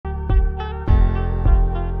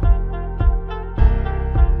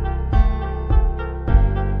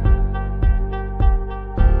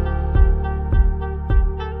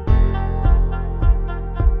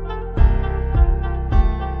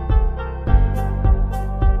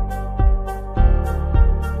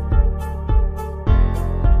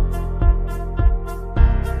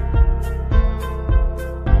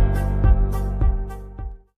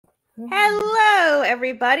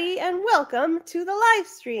everybody, and welcome to the live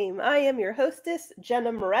stream. I am your hostess,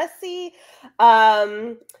 Jenna Moreci.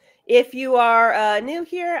 If you are new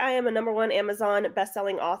here, I am a #1 Amazon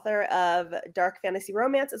bestselling author of dark fantasy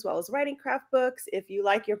romance as well as writing craft books. If you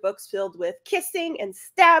like your books filled with kissing and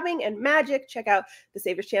stabbing and magic, check out The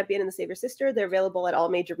Savior's Champion and The Savior's Sister. They're available at all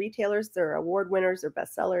major retailers. They're award winners. They're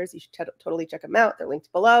bestsellers. You should totally check them out. They're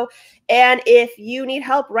linked below. And if you need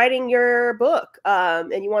help writing your book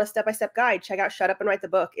and you want a step-by-step guide, check out Shut Up and Write the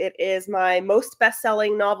Book. It is my most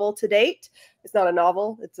best-selling novel to date. It's not a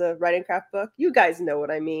novel. It's a writing craft book. You guys know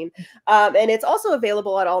what I mean. And it's also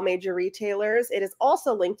available at all major retailers. It is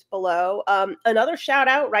also linked below. Another shout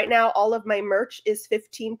out right now, all of my merch is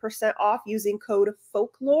 15% off using code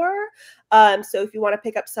FOLKLORE. So if you want to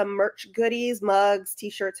pick up some merch goodies, mugs,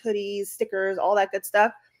 t-shirts, hoodies, stickers, all that good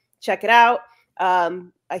stuff, check it out.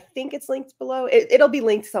 I think it's linked below. It'll be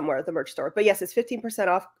linked somewhere at the merch store. But yes, it's 15%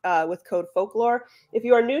 off with code FOLKLORE. If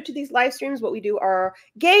you are new to these live streams, what we do are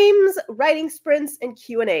games, writing sprints, and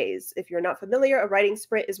Q&As. If you're not familiar, a writing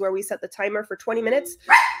sprint is where we set the timer for 20 minutes.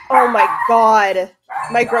 Oh my God,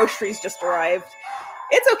 my groceries just arrived.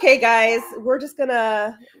 It's okay, guys. We're just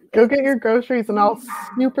gonna go get your groceries and I'll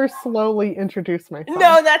super slowly introduce myself.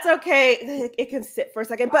 No, that's okay. It can sit for a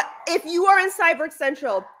second. But if you are in Cyber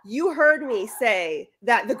Central, you heard me say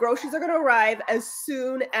that the groceries are going to arrive as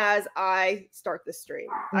soon as I start the stream.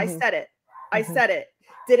 Mm-hmm. I said it. I said it.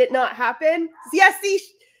 Did it not happen? Yes,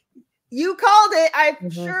 you called it. I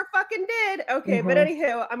sure fucking did. Okay, but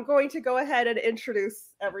anywho, I'm going to go ahead and introduce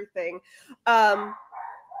everything.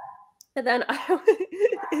 And then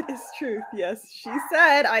it is truth. Yes, she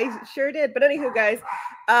said. I sure did. But anywho, guys,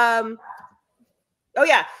 oh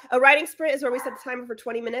yeah, a writing sprint is where we set the timer for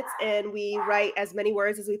 20 minutes and we write as many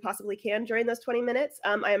words as we possibly can during those 20 minutes.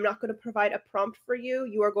 I am not going to provide a prompt for you.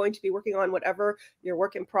 You are going to be working on whatever your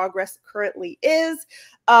work in progress currently is.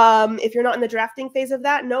 If you're not in the drafting phase of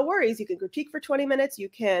that, no worries. You can critique for 20 minutes. You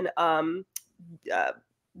can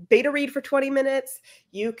beta read for 20 minutes.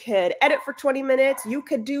 You could edit for 20 minutes. You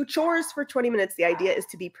could do chores for 20 minutes. The idea is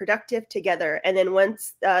to be productive together. And then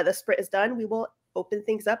once the sprint is done, we will open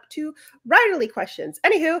things up to writerly questions.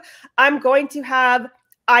 Anywho, I'm going to have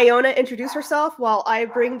Iona introduce herself while I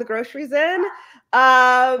bring the groceries in.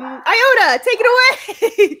 Iona, take it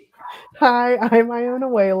away. Hi, I'm Iona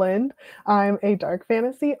WAYLAND. I'm a dark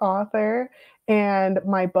fantasy author. And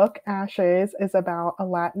my book, Ashes, is about a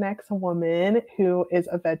Latinx woman who is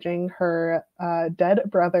avenging her dead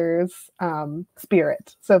brother's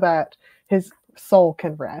spirit so that his soul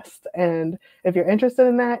can rest. And if you're interested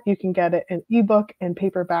in that, you can get it in ebook and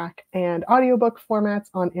paperback and audiobook formats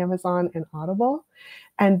on Amazon and Audible.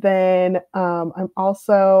 And then I'm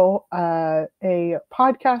also a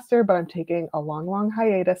podcaster, but I'm taking a long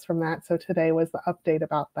hiatus from that. So today was the update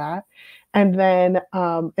about that. And then,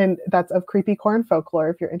 and that's of Creepy Corn Folklore,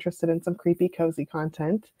 if you're interested in some creepy, cozy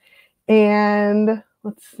content. And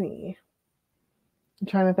let's see. I'm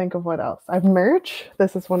trying to think of what else. I have merch.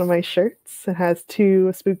 This is one of my shirts. It has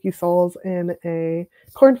 2 spooky souls in a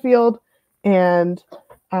cornfield. And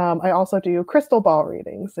I also do crystal ball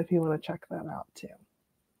readings if you want to check that out too.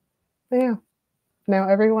 But yeah, now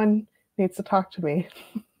everyone needs to talk to me.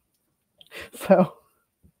 so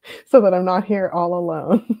that I'm not here all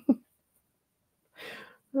alone.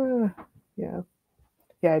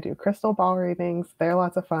 Yeah, I do crystal ball readings. They're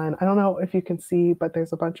lots of fun. I don't know if you can see, but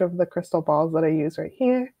there's a bunch of the crystal balls that I use right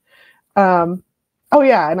here. Oh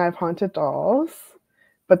yeah, and I have haunted dolls,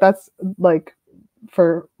 but that's like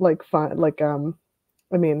for like fun. Like I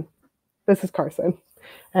mean, this is Carson,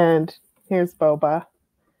 and here's Boba,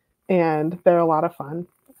 and they're a lot of fun.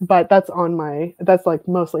 But that's like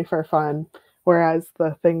mostly for fun. Whereas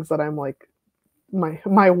the things that I'm like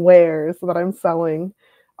my wares that I'm selling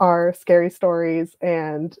are scary stories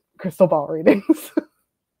and crystal ball readings.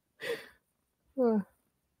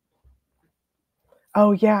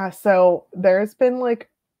 Oh yeah, so there's been like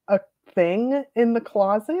a thing in the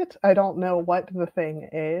closet. I don't know what the thing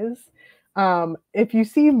is. If you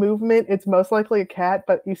see movement, it's most likely a cat,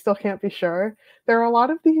 but you still can't be sure. There are a lot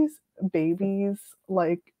of these babies,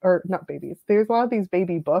 or not babies. There's a lot of these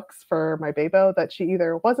baby books for my babo that she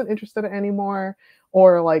either wasn't interested in anymore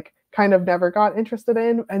or like kind of never got interested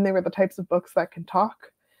in, and they were the types of books that can talk.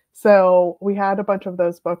 So we had a bunch of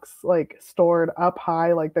those books like stored up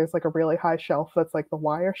high, like there's like a really high shelf that's like the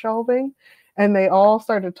wire shelving, and they all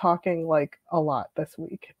started talking like a lot this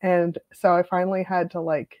week. And so I finally had to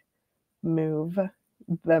like move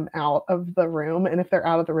them out of the room, and if they're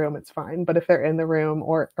out of the room it's fine, but if they're in the room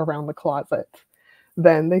or around the closet,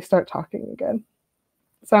 then they start talking again.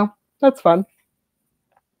 So that's fun.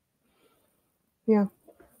 Yeah.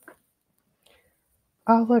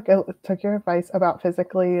 Oh, look, I took your advice about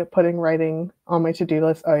physically putting writing on my to-do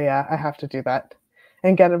list. Oh, yeah, I have to do that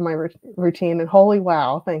and get in my routine. And holy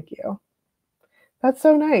wow, thank you. That's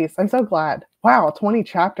so nice. I'm so glad. Wow, 20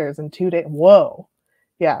 chapters in 2 days. Whoa.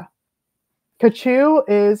 Yeah. Kachu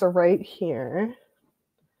is right here.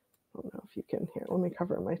 I don't know if you can hear. Let me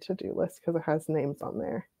cover my to-do list because it has names on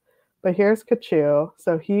there. But here's Kachu.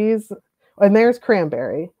 So he's, and there's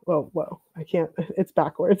Cranberry. Whoa. I can't, it's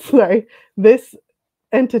backwards. Sorry. This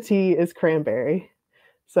entity is Cranberry.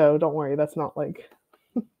 So don't worry, that's not like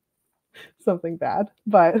something bad.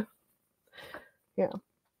 But yeah.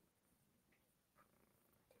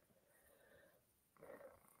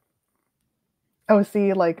 Oh,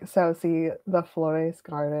 see, the Flores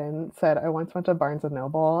Garden said, I once went to Barnes &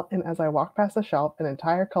 Noble, and as I walked past the shelf, an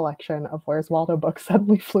entire collection of Where's Waldo books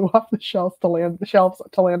suddenly flew off the shelves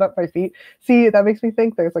to land at my feet. See, that makes me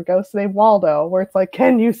think there's a ghost named Waldo, where it's like,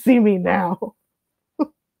 can you see me now?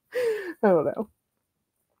 I don't know.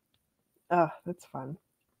 Oh, that's fun.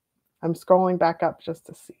 I'm scrolling back up just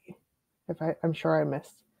to see if I'm sure I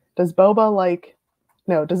missed. Does Boba like,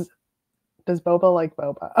 no, does Boba like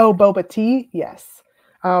boba? Oh, boba tea? Yes.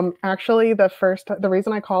 Actually, the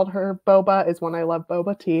reason I called her Boba is when I love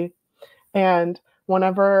boba tea. And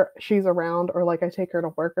whenever she's around or like I take her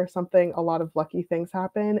to work or something, a lot of lucky things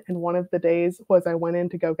happen. And one of the days was I went in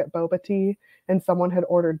to go get boba tea and someone had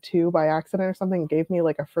ordered 2 by accident or something and gave me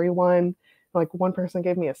like a free one. Like one person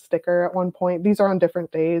gave me a sticker at one point. These are on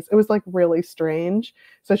different days. It was like really strange.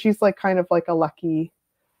 So she's like kind of like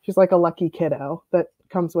she's like a lucky kiddo that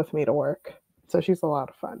comes with me to work. So she's a lot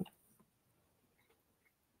of fun.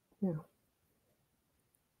 Yeah.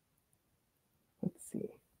 Let's see.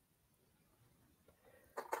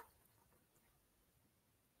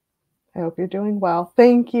 I hope you're doing well.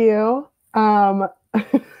 Thank you. I'm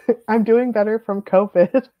doing better from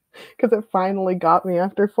COVID because it finally got me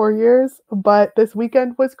after 4 years. But this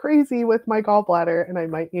weekend was crazy with my gallbladder and I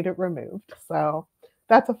might need it removed. So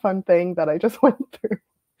that's a fun thing that I just went through.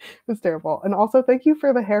 It was terrible. And also thank you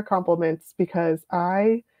for the hair compliments because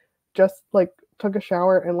I just like took a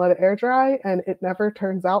shower and let it air dry and it never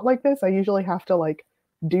turns out like this. I usually have to like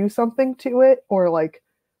do something to it or like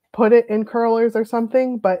put it in curlers or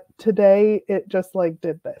something, but today it just like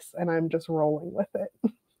did this and I'm just rolling with it.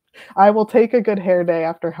 I will take a good hair day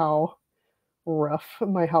after how rough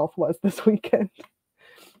my health was this weekend.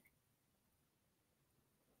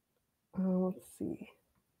 Let's see.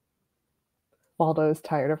 Waldo is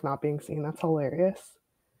tired of not being seen. That's hilarious.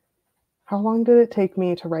 How long did it take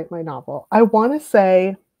me to write my novel? I want to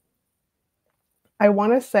say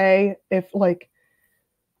if like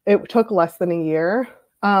it took less than a year.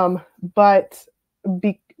 But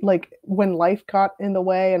like when life got in the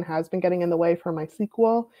way and has been getting in the way for my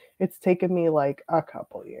sequel, it's taken me like a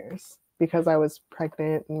couple years because I was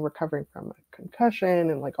pregnant and recovering from a concussion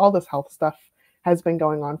and like all this health stuff has been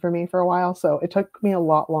going on for me for a while. So it took me a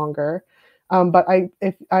lot longer. But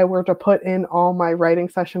if I were to put in all my writing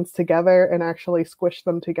sessions together and actually squish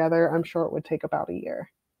them together, I'm sure it would take about a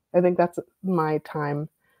year. I think that's my time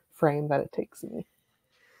frame that it takes me.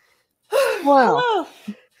 Wow.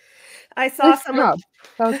 Hello. I saw nice someone. Job.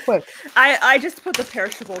 That was quick. I just put the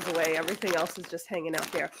perishables away. Everything else is just hanging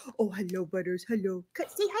out there. Oh, hello, Butters. Hello. Say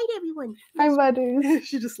hi to everyone. Hi, Butters.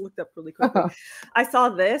 She just looked up really quickly. I saw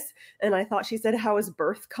this and I thought she said, how is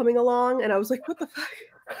birth coming along? And I was like, what the fuck?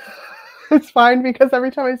 It's fine because every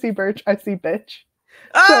time I see Birch, I see bitch.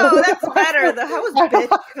 Oh, so, that's better. How is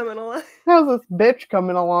bitch coming along? How's this bitch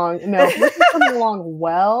coming along? No, this is coming along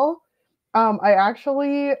well. I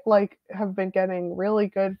actually like have been getting really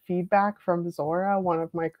good feedback from Zora, one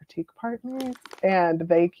of my critique partners, and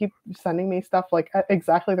they keep sending me stuff like at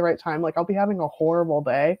exactly the right time. Like I'll be having a horrible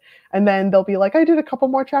day, and then they'll be like, "I did a couple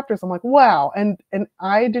more chapters." I'm like, "Wow!" And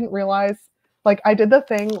I didn't realize like I did the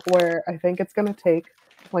thing where I think it's gonna take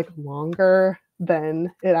like longer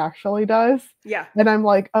than it actually does. Yeah. And I'm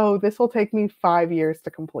like, oh, this will take me 5 years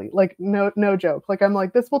to complete. Like, no joke. Like, I'm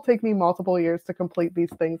like, this will take me multiple years to complete these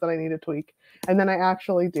things that I need to tweak. And then I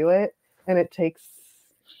actually do it, and it takes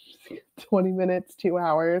 20 minutes, 2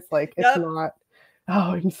 hours. Like, it's not,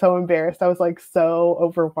 oh, I'm so embarrassed. I was like so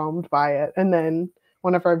overwhelmed by it. And then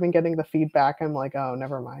whenever I've been getting the feedback, I'm like, oh,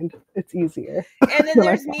 never mind. It's easier. And then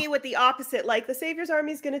there's me with the opposite. Like, the Savior's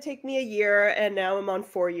Army is going to take me a year, and now I'm on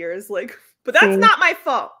 4 years. Like, but that's not my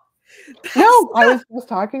fault. No, I was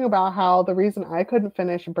talking about how the reason I couldn't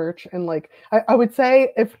finish Birch and like I would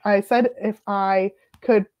say if I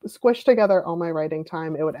could squish together all my writing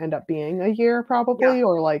time, it would end up being a year probably,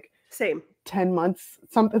 or like same 10 months,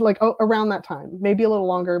 something like around that time, maybe a little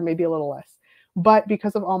longer, maybe a little less. But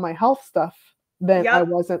because of all my health stuff then I Yep.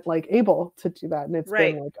 wasn't like able to do that. And it's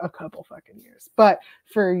Right. been like a couple fucking years. But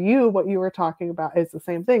for you, what you were talking about is the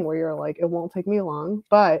same thing where you're like, it won't take me long,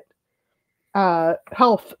 but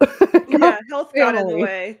health. Yeah, health got in the Family.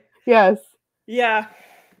 way. Yes. Yeah.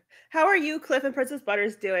 How are you, Cliff and Princess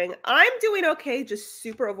Butters, doing? I'm doing okay, just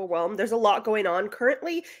super overwhelmed. There's a lot going on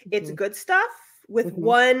currently. It's Mhm. good stuff with Mhm.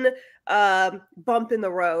 one bump in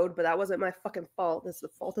the road, but that wasn't my fucking fault. That's the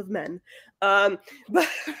fault of men. But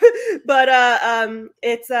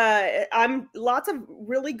it's I'm lots of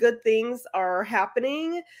really good things are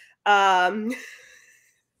happening. Um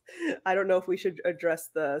I don't know if we should address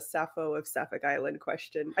the Sappho of Sapphic Island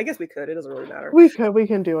question. I guess we could. It doesn't really matter. We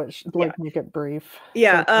can do it, Yeah. like make it brief.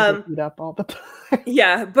 Yeah. So it doesn't heat up all the time.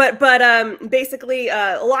 Yeah, but basically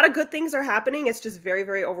a lot of good things are happening. It's just very,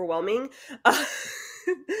 very overwhelming. Uh,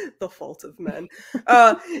 the fault of men.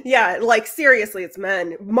 Yeah, like seriously, it's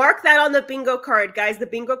men. Mark that on the bingo card, guys. The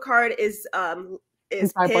bingo card is Cyborg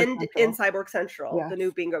pinned in Central. Cyborg Central, Yes. the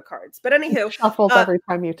new bingo cards. But It anywho, shuffles every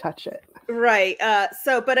time you touch it. right.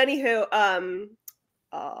 But anywho,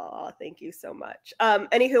 thank you so much.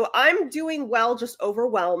 Anywho, I'm doing well, just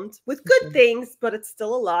overwhelmed with good things, but it's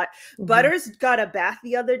still a lot. Butters got a bath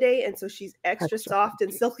the other day, and so she's extra soft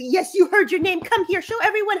and silky. Yes, you heard your name. Come here, show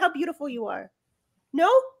everyone how beautiful you are. No?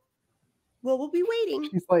 Well, we'll be waiting.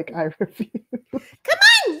 She's like, I refuse. Come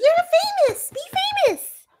on, you're famous. Be famous.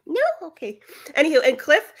 No? Okay. Anywho, and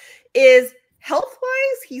Cliff is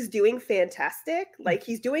health-wise, he's doing fantastic. Like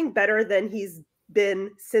he's doing better than he's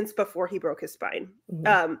been since before he broke his spine.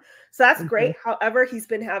 So that's great. However, he's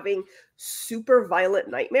been having super violent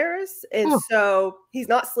nightmares. And so he's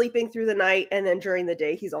not sleeping through the night. And then during the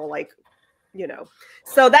day, he's all like, you know,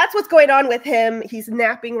 so that's what's going on with him. He's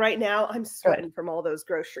napping right now. I'm sweating from all those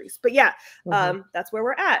groceries, but yeah, that's where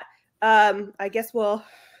we're at. I guess we'll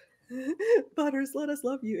Butters, let us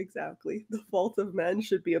love you. Exactly. The Fault of Men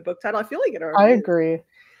should be a book title. I feel like it already I is. agree.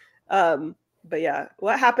 But yeah,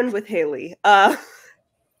 what happened with Haley?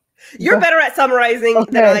 You're better at summarizing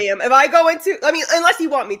than I am. Am I going to? I mean, unless you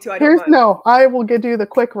want me to, I don't mind. No, I will give you the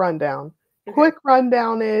quick rundown. Okay. Quick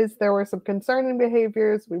rundown is there were some concerning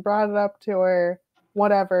behaviors. We brought it up to her,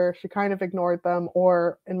 whatever. She kind of ignored them.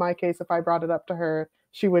 Or in my case, if I brought it up to her,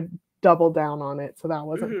 she would double down on it. So that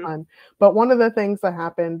wasn't fun. But one of the things that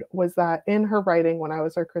happened was that in her writing, when I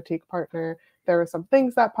was her critique partner, there were some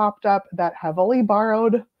things that popped up that heavily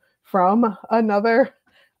borrowed from another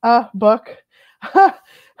book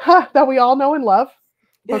that we all know and love.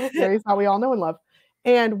 Book series that we all know and love.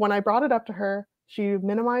 And when I brought it up to her, she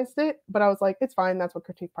minimized it, but I was like, it's fine. That's what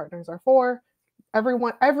critique partners are for.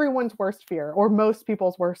 Everyone's worst fear, or most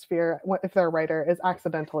people's worst fear, if they're a writer, is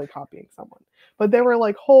accidentally copying someone. But there were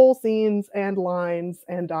like whole scenes and lines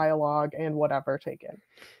and dialogue and whatever taken.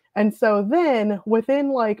 And so then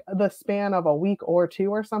within like the span of a week or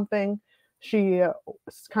two or something, she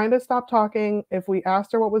kind of stopped talking. If we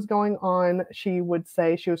asked her what was going on, she would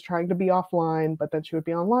say she was trying to be offline, but then she would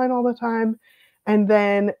be online all the time. And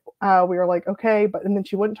then we were like, okay, and then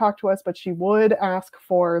she wouldn't talk to us, but she would ask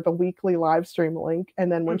for the weekly live stream link.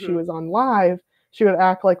 And then when she was on live, she would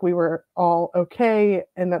act like we were all okay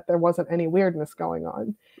and that there wasn't any weirdness going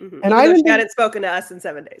on. And I hadn't spoken to us in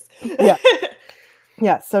 7 days. Yeah.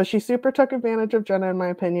 Yeah. So she super took advantage of Jenna, in my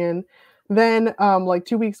opinion. Then like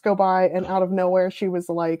 2 weeks go by, and out of nowhere, she was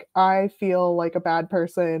like, I feel like a bad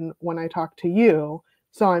person when I talk to you.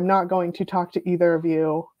 So I'm not going to talk to either of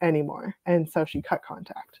you anymore. And so she cut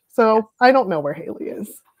contact. So I don't know where Haley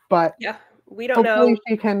is, but yeah, we don't hopefully know.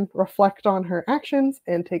 She can reflect on her actions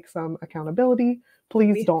and take some accountability.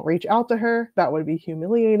 Please don't reach out to her. That would be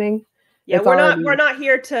humiliating. Yeah, we're not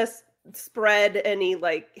here to spread any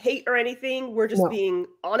like hate or anything. We're just being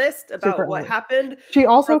honest about what happened. She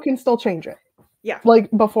also can still change it. Yeah. Like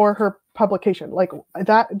before her publication. Like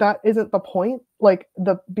that isn't the point. Like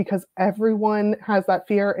because everyone has that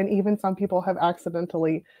fear, and even some people have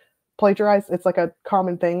accidentally plagiarized. It's like a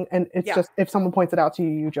common thing, and it's just if someone points it out to you,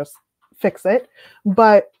 you just fix it.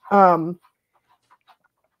 But I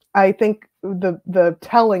think the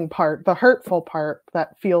telling part, the hurtful part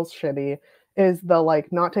that feels shitty is the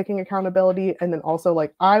like not taking accountability, and then also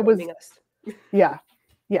like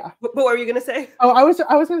yeah. What were you gonna say? Oh, I was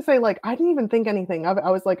gonna say like I didn't even think anything of it.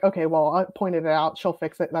 I was like, okay, well, I pointed it out. She'll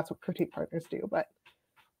fix it. That's what critique partners do. But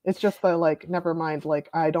it's just the like, never mind. Like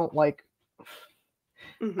I don't like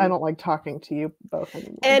talking to you both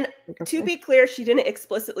anymore. And to be clear, she didn't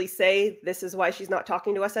explicitly say this is why she's not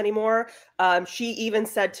talking to us anymore. She even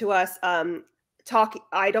said to us,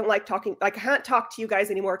 I don't like talking. Like, I can't talk to you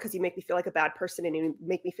guys anymore because you make me feel like a bad person and you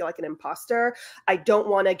make me feel like an imposter. I don't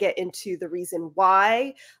want to get into the reason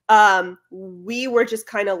why. We were just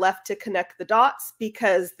kind of left to connect the dots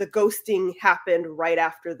because the ghosting happened right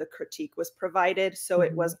after the critique was provided. So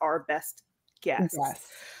it was our best guess. Yes.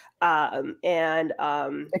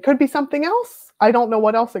 It could be something else. I don't know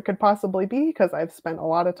what else it could possibly be because I've spent a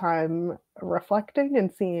lot of time reflecting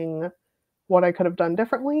and seeing what I could have done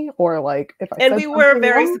differently, or like if I and said we were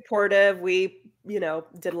very wrong. supportive. We,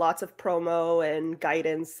 did lots of promo and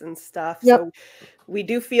guidance and stuff. Yep. So we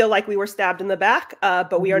do feel like we were stabbed in the back,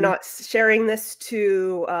 but we are not sharing this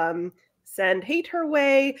to send hate her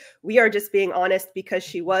way. We are just being honest because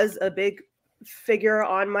she was a big figure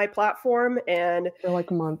on my platform and for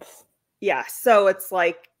like months. Yeah. So it's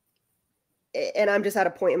like, and I'm just at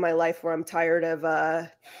a point in my life where I'm tired of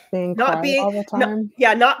not being all the time.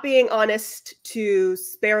 Not being honest to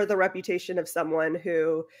spare the reputation of someone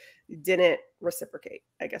who didn't reciprocate,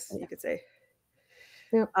 I guess you could say.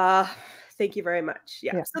 Yeah. Thank you very much.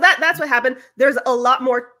 Yeah. So that's what happened. There's a lot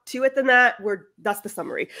more to it than that. That's the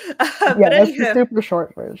summary. But that's the super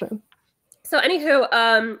short version. So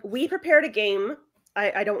anywho, we prepared a game.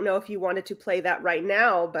 I don't know if you wanted to play that right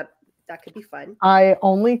now, but that could be fun. I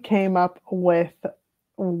only came up with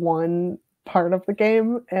one part of the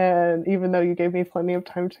game, and even though you gave me plenty of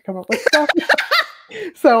time to come up with stuff,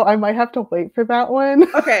 so I might have to wait for that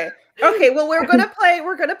one. Okay. Well, we're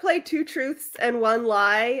gonna play 2 truths and 1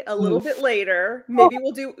 lie a little bit later. Maybe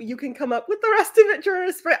you can come up with the rest of it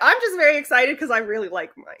during spring. I'm just very excited because I really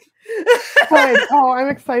like mine. Oh, I'm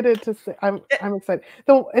excited to see. I'm excited.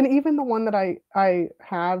 So, and even the one that I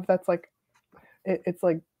have that's like, it's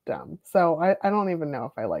like dumb. So I don't even know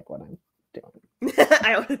if I like what I'm doing.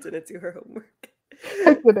 Iona didn't do her homework.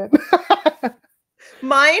 I didn't.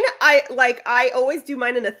 Mine, I always do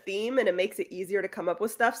mine in a theme and it makes it easier to come up with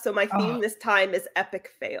stuff. So my theme this time is epic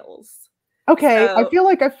fails. Okay, I feel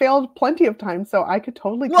like I failed plenty of times, so I could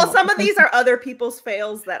totally. Well, some of these are other people's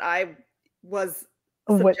fails that I was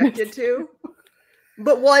subjected to,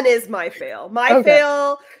 but one is my fail. My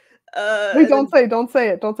fail. Wait, don't say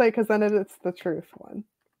it, because then it's the truth one,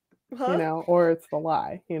 or it's the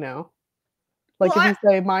lie, Like if you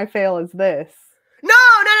say my fail is this. No,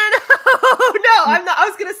 I'm not. I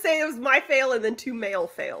was gonna say it was my fail and then 2 male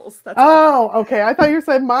fails. That's okay. I thought you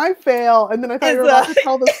said my fail, and then I thought you were about to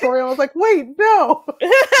tell the story. And I was like, wait, no. Yeah,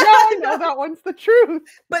 I know that one's the truth.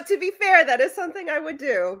 But to be fair, that is something I would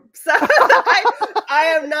do. So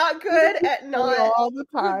I am not good at not all the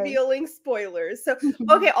time revealing spoilers. So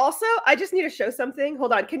okay. Also, I just need to show something.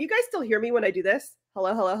 Hold on. Can you guys still hear me when I do this?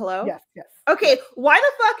 Hello. Yes. Okay. Why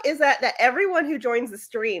the fuck is that everyone who joins the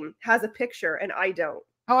stream has a picture and I don't?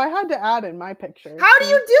 Oh, I had to add in my picture. How do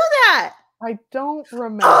you do that? I don't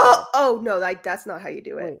remember. Oh no, that's not how you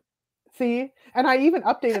do it. Wait. See? And I even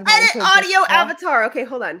updated edit audio avatar. Okay,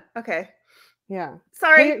 hold on. Okay. Yeah.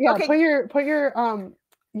 Sorry. Okay. Put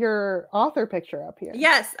your author picture up here.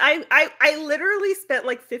 Yes, I literally spent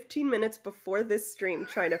like 15 minutes before this stream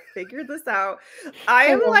trying to figure this out. I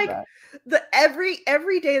am like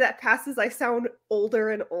every day that passes, I sound older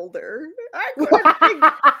and older. I couldn't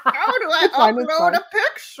figure how do I upload a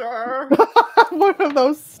picture? One of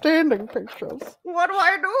those standing pictures. What do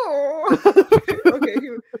I do? Okay.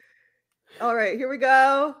 All right, here we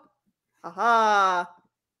go. Aha.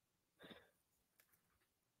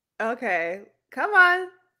 Okay, come on.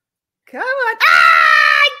 Ah,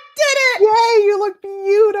 I did it! Yay, you look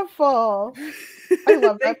beautiful. I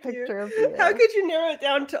love that picture of you. How could you narrow it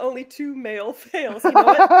down to only 2 male fails? You know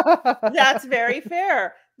what? That's very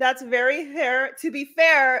fair. That's very fair. To be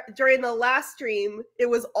fair, during the last stream, it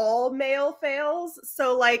was all male fails.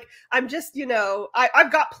 So like, I'm just,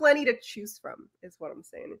 I've got plenty to choose from, is what I'm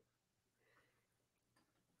saying.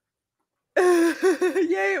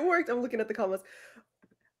 Yay, it worked. I'm looking at the comments.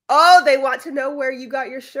 Oh, they want to know where you got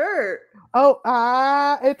your shirt. Oh,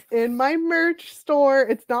 it's in my merch store.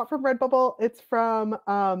 It's not from Redbubble. It's from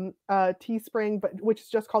Teespring, which is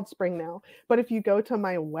just called Spring now. But if you go to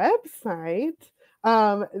my website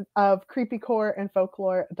of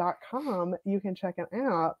creepycoreandfolklore.com, you can check it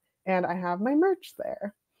out. And I have my merch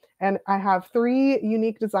there. And I have 3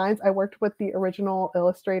 unique designs. I worked with the original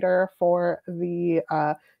illustrator for the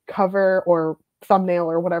cover or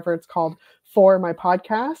thumbnail or whatever it's called for my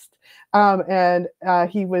podcast. And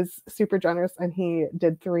he was super generous and he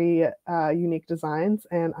did 3 unique designs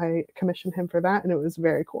and I commissioned him for that and it was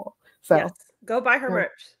very cool. So Go buy her Yeah.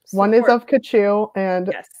 merch. One is Support. of Kachu, and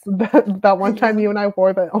Yes. that one time you and I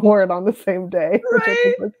wore it on the same day, which I Right?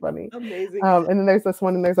 think was funny. Amazing. And then there's this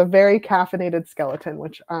one, and there's a very caffeinated skeleton,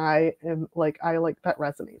 which I like that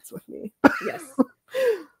resonates with me. Yes.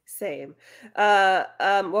 Same.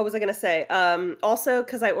 What was I gonna say? Also,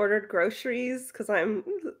 because I ordered groceries, because I'm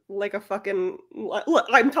like a fucking look,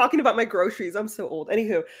 I'm talking about my groceries. I'm so old.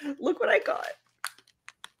 Anywho, look what I got.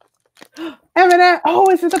 M&M. Oh,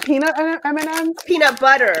 is it the peanut M&Ms? Peanut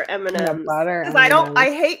butter M&Ms. Peanut butter Because I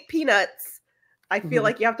M&Ms. hate peanuts. I feel Mhm.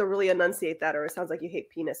 like you have to really enunciate that, or it sounds like you hate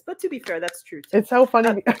peanuts. But to be fair, that's true too. It's so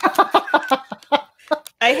funny.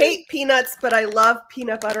 I hate peanuts, but I love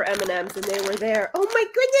peanut butter M&Ms, and they were there. Oh my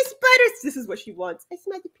goodness, Butters! This is what she wants. I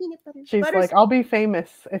smell the peanut butter. She's Butters, like, I'll be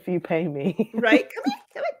famous if you pay me. right? Come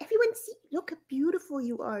on, everyone see. Look how beautiful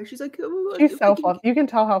you are. She's like, oh, She's so fluffy. You can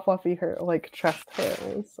tell how fluffy her like chest hair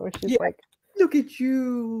is. So she's like, look at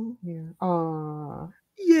you. yeah. Aww.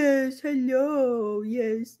 Yes, hello.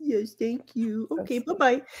 Yes, thank you. Okay, So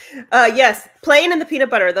bye-bye. Yes, plain and the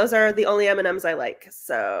peanut butter. Those are the only M&Ms I like.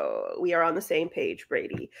 So we are on the same page,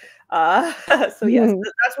 Brady. So yes,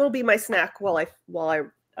 that's will be my snack while I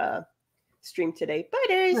stream today.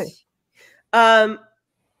 Butters. Nice.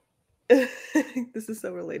 This is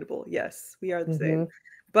so relatable. Yes, we are the same.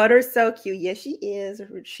 Butter's so cute. Yes, she is.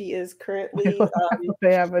 She is currently.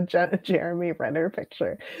 They have a Jeremy Renner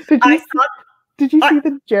picture. Did you see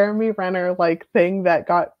the Jeremy Renner like thing that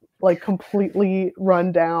got like completely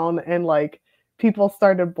run down and like people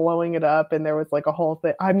started blowing it up and there was like a whole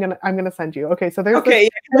thing? I'm gonna send you. Okay, so there's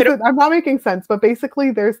I'm not making sense, but basically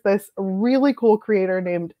there's this really cool creator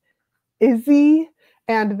named Izzy,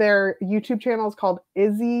 and their YouTube channel is called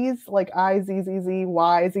Izzy's, like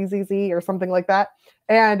IZZZYZZZ or something like that.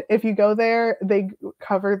 And if you go there, they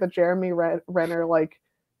cover the Jeremy Renner like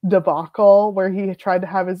debacle where he tried to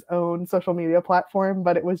have his own social media platform,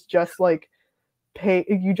 but it was just like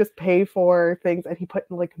you just pay for things, and he put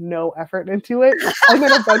like no effort into it. And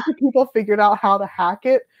then a bunch of people figured out how to hack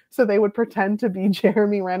it, so they would pretend to be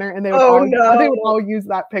Jeremy Renner, and they would all use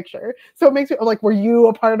that picture. So it makes you like, were you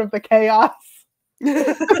a part of the chaos?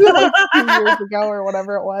 Like 2 years ago or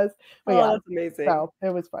whatever it was. But yeah, that's amazing. So it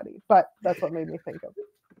was funny, but that's what made me think of it.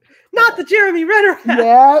 Not the Jeremy Renner app.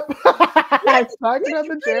 Yep. I was talking about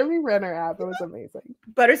the Jeremy Renner app. It was amazing.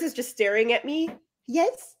 Butters is just staring at me.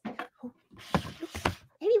 Yes.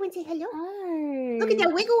 Everyone say hello. Hi. Look at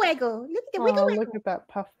that wiggle waggle. Look at the wiggle waggle. Look at that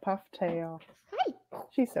puff tail. Hi.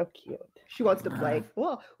 She's so cute. She wants to play.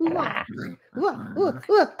 Whoa.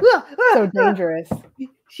 So dangerous.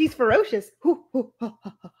 She's ferocious.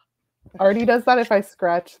 Artie does that if I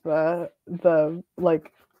scratch the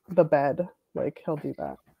bed. Like he'll do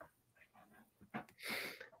that.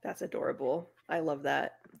 That's adorable. I love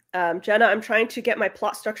that. Jenna, I'm trying to get my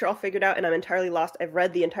plot structure all figured out, and I'm entirely lost. I've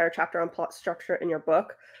read the entire chapter on plot structure in your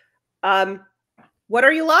book. What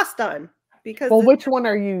are you lost on? Because which one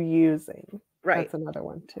are you using? Right. That's another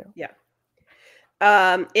one too. Yeah.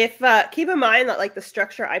 If keep in mind that like the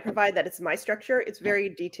structure I provide, that it's my structure, it's very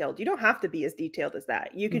detailed. You don't have to be as detailed as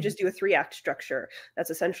that. You could just do a 3-act structure. That's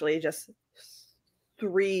essentially just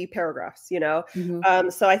 3 paragraphs, you know?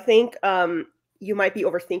 So I think you might be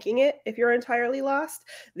overthinking it if you're entirely lost.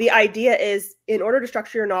 The idea is, in order to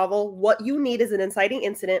structure your novel, what you need is an inciting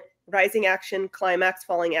incident, rising action, climax,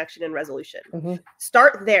 falling action, and resolution.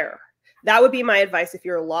 Start there. That would be my advice. If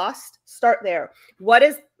you're lost, start there. What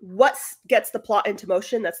gets the plot into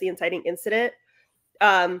motion? That's the inciting incident.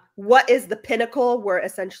 What is the pinnacle where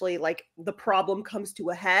essentially like the problem comes to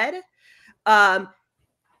a head?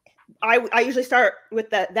 I usually start with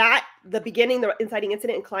the beginning, the inciting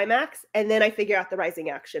incident and climax, and then I figure out the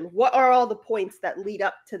rising action. What are all the points that lead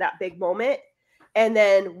up to that big moment? And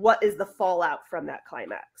then what is the fallout from that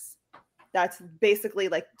climax? That's basically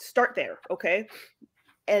like, start there, okay?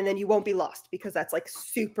 And then you won't be lost because that's like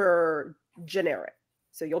super generic.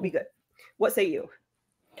 So you'll be good. What say you?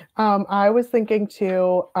 I was thinking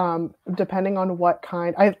too, depending on what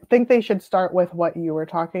kind, I think they should start with what you were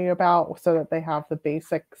talking about so that they have the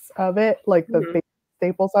basics of it, like the basic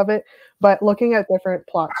staples of it. But looking at different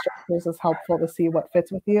plot structures is helpful to see what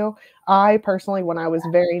fits with you. I personally, when I was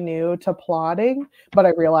very new to plotting, but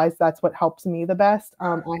I realized that's what helps me the best,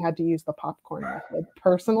 I had to use the popcorn method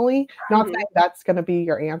personally. Not saying that's going to be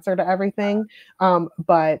your answer to everything,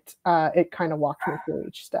 but it kind of walks me through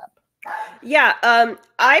each step. Yeah,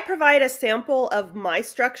 I provide a sample of my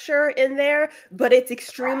structure in there, but it's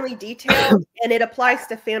extremely detailed and it applies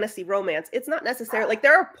to fantasy romance. It's not necessarily like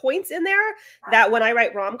there are points in there that when I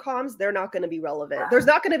write rom-coms, they're not going to be relevant. There's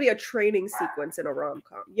not going to be a training sequence in a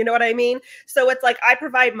rom-com. You know what I mean? So it's like I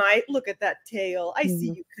provide my look at that tail. I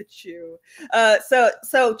see you could chew.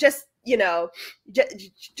 So just, you know,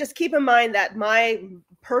 just keep in mind that my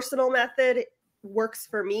personal method works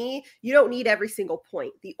for me. You don't need every single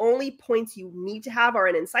point. The only points you need to have are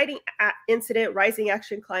an inciting incident, rising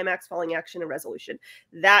action, climax, falling action, and resolution.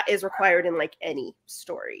 That is required in like any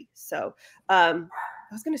story. So I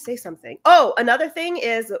was going to say something. Oh, another thing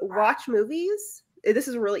is watch movies. This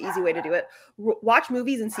is a really easy way to do it. Watch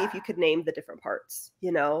movies and see if you could name the different parts,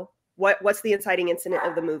 you know? What's the inciting incident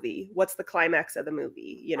of the movie? What's the climax of the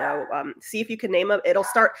movie? You know, see if you can name them. It'll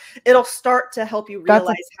start to help you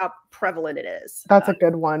realize how prevalent it is. That's a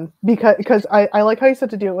good one because I like how you said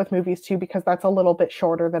to do it with movies too, because that's a little bit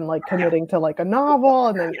shorter than like committing to like a novel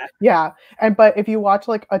and then but if you watch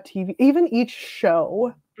like a TV, even each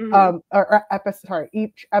show or episode,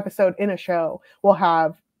 each episode in a show will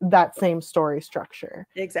have that same story structure.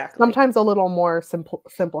 Exactly. Sometimes a little more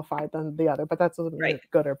simplified than the other, but that's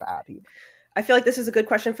good or bad either. I feel like this is a good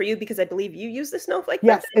question for you because I believe you use the snowflake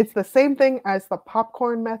method. Yes, it's the same thing as the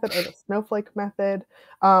popcorn method or the snowflake method.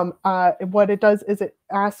 What it does is it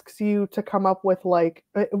asks you to come up with like,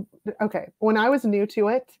 okay, when I was new to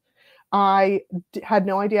it, I had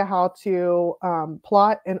no idea how to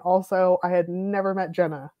plot, and also I had never met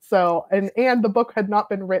Jenna. So and the book had not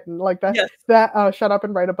been written like that. Yes. Shut up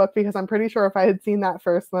and write a book, because I'm pretty sure if I had seen that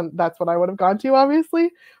first, then that's what I would have gone to,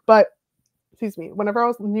 obviously. But excuse me, whenever I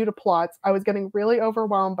was new to plots, I was getting really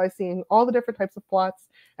overwhelmed by seeing all the different types of plots,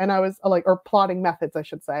 and I was like, or plotting methods, I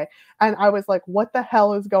should say. And I was like, what the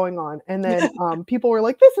hell is going on? And then people were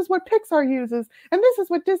like, this is what Pixar uses, and this is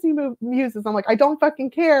what Disney uses. I'm like, I don't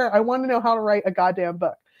fucking care. I want to know how to write a goddamn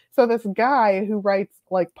book. So this guy who writes,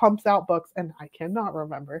 like, pumps out books, and I cannot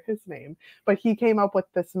remember his name, but he came up with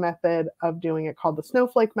this method of doing it called the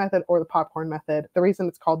snowflake method or the popcorn method. The reason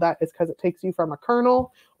it's called that is because it takes you from a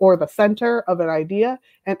kernel or the center of an idea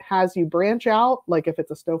and has you branch out, like if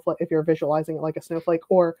it's a snowflake, if you're visualizing it like a snowflake,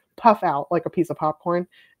 or puff out like a piece of popcorn,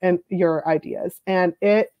 and your ideas. And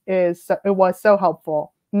it was so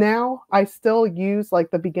helpful. Now I still use like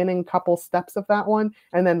the beginning couple steps of that one,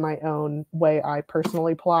 and then my own way I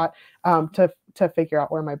personally plot to figure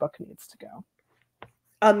out where my book needs to go.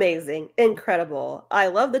 Amazing. Incredible. I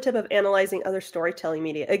love the tip of analyzing other storytelling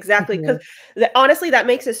media. Exactly. Because honestly, that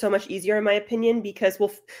makes it so much easier, in my opinion, because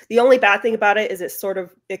the only bad thing about it is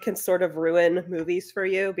it can sort of ruin movies for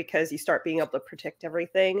you because you start being able to predict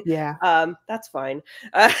everything. Yeah. That's fine.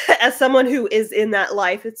 As someone who is in that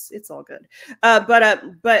life, it's all good.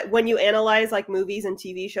 But when you analyze like movies and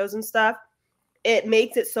TV shows and stuff, it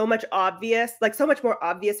makes it so much more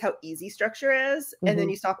obvious how easy structure is. And then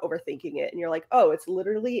you stop overthinking it and you're like, oh, it's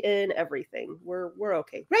literally in everything. We're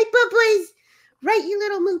okay. Right, Bubbles? Right, you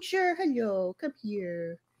little moocher. Hello, come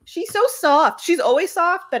here. She's so soft. She's always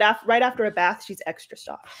soft, but right after a bath, she's extra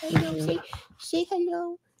soft. Hello, say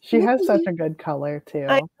hello. She has such a good color too.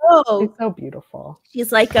 I know. She's so beautiful.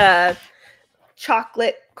 She's like a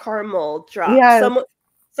chocolate caramel drop. Yeah.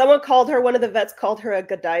 Someone called her, one of the vets called her a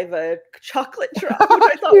Godiva chocolate drop, which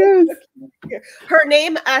I thought was so cute. Her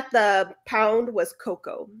name at the pound was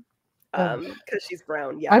Coco, because she's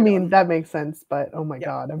brown. Yeah, I mean, that makes sense, but oh my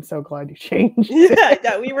God, I'm so glad you changed.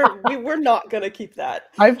 We were not gonna keep that.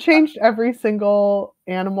 I've changed every single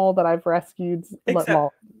animal that I've rescued, except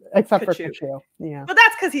for Kachu. Yeah, but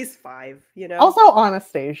that's because he's 5, you know. Also,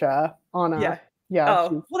 Anastasia. Yeah.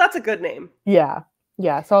 Oh, well, that's a good name. Yeah.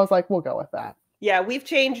 So I was like, we'll go with that. Yeah, we've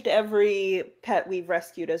changed every pet we've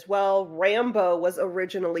rescued as well. Rambo was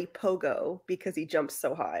originally Pogo because he jumps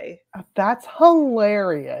so high. That's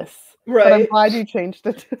hilarious. Right. But I'm glad you changed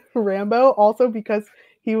it to Rambo, also because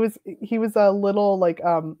he was a little like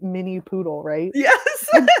mini poodle, right? Yes.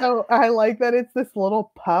 And so I like that it's this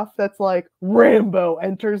little puff that's like, Rambo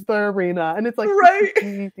enters the arena, and it's like,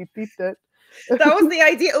 right. That was the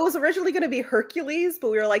idea. It was originally going to be Hercules,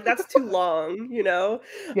 but we were like, that's too long, you know?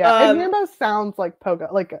 Yeah, and Rambo sounds like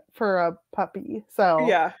Pogo, like for a puppy. So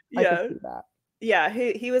yeah. I can see that. Yeah,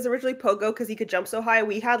 he was originally Pogo because he could jump so high.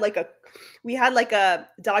 We had like a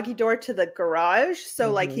doggy door to the garage,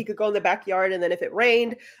 so like he could go in the backyard, and then if it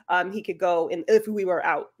rained, he could go in if we were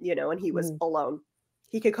out, you know, and he was alone.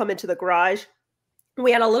 He could come into the garage.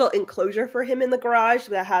 We had a little enclosure for him in the garage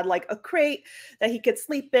that had like a crate that he could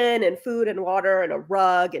sleep in, and food and water and a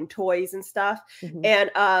rug and toys and stuff.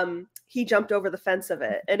 And he jumped over the fence of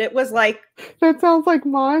it, and it was like, that sounds like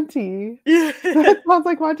Monty. That sounds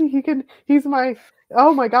like Monty.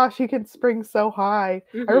 Oh my gosh, he can spring so high.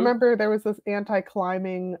 I remember there was this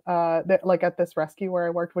anti-climbing that like at this rescue where I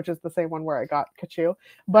worked, which is the same one where I got Kachu.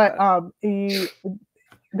 But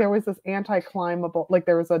there was this anti-climbable, like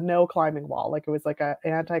there was a no climbing wall. Like it was like a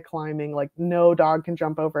anti-climbing, like no dog can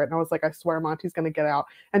jump over it. And I was like, I swear Monty's gonna get out.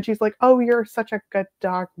 And she's like, oh, you're such a good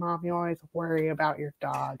dog, Mom. You always worry about your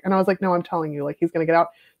dog. And I was like, no, I'm telling you, like he's gonna get out.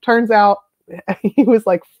 Turns out he was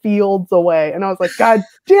like fields away. And I was like, God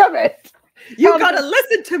damn it. You gotta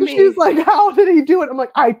listen to me. She's like, how did he do it? I'm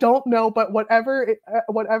like, I don't know, but whatever,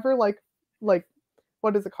 like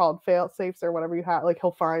what is it called? Fail safes or whatever you have. Like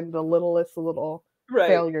he'll find the littlest little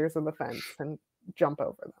failures in the fence and jump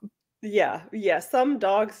over them. Yeah. Some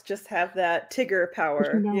dogs just have that Tigger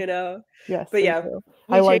power, you know. Yes, but yeah,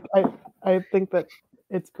 I think that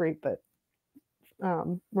it's great that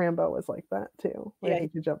Rambo was like that too. Like he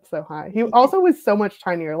could jump so high. He also was so much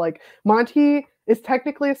tinier. Like Monty is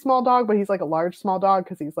technically a small dog, but he's like a large small dog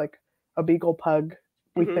because he's like a beagle pug.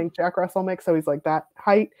 We think Jack Russell mix, so he's like that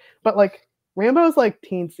height. But like Rambo's like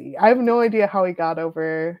teensy. I have no idea how he got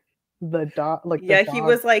over the dog. Like he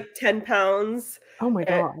was like 10 pounds. Oh my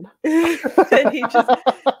god. And he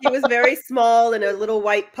was very small and a little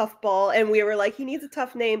white puffball, and we were like, he needs a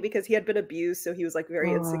tough name because he had been abused, so he was like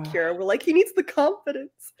very insecure. We're like, he needs the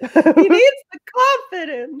confidence. He needs the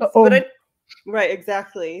confidence. Right,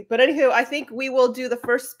 exactly. But anywho, I think we will do the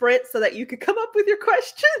first sprint so that you could come up with your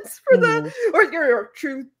questions for or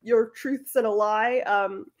your truths and a lie.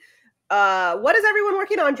 What is everyone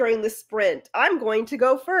working on during the sprint? I'm going to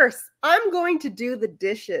go first. I'm going to do the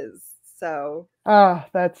dishes. So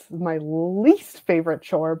that's my least favorite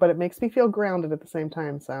chore, but it makes me feel grounded at the same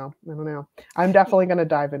time. So I don't know. I'm definitely going to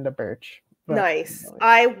dive into Birch. Nice.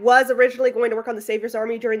 I was originally going to work on the Savior's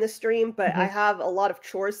Army during the stream, but I have a lot of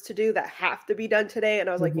chores to do that have to be done today. And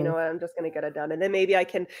I was like, you know what? I'm just going to get it done. And then maybe I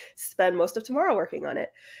can spend most of tomorrow working on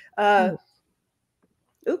it.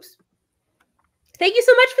 Oops. Thank you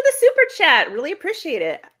so much for the super chat. Really appreciate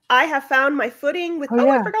it. I have found my footing with,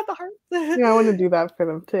 I forgot the heart. Yeah, I want to do that for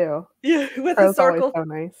them too. Yeah, with the circle. So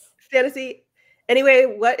nice. Fantasy. Anyway,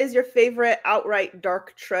 what is your favorite outright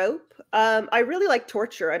dark trope? I really like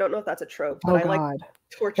torture. I don't know if that's a trope, but I like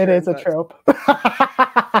torture. It is a trope. So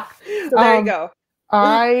there you go.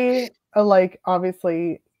 I like,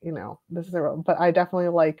 obviously, you know, this is a real, but I definitely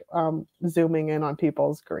like zooming in on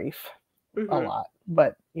people's grief a lot.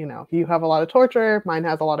 But, you know, you have a lot of torture. Mine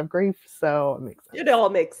has a lot of grief, so it makes sense. It all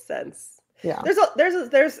makes sense. Yeah.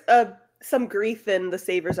 There's some grief in the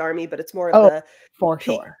Savior's Army, but it's more of the for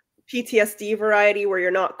sure PTSD variety where you're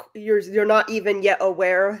not even yet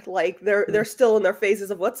aware, like they're still in their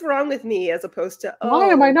phases of what's wrong with me, as opposed to why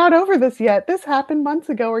am I not over this yet? This happened months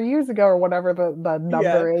ago or years ago or whatever the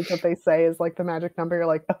number is that they say is like the magic number. You're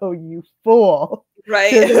like, oh, you fool.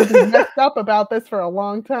 Right. You've been messed up about this for a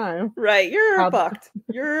long time. Right. You're bucked.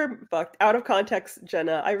 You're bucked. Out of context,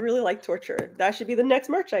 Jenna. I really like torture. That should be the next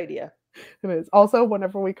merch idea. It is. Also,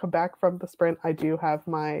 whenever we come back from the sprint, I do have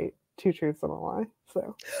my 2 truths and a lie.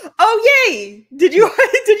 So. Oh yay! Did you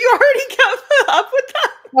already come up with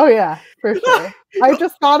that? Oh yeah, for sure. I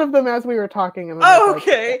just thought of them as we were talking. And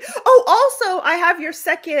okay. Also, I have your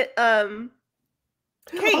second case.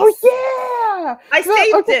 Oh yeah! I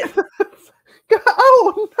saved it.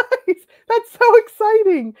 Oh, nice. That's so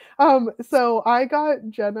exciting. So I got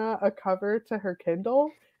Jenna a cover to her Kindle,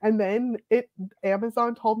 and then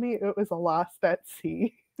Amazon told me it was a lost at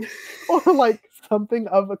sea. Or like something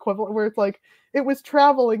of equivalent where it's like it was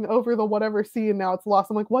traveling over the whatever sea and now it's lost.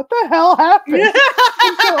 I'm like, what the hell happened? And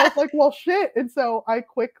so I was like, well, shit. And so I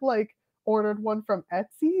ordered one from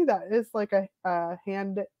Etsy that is like a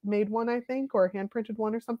handmade one, I think, or a hand printed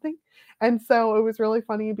one or something. And so it was really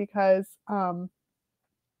funny because then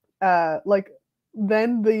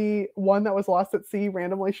the one that was lost at sea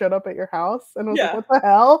randomly showed up at your house and I was like, what the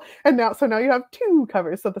hell? And now you have 2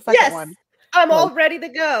 covers. So the second one. I'm all ready to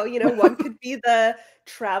go. You know, one could be the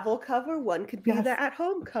travel cover, one could be the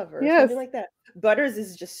at-home cover, something like that. Butters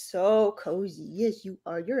is just so cozy. Yes, you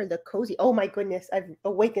are. You're the cozy. Oh my goodness, I've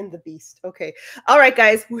awakened the beast. Okay. All right,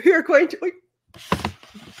 guys, we are going to... There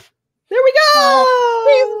we go!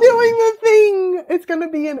 He's doing the thing! It's going to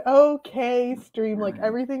be an okay stream. Like,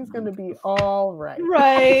 everything's going to be all right.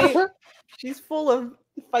 Right. She's full of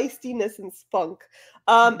feistiness and spunk.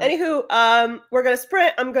 Anywho, we're gonna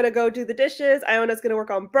sprint. I'm gonna go do the dishes. Iona's gonna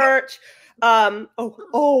work on Birch. Hello.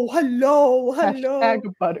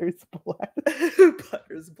 Hashtag butters blessed.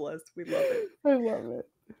 Butter's blessed. We love it. I love it.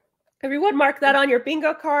 Everyone, mark that on your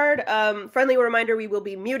bingo card. Friendly reminder, we will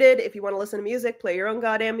be muted. If you want to listen to music, play your own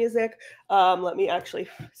goddamn music. Let me actually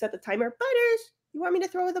set the timer. Butters, you want me to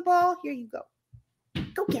throw the ball? Here you go.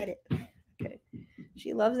 Go get it. Okay.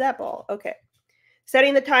 She loves that ball. Okay.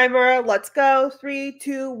 Setting the timer. Let's go. 3,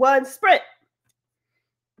 2, 1, sprint.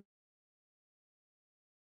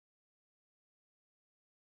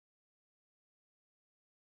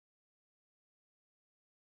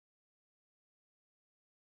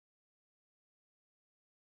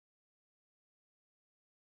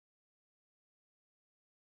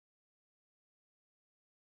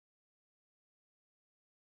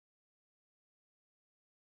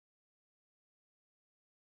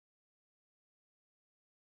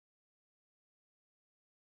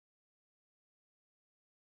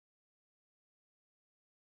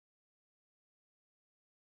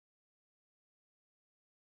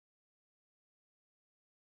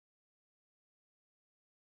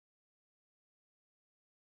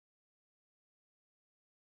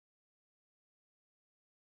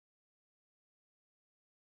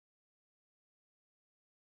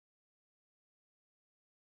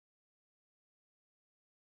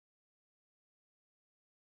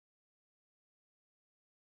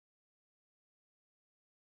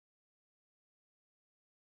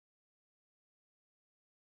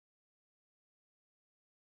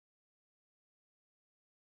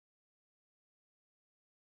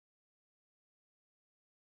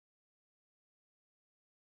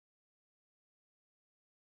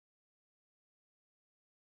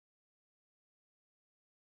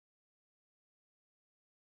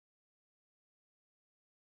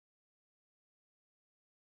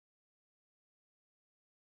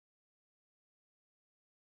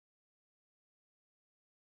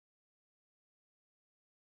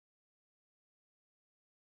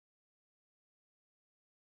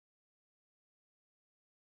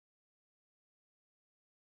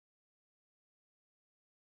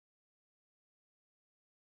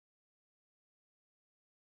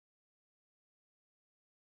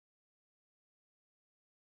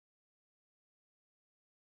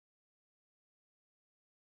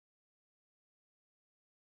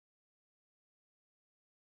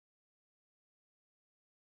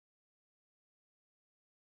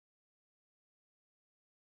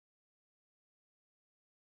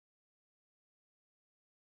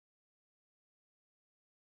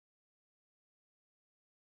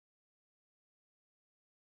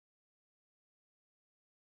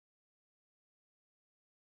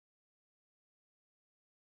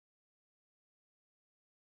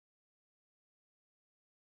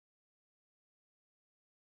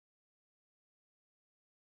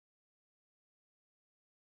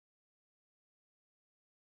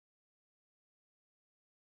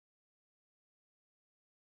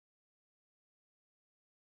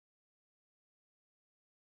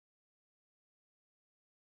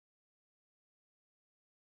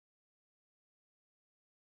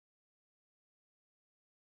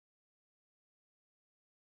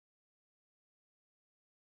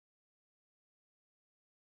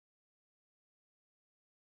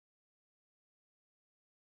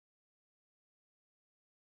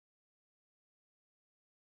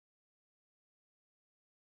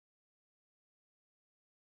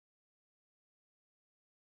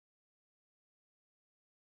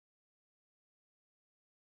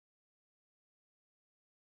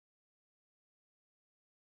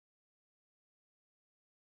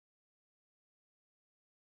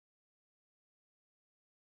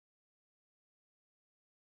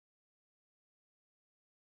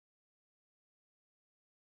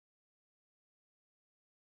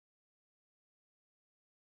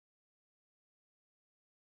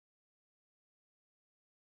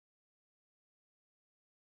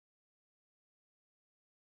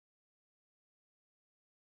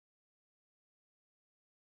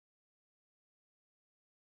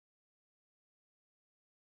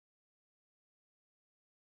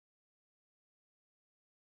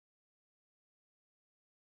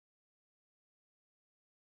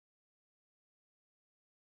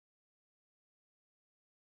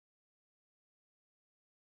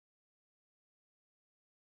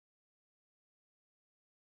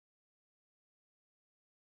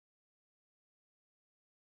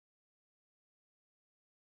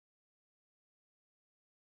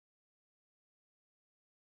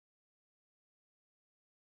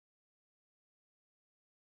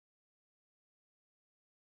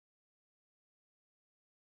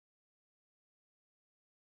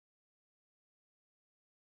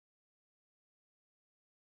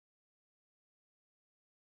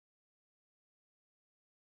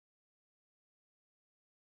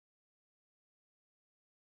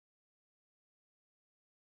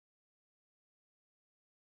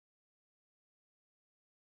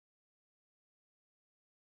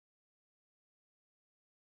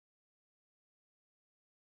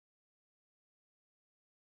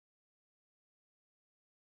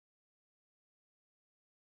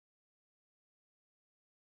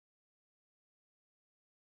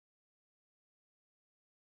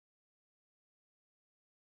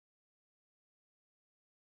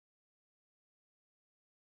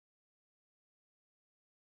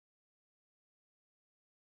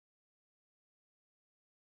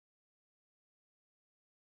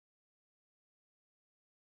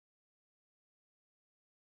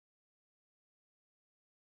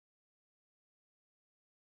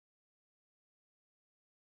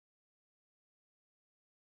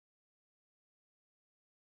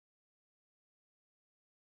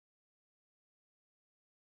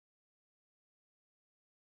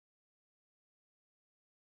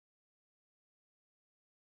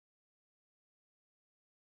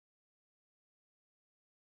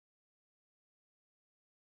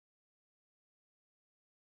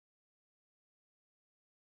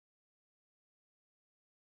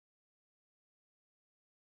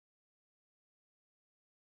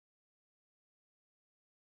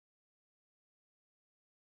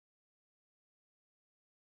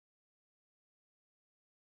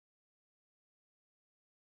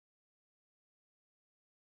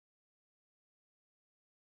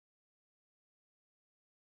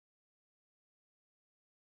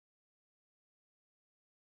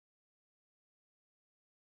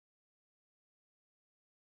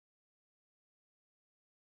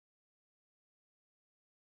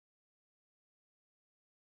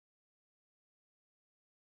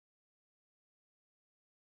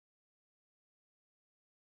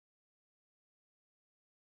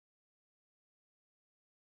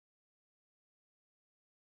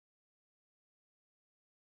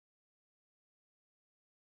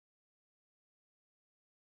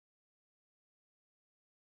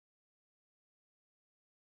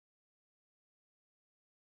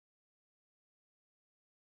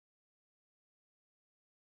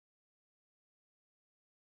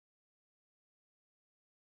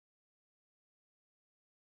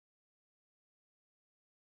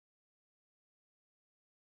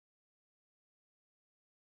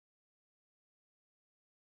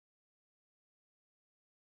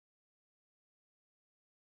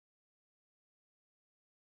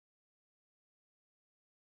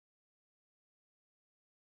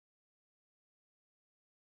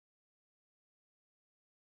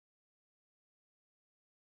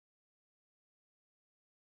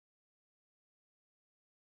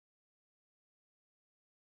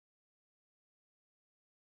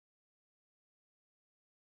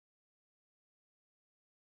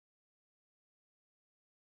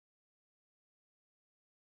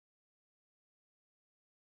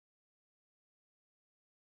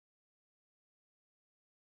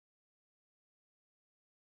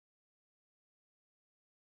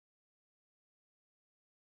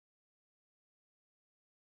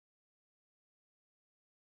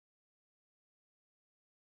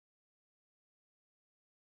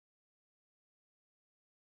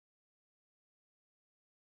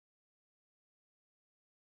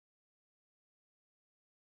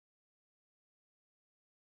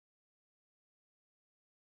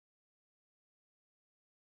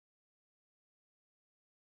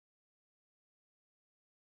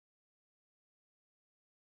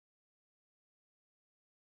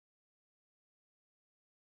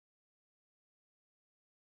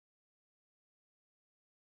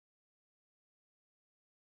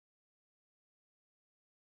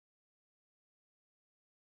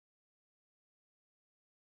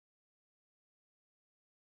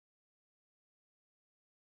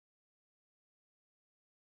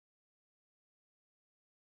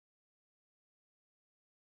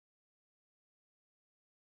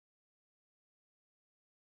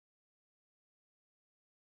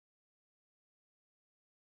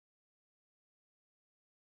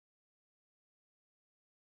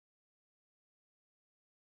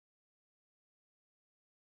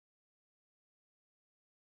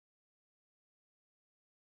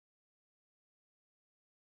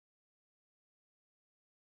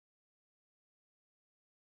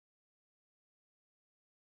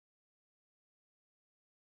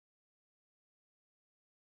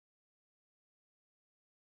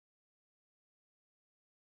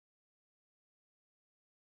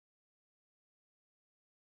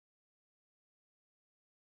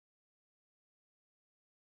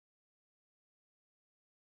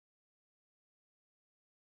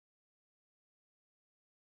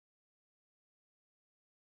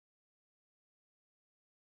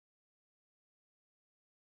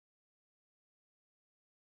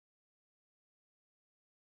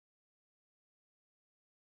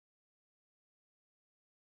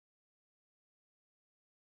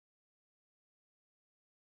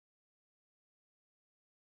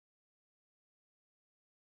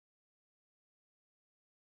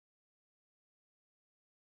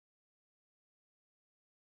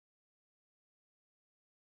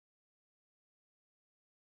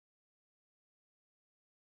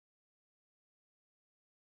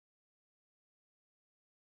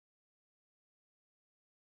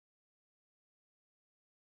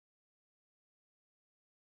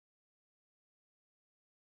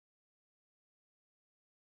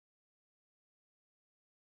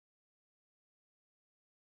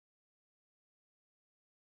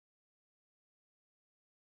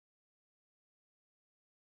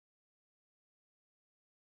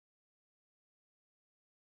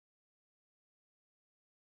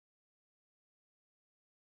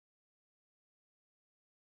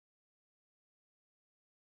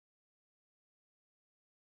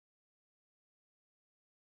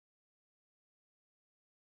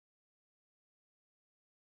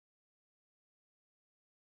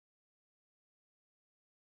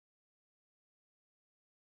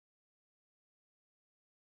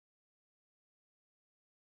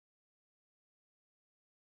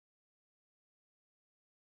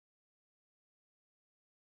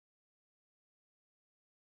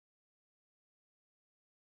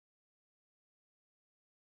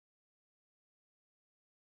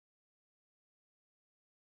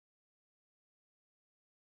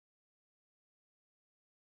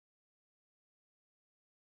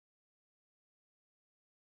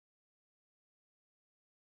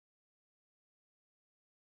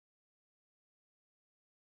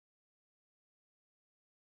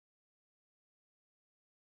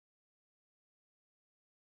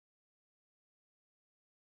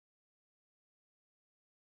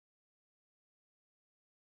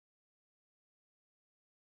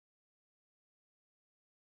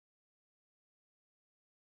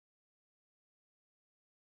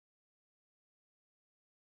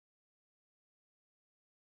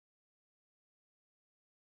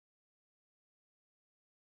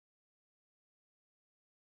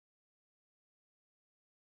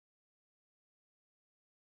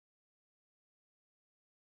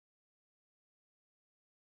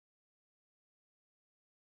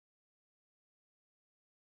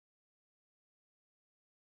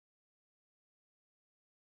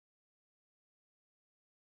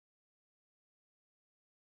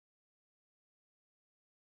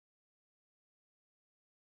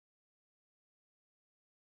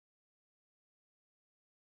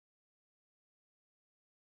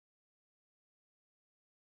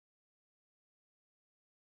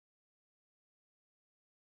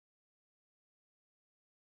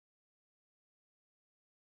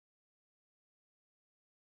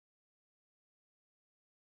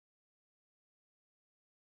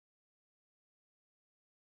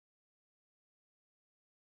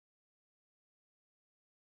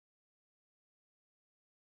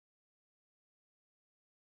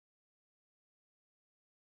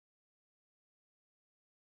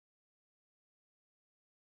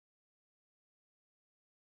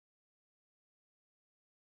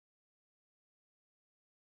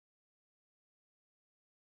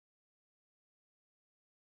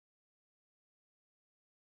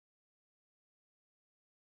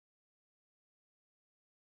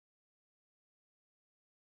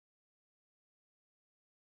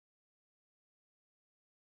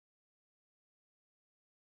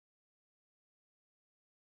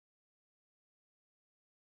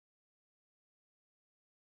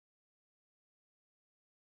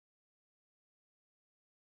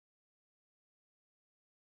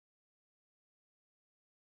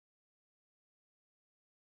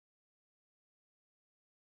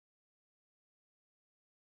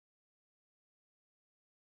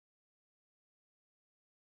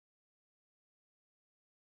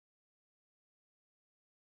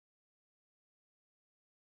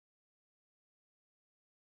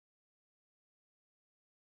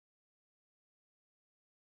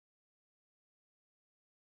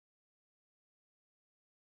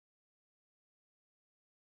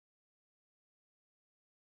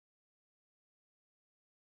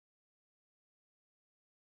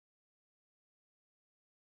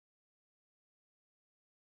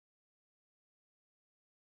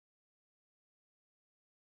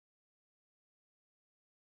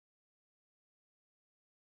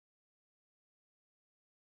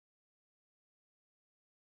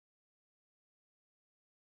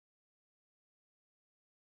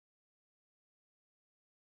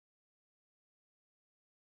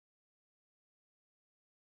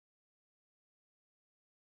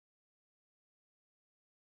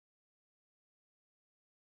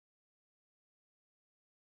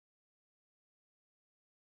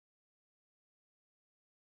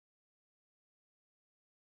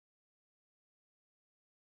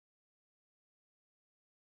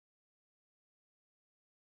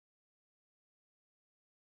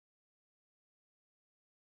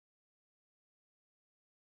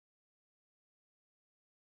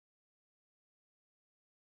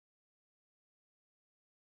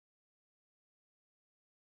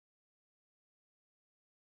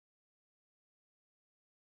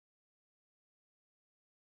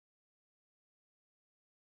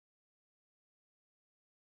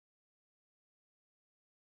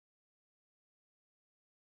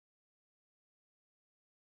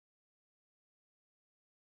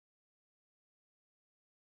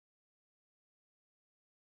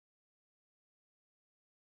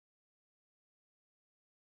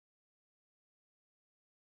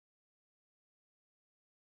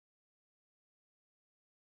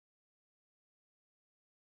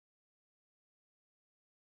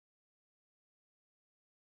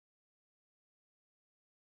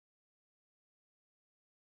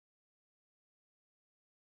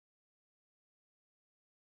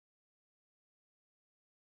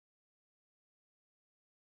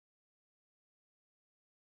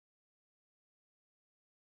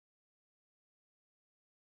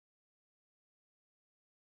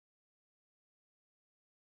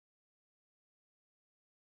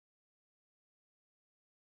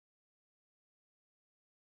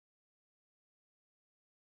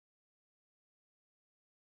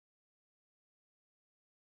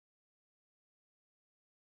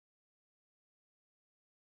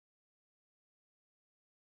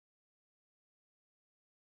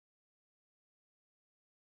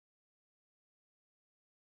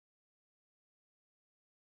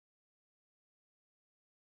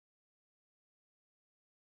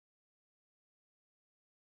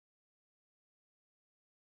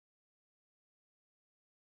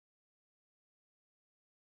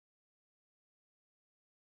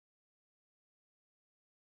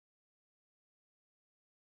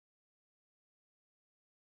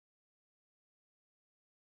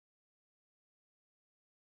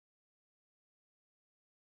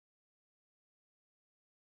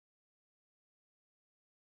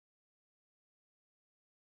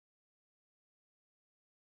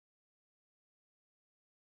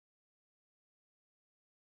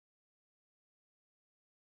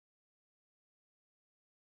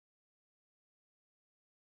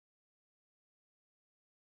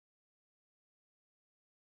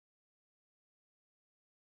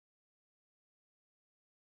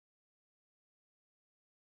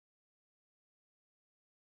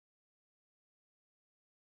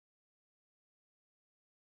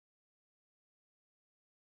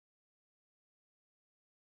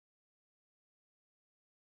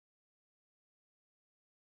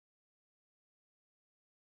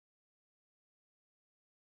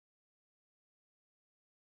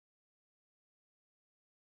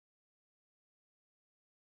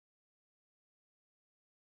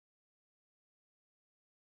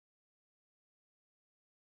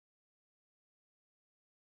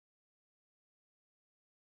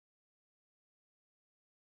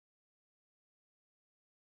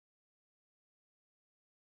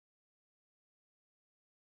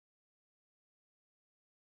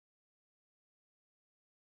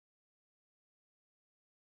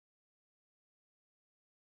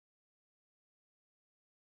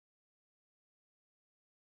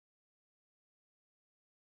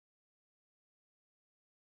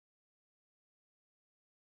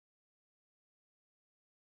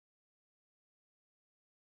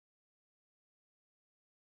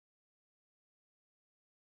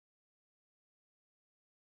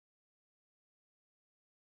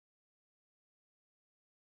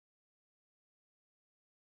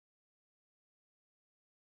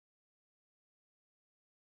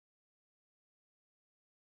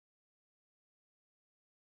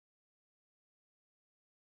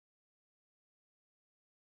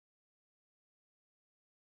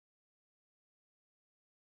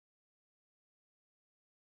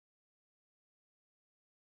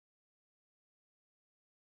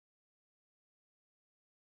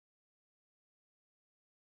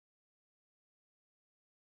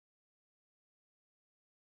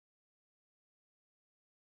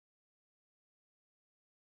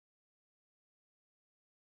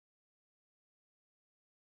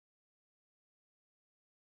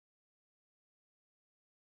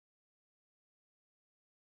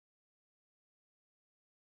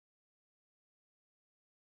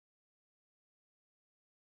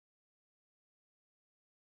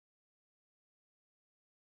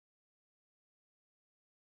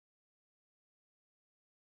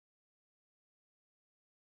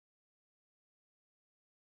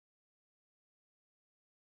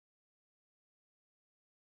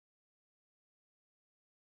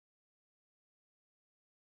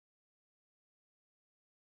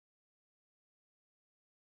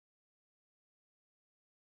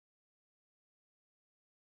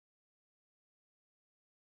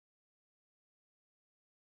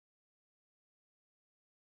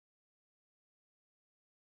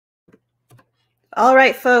 All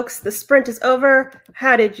right, folks, the sprint is over.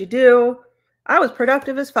 How did you do? I was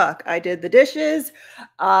productive as fuck. I did the dishes.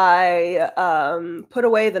 I put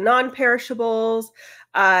away the non-perishables.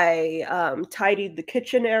 I tidied the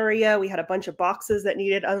kitchen area. We had a bunch of boxes that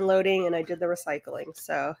needed unloading, and I did the recycling.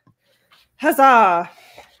 So, huzzah!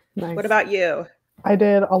 Nice. What about you? I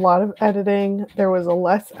did a lot of editing. There was a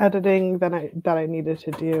less editing than I needed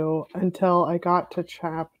to do until I got to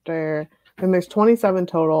chapter, and there's 27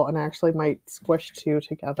 total, and I actually might squish 2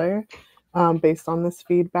 together based on this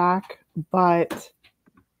feedback. But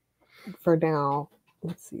for now,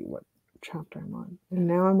 let's see what chapter I'm on. And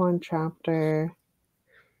now I'm on chapter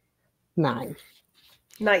 9.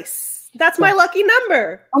 Nice. That's my lucky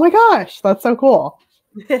number. Oh my gosh, that's so cool.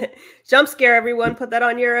 Jump scare, everyone. Put that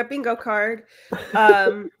on your bingo card.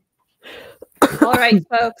 All right,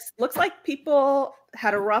 folks. Looks like people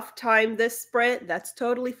had a rough time this sprint. That's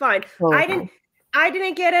totally fine. Oh, I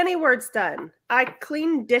didn't get any words done. I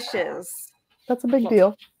cleaned dishes. That's a big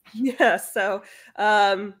deal. Yeah, so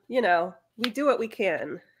you know, we do what we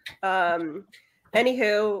can.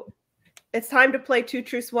 Anywho, it's time to play 2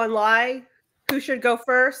 Truths, 1 Lie. Who should go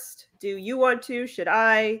first? Do you want to? Should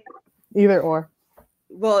I? Either or.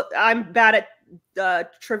 Well, I'm bad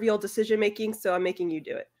at trivial decision making, so I'm making you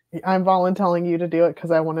do it. I'm volunteering you to do it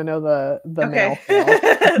because I want to know the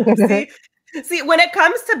okay. see, when it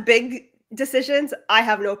comes to big decisions, I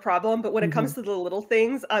have no problem. But when it comes to the little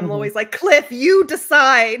things, I'm always like, Cliff, you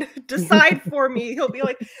decide for me. He'll be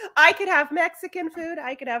like, I could have Mexican food,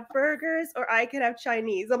 I could have burgers, or I could have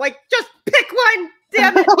Chinese. I'm like, just pick one,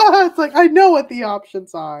 damn it. It's like, I know what the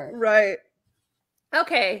options are. Right.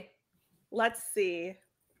 Okay. Let's see.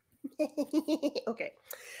 Okay.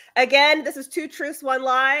 Again, this is 2 Truths, 1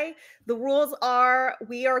 Lie. The rules are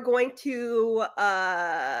we are going to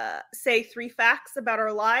say 3 facts about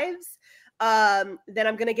our lives. Then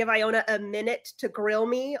I'm going to give Iona a minute to grill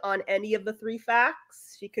me on any of the 3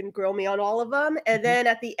 facts. She can grill me on all of them. And then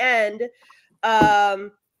at the end,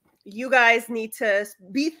 you guys need to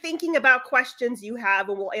be thinking about questions you have,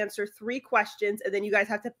 and we'll answer 3 questions, and then you guys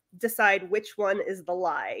have to decide which one is the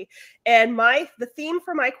lie. And the theme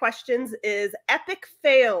for my questions is epic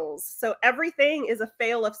fails. So everything is a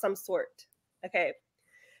fail of some sort. Okay.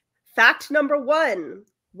 Fact number 1.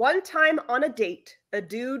 One time on a date, a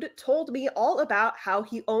dude told me all about how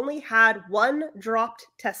he only had 1 dropped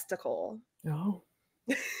testicle. Oh.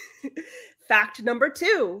 Fact number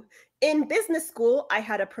 2. In business school, I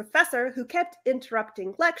had a professor who kept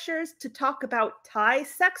interrupting lectures to talk about Thai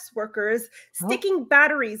sex workers sticking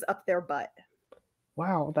batteries up their butt.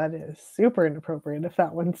 Wow, that is super inappropriate if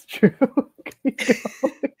that one's true.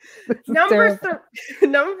 Number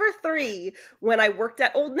 3, when I worked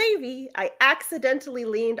at Old Navy, I accidentally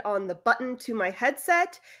leaned on the button to my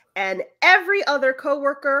headset, and every other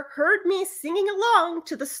coworker heard me singing along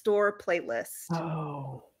to the store playlist.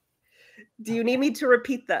 Oh. Do you need me to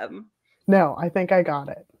repeat them? No, I think I got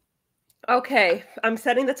it. Okay, I'm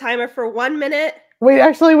setting the timer for 1 minute. Wait,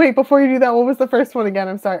 before you do that, what was the first one again?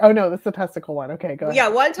 I'm sorry. Oh, no, that's the testicle one. Okay, go ahead. Yeah,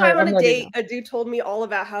 one time on a date, a dude told me all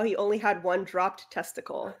about how he only had 1 dropped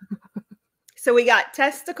testicle. So we got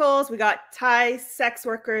testicles, we got Thai sex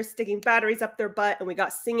workers sticking batteries up their butt, and we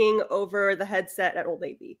got singing over the headset at Old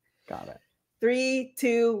Navy. Got it. 3,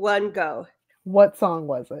 2, 1, go. What song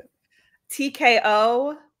was it?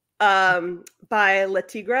 TKO by La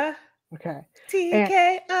Tigra. Okay.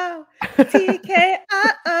 TKO.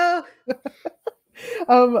 TKO.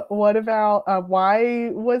 What about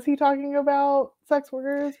why was he talking about sex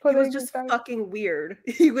workers? He was just fucking weird.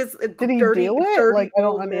 He was a Did he dirty, do it? dirty Like, I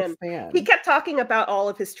don't old man. understand. He kept talking about all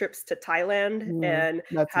of his trips to Thailand and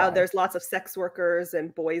how there's lots of sex workers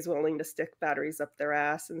and boys willing to stick batteries up their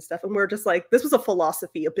ass and stuff. And we're just like, this was a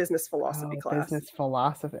business philosophy class. Business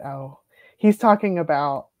philosophy. Oh, he's talking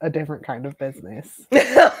about a different kind of business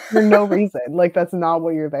for no reason. Like, that's not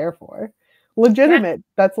what you're there for. Legitimate. Yeah.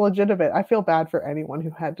 That's legitimate. I feel bad for anyone who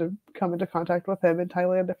had to come into contact with him in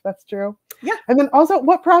Thailand, if that's true. Yeah. And then also,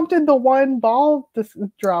 what prompted the 1 ball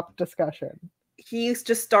drop discussion? He's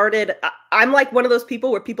just started. I'm like one of those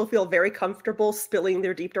people where people feel very comfortable spilling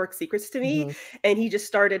their deep, dark secrets to me. And he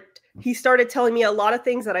started telling me a lot of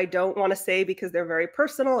things that I don't want to say because they're very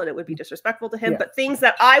personal and it would be disrespectful to him, but things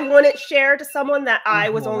that I wouldn't share to someone that I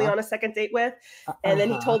was only on a second date with. And then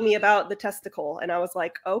he told me about the testicle and I was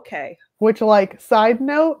like, okay. Which, like, side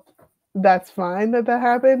note, that's fine that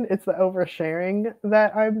happened. It's the oversharing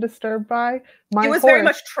that I'm disturbed by. It My was very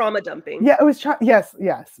horse, much trauma dumping. yeah, it was yes,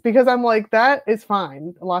 because I'm like, that is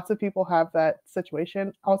fine. Lots of people have that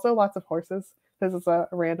situation. Also, lots of horses. This is a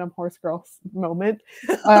random horse girl moment.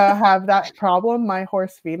 Have that problem. My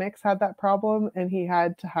horse Phoenix had that problem, and he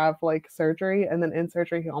had to have like surgery, and then in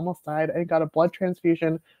surgery he almost died and got a blood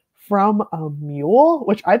transfusion from a mule,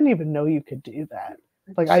 which I didn't even know you could do that.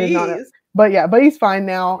 Like I did not know. Jeez. But yeah, but he's fine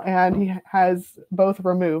now, and he has both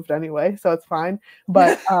removed anyway, so it's fine.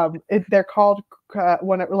 But they're called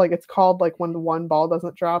when it like it's called like when the one ball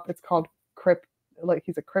doesn't drop, it's called crypt. Like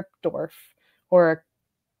he's a cryptdorf or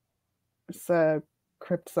a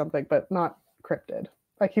crypt something, but not cryptid.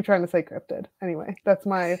 I keep trying to say cryptid. Anyway, that's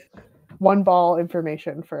my one ball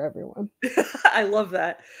information for everyone. I love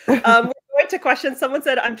that. We're going to questions. Someone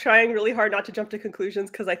said, I'm trying really hard not to jump to conclusions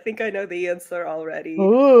because I think I know the answer already.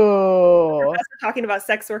 Ooh. Talking about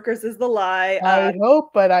sex workers is the lie. I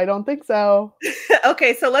hope, but I don't think so.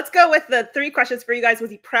 Okay, so let's go with the 3 questions for you guys. Was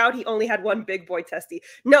he proud he only had one big boy testy?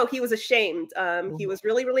 No, he was ashamed. He was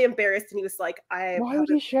really, really embarrassed, and he was like, Why would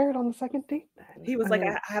he share it on the second date then? He was like,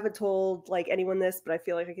 I haven't told like anyone this, but I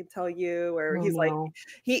feel like I can tell you. Or he's like, no.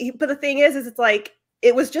 But the thing is it's like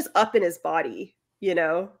it was just up in his body, you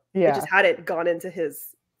know. Yeah. It just hadn't gone into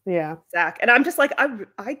his sack. And I'm just like, I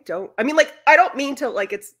don't mean to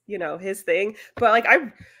like it's, you know, his thing, but like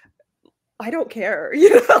I don't care, you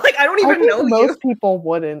know, like I don't even know most people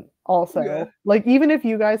wouldn't also. Yeah. Like even if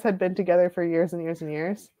you guys had been together for years and years and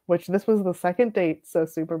years, which this was the second date, so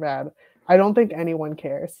super bad. I don't think anyone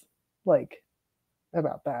cares like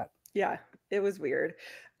about that. Yeah, it was weird.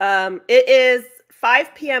 It is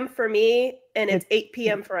 5 p.m. for me, and it's 8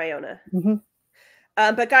 p.m. for Iona. Mm-hmm.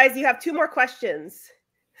 But guys, you have 2 more questions.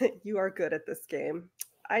 You are good at this game.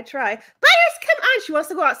 I try. Butters, come on. She wants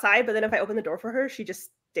to go outside, but then if I open the door for her, she just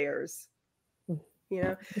stares. You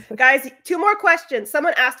know, guys, 2 more questions.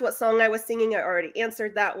 Someone asked what song I was singing. I already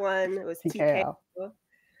answered that one. It was TKO.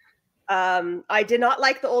 I did not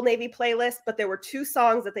like the Old Navy playlist, but there were 2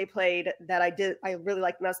 songs that they played that I really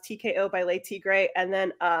liked. And that was TKO by Lay Tigray, and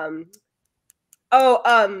then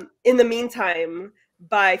In the Meantime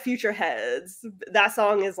by Future Heads. That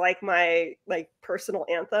song is like my like personal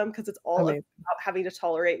anthem because it's all about having to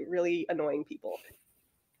tolerate really annoying people.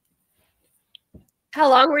 How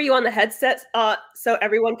long were you on the headset so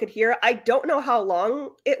everyone could hear? I don't know how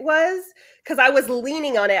long it was because I was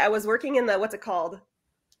leaning on it. I was working in the, what's it called?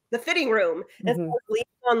 The fitting room. And so I was leaning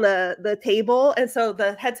on the table. And so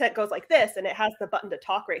the headset goes like this and it has the button to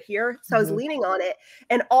talk right here. So I was leaning on it.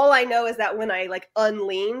 And all I know is that when I like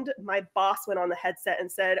unleaned, my boss went on the headset and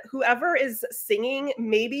said, whoever is singing,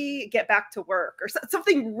 maybe get back to work or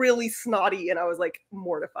something really snotty. And I was like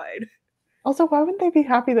mortified. Also, why wouldn't they be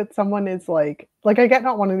happy that someone is like I get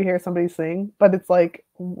not wanting to hear somebody sing, but it's like,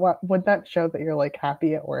 what would that show that you're like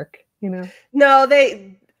happy at work, you know? No,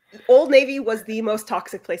 Old Navy was the most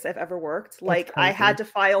toxic place I've ever worked. Like I had to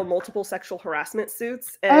file multiple sexual harassment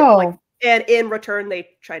suits and and in return they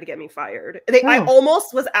tried to get me fired. I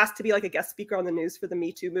almost was asked to be like a guest speaker on the news for the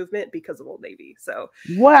Me Too movement because of Old Navy. So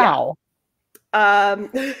wow.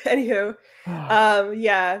 Anywho,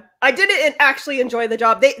 yeah, I didn't actually enjoy the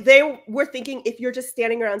job. They were thinking if you're just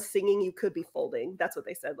standing around singing, you could be folding. That's what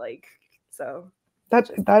they said. Like, so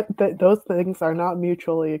those things are not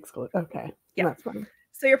mutually exclusive. Okay, yeah, that's fine.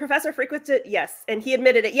 So your professor frequented, yes, and he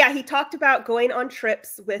admitted it. Yeah, he talked about going on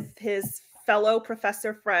trips with his fellow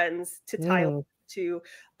professor friends to Thailand to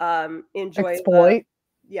enjoy exploit.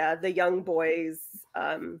 The young boys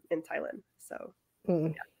in Thailand. So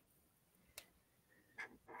yeah.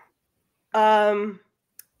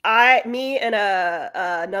 Me and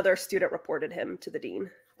another student reported him to the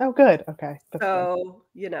dean. Oh, good. Okay. That's good.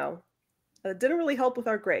 You know, it didn't really help with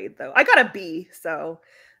our grade though. I got a B, so,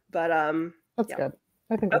 but that's good.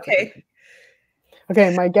 I think that's okay.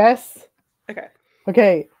 Okay, my guess.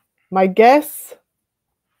 Okay, my guess.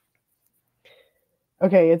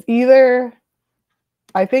 Okay, it's either.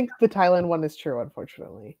 I think the Thailand one is true,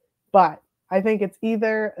 unfortunately, but I think it's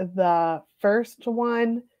either the first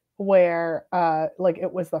one where like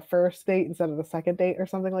it was the first date instead of the second date or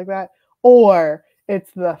something like that, or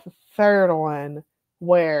it's the third one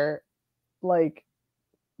where like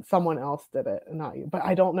someone else did it, not you, but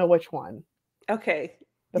I don't know which one. Okay,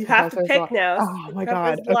 you have to pick now. Oh my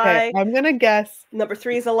god. Okay, I'm gonna guess number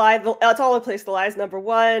 3 is a lie. It's all in place. The lie is number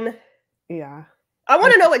 1. Yeah, I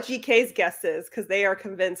want to know what GK's guess is because they are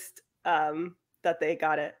convinced that they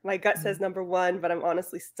got it. My gut says number 1, but I'm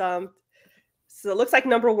honestly stumped. So it looks like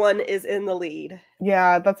number 1 is in the lead.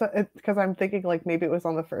 Yeah, that's because I'm thinking like maybe it was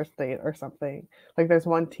on the first date or something. Like there's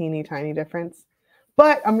one teeny tiny difference.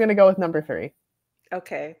 but I'm going to go with number 3.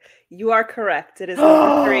 Okay, you are correct. It is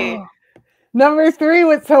number 3. Number 3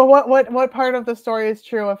 was, so what part of the story is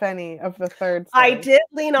true, if any, of the third story? I did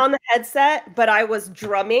lean on the headset, but I was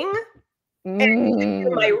drumming and you could hear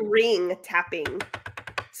my ring tapping.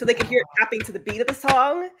 So they could hear it tapping to the beat of the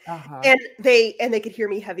song, and they could hear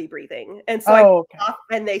me heavy breathing. And so I stopped,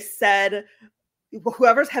 and they said,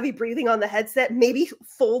 whoever's heavy breathing on the headset, maybe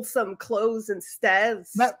fold some clothes instead.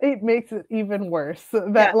 That it makes it even worse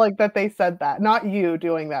that like that they said that. Not you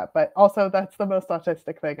doing that, but also that's the most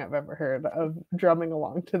autistic thing I've ever heard, of drumming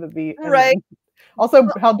along to the beat. Right. Also,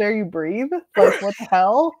 how dare you breathe? Like, what the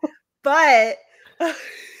hell? But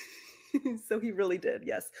so he really did,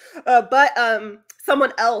 yes. But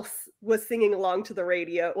someone else was singing along to the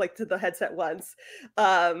radio, like to the headset once.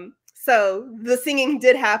 So the singing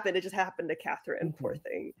did happen. It just happened to Catherine, poor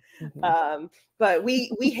thing. But we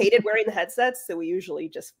hated wearing the headsets, so we usually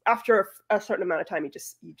just, after a certain amount of time, you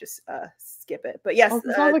just skip it. But yes,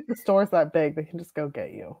 it's not like the store's that big; they can just go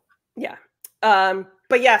get you. Yeah.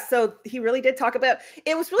 But yeah, so he really did talk about,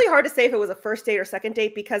 it was really hard to say if it was a first date or second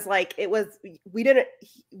date, because like we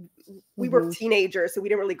were teenagers, so we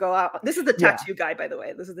didn't really go out. This is the tattoo guy, by the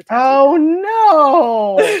way. This is the tattoo guy.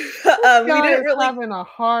 No. We didn't really having a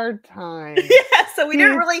hard time. Yeah, so we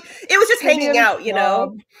didn't really, it was just hanging out, you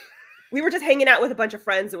know. We were just hanging out with a bunch of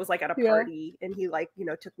friends. It was like at a party, and he like, you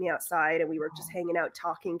know, took me outside, and we were just hanging out,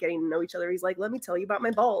 talking, getting to know each other. He's like, let me tell you about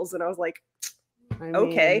my balls. And I was like,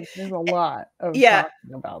 okay. There's a lot of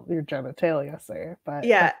talking about your genitalia, sir. But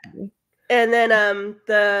and then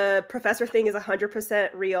the professor thing is 100%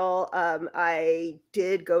 real. I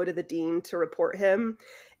did go to the dean to report him,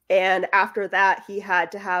 and after that he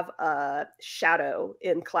had to have a shadow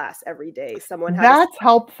in class every day. Someone had that's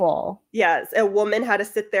helpful. Yes, a woman had to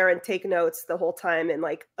sit there and take notes the whole time and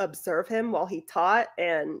like observe him while he taught,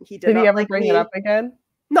 and he did not he ever like bring it up again?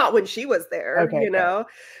 Not when she was there, you know.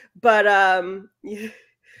 But no, it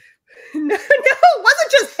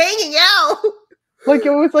wasn't just hanging out. Like,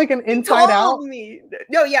 it was like an inside out.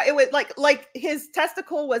 No, yeah, it was like his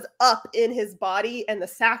testicle was up in his body and the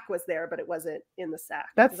sack was there, but it wasn't in the sack.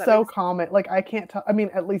 That's so common. Like, I can't tell. I mean,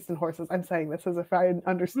 at least in horses. I'm saying this as if I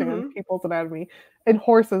understand people's anatomy. In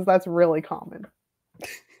horses, that's really common.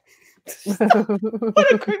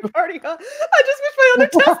 What a great party, huh? I just wish my other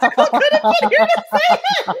testicle could have been here to say it.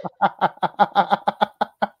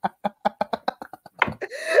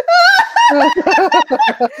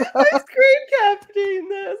 I screen capturing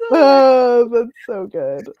this. Oh, that's so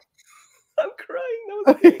good. I'm crying. That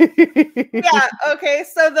was great. Yeah, okay.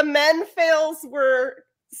 So the men fails were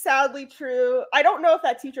sadly true. I don't know if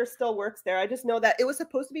that teacher still works there. I just know that it was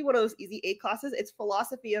supposed to be one of those easy 8 classes. It's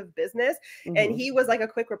philosophy of business. And he was like a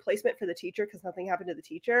quick replacement for the teacher because nothing happened to the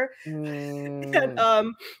teacher. And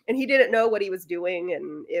he didn't know what he was doing.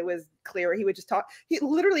 And it was clear. He would just talk. He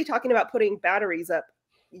literally talking about putting batteries up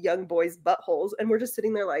young boys' buttholes. And we're just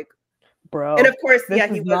sitting there like, bro. And of course, this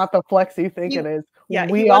is not the flex you think it is. Yeah,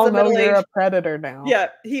 we all know you're a predator now. Yeah,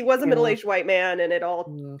 he was a middle-aged white man, and it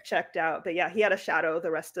all checked out. But yeah, he had a shadow the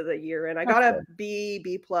rest of the year, and I got a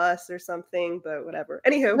B plus or something, but whatever.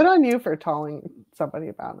 Anywho, good on you for telling somebody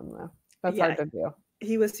about him, though. That's hard to do.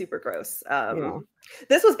 He was super gross.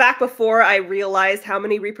 This was back before I realized how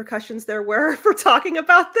many repercussions there were for talking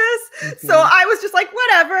about this. So I was just like,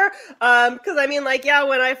 whatever. Because I mean, like, yeah,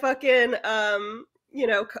 when I fucking you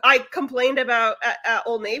know, I complained about at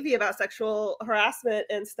Old Navy about sexual harassment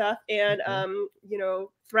and stuff, and you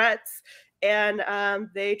know, threats, and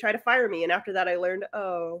they tried to fire me. And after that, I learned,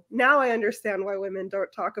 oh, now I understand why women don't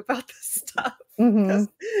talk about this stuff, because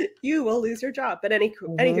you will lose your job. But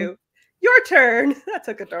anywho, your turn. That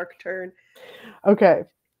took a dark turn. Okay,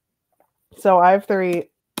 so I have 3.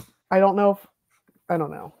 I don't know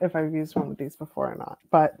if I've used one of these before or not,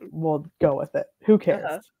 but we'll go with it. Who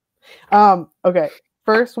cares? Okay.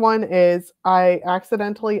 First one is I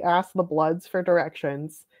accidentally asked the Bloods for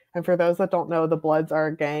directions. And for those that don't know, the Bloods are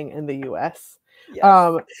a gang in the US.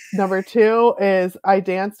 Yes. Number 2 is I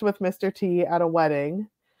danced with Mr. T at a wedding.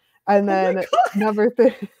 And then number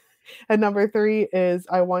 3 is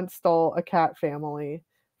I once stole a cat family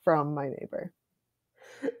from my neighbor.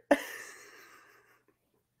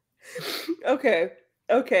 Okay.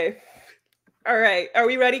 All right. Are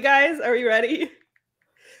we ready, guys? Are we ready?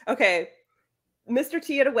 Okay, Mr.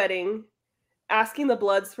 T at a wedding, asking the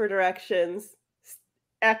Bloods for directions,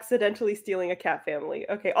 accidentally stealing a cat family.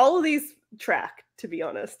 Okay, all of these track, to be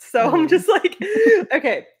honest. So I'm just like,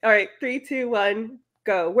 okay, all right, 3, 2, 1,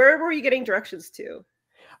 go. Where were you getting directions to?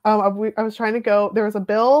 I was trying to go. There was a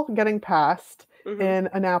bill getting passed in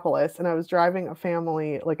Annapolis, and I was driving a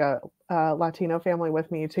family, like a Latino family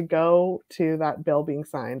with me, to go to that bill being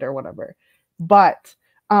signed or whatever. But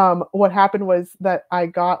what happened was that I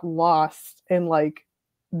got lost in like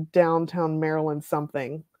downtown Maryland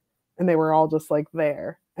something, and they were all just like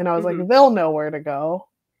there. And I was like, they'll know where to go,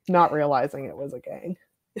 not realizing it was a gang.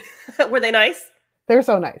 Were they nice? They were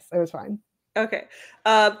so nice. It was fine. Okay.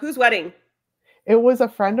 Whose wedding? It was a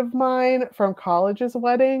friend of mine from college's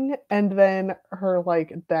wedding, and then her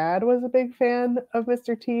like dad was a big fan of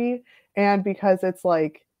Mr. T, and because it's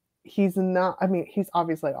like he's not, I mean, he's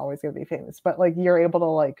obviously always going to be famous, but like you're able to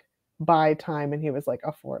like buy time, and he was like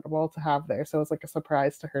affordable to have there, so it was like a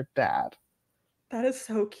surprise to her dad. That is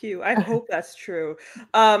so cute. I hope that's true.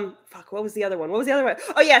 Fuck, what was the other one?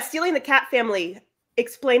 Oh yeah, stealing the cat family.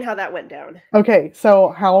 Explain how that went down. Okay,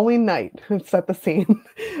 so Halloween night, set the scene.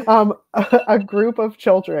 A group of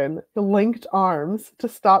children linked arms to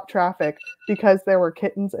stop traffic because there were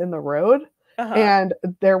kittens in the road. And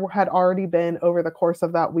there had already been, over the course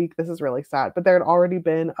of that week, this is really sad, but there had already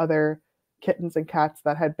been other kittens and cats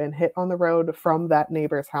that had been hit on the road from that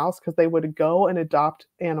neighbor's house, because they would go and adopt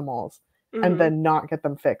animals and then not get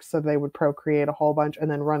them fixed. So they would procreate a whole bunch and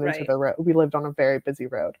then run into the road. We lived on a very busy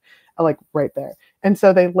road, like right there. And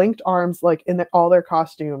so they linked arms, like in all their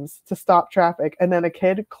costumes, to stop traffic. And then a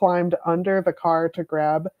kid climbed under the car to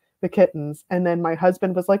grab the kittens. And then my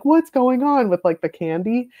husband was like, what's going on, with like the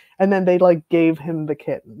candy? And then they like gave him the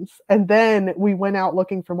kittens. And then we went out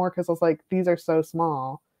looking for more, because I was like, these are so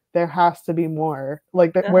small. There has to be more.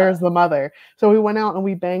 Like, where's the mother? So we went out and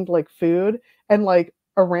we banged like food, and like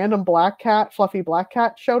a random fluffy black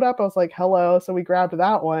cat showed up. I was like, hello. So we grabbed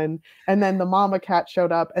that one. And then the mama cat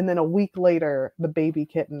showed up. And then a week later, the baby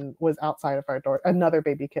kitten was outside of our door. Another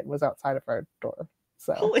baby kitten was outside of our door.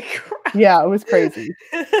 So holy crap. Yeah, it was crazy.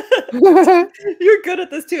 You're good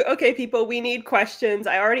at this too. Okay, people, we need questions.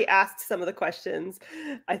 I already asked some of the questions.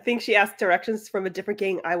 I think she asked directions from a different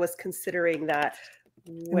gang. I was considering that.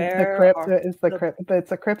 Where it's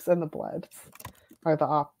the Crips and the Bloods are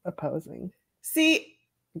the opposing. See,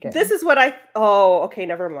 this is what okay,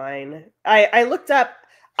 never mind. I looked up.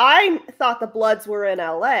 I thought the Bloods were in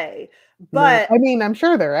LA, but no, I mean, I'm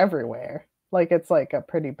sure they're everywhere. Like, it's like a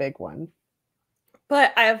pretty big one.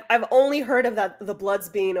 But I've only heard of the Bloods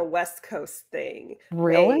being a West Coast thing.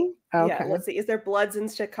 Really? Okay. Yeah, let's see. Is there Bloods in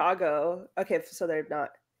Chicago? Okay, so they're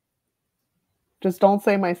not. Just don't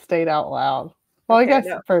say my state out loud. Well, okay, I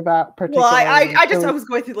guess for that particular. Well, I was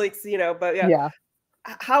going through like, but yeah. Yeah.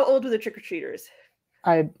 How old were the trick-or-treaters?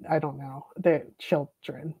 I don't know. They're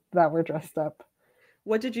children that were dressed up.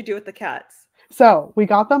 What did you do with the cats? So we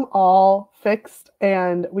got them all fixed,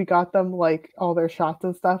 and we got them like all their shots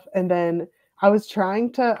and stuff. And then I was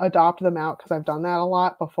trying to adopt them out, because I've done that a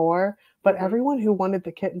lot before. But everyone who wanted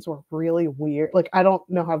the kittens were really weird. Like, I don't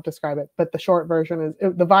know how to describe it, but the short version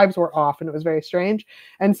is the vibes were off, and it was very strange.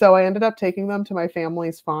 And so I ended up taking them to my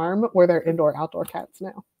family's farm, where they're indoor-outdoor cats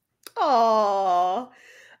now. Aww.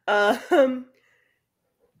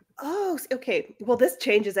 Oh, okay. Well, this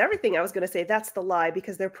changes everything. I was going to say that's the lie,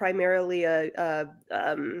 because they're primarily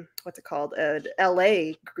what's it called? An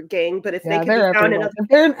LA gang. But if they can be found in if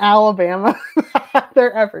they're in Alabama,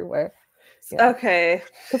 they're everywhere. Yeah. Okay.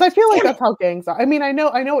 Because I feel like that's how gangs are. I mean, I know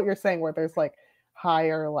what you're saying, where there's like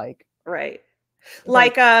higher, like, right.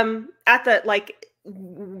 Like at the like.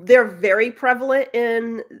 They're very prevalent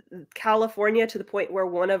in California, to the point where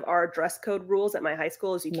one of our dress code rules at my high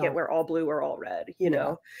school is you can't wear all blue or all red, you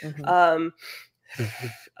know?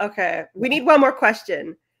 Okay. We need one more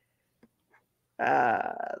question.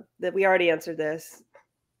 That we already answered this.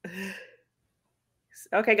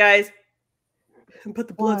 Okay, guys. But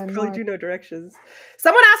the Bloods probably do know directions.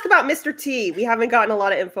 Someone asked about Mr. T. We haven't gotten a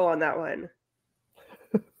lot of info on that one.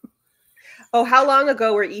 Oh, how long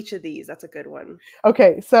ago were each of these? That's a good one.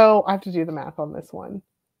 Okay, so I have to do the math on this one.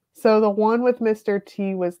 So the one with Mr.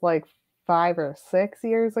 T was like 5 or 6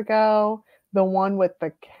 years ago. The one with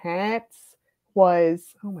the cats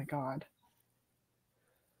was, oh my God.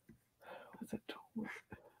 Was it?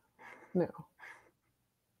 No.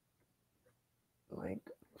 Like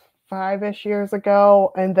 5-ish years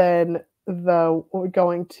ago. And then the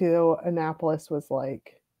going to Annapolis was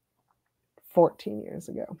like 14 years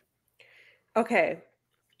ago. Okay.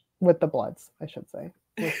 With the Bloods, I should say.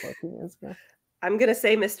 It was 14 years ago. I'm going to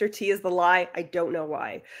say Mr. T is the lie. I don't know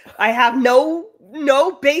why. I have no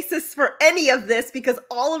basis for any of this, because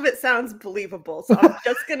all of it sounds believable. So I'm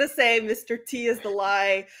just going to say Mr. T is the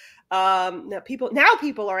lie. Now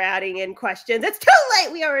people are adding in questions. It's too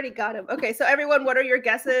late. We already got him. Okay, so everyone, what are your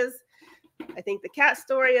guesses? I think the cat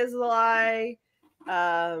story is the lie.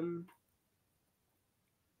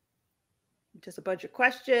 just a bunch of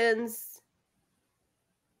questions.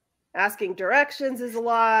 Asking directions is a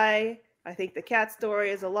lie. I think the cat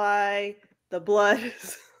story is a lie. The blood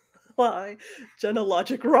is a lie. Jenna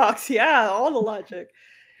logic rocks. Yeah, all the logic.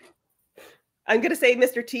 I'm going to say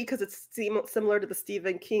Mr. T because it's similar to the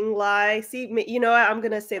Stephen King lie. See, you know what? I'm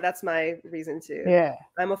going to say that's my reason too. Yeah.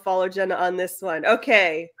 I'm a follow Jenna on this one.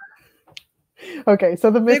 Okay. Okay,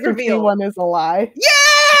 so the Mr. T one is a lie. Yay!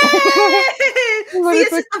 See,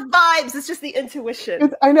 it's just the vibes. It's just the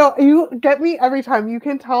intuition. I know. You get me every time. You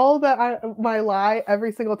can tell that my lie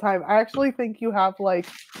every single time. I actually think you have like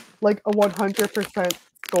a 100%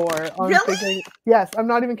 score on really? thinking. Yes, I'm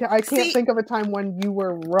not even kidding. I can't think of a time when you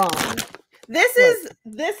were wrong. This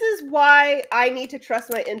is why I need to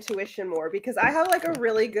trust my intuition more, because I have like a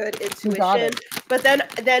really good intuition, but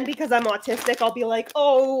then because I'm autistic, I'll be like,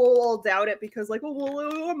 oh, I'll doubt it because like, oh,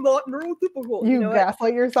 well, I'm not neurotypical. You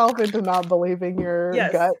gaslight yourself into not believing your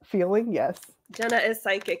gut feeling. Yes. Jenna is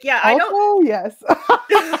psychic. Yeah, Yes.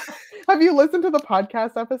 Have you listened to the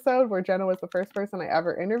podcast episode where Jenna was the first person I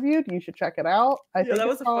ever interviewed? You should check it out. I think that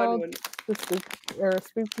was a fun one. The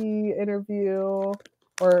spooky interview.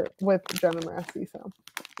 Or with Jenna Moreci, so.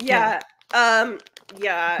 Yeah.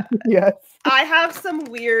 Yeah. Yes. I have some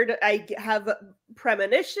weird, I have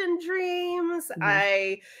premonition dreams. Mm-hmm.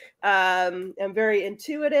 I am very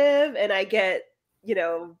intuitive and I get,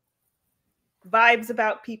 vibes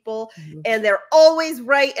about people, and they're always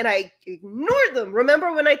right and I ignore them.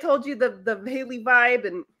 Remember when I told you the Haley vibe?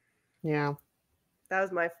 And yeah. That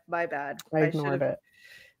was my bad. I ignored it.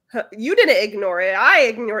 You didn't ignore it. I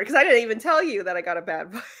ignored it because I didn't even tell you that I got a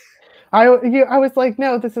bad vibe. I was like,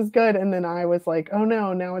 no, this is good. And then I was like, oh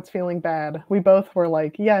no, now it's feeling bad. We both were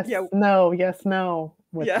like, yes, no, yes, no.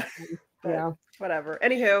 Yeah. Yeah. Whatever.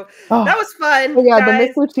 Anywho, that was fun. Yeah,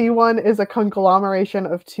 guys. The Mr. T one is a conglomeration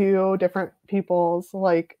of two different people's,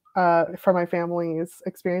 like, from my family's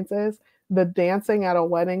experiences. The dancing at a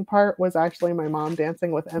wedding part was actually my mom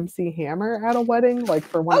dancing with MC Hammer at a wedding, like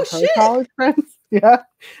for one of her college friends. Yeah.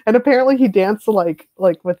 And apparently he danced like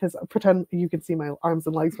with his pretend, you can see my arms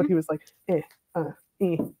and legs, but he was like,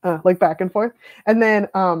 like back and forth. And then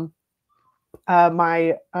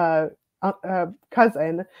my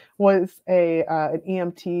cousin was an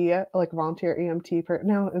EMT, like volunteer EMT.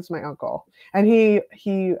 No, it was my uncle, and he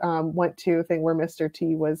went to a thing where Mr.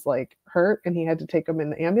 T was like hurt, and he had to take him in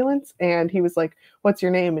the ambulance. And he was like, "What's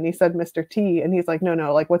your name?" And he said Mr. T, and he's like, "No,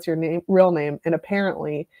 like what's your name, real name?" And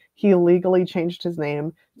apparently he legally changed his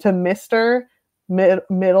name to Mr.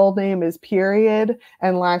 Middle name is period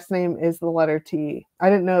and last name is the letter T. I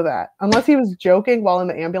didn't know that, unless he was joking while in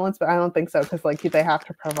the ambulance, but I don't think so, because like they have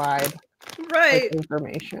to provide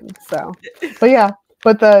information. So,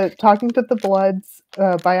 but the talking to the Bloods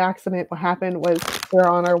by accident, what happened was we're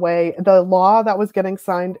on our way. The law that was getting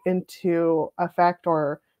signed into effect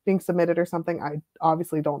or being submitted or something, I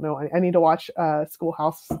obviously don't know. I need to watch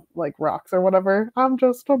Schoolhouse like Rocks or whatever. I'm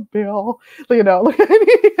just a bill, I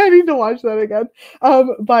need to watch that again.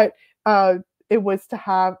 But it was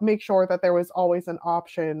to make sure that there was always an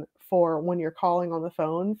option for when you're calling on the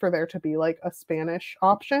phone for there to be like a Spanish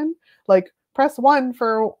option, like press 1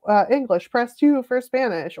 for English, press 2 for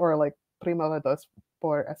Spanish, or like prima dos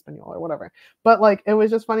por español or whatever. But like it was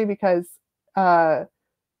just funny because the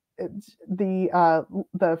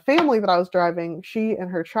family that I was driving, she and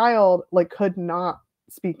her child like could not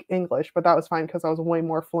speak English, but that was fine because I was way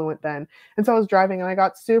more fluent then. And so I was driving and I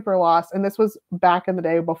got super lost. And this was back in the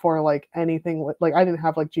day before like anything, like I didn't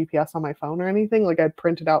have like GPS on my phone or anything. Like I'd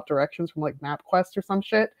printed out directions from like MapQuest or some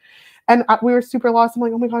shit. And we were super lost. I'm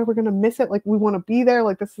like, oh my God, we're going to miss it. Like we want to be there.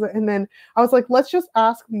 Like this is it. And then I was like, let's just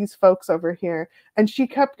ask these folks over here. And she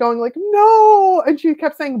kept going like, no. And she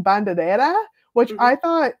kept saying bandadera, which I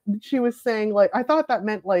thought she was saying, like, I thought that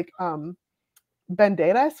meant like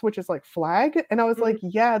banderas, which is like flag. And I was like,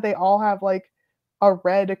 yeah, they all have like a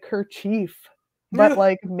red kerchief, but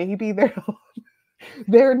like maybe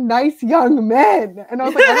they're nice young men. And I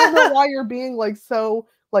was like, I don't know why you're being like so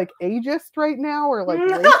like ageist right now or like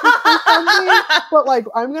racist or something, but like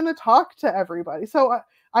I'm gonna talk to everybody. So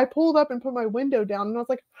I pulled up and put my window down and I was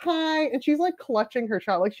like, hi. And she's like clutching her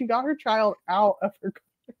child, like she got her child out of her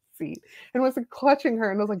seat and was like clutching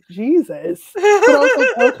her, and I was like, Jesus. But I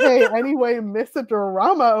was like, okay, anyway, miss a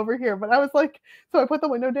drama over here. But I was like, so I put the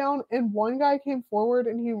window down and one guy came forward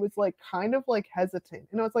and he was like kind of like hesitant,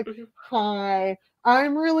 and I was like, hi,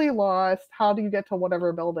 I'm really lost, how do you get to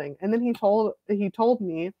whatever building? And then he told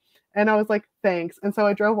me, and I was like, thanks. And so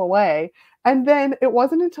I drove away. And then it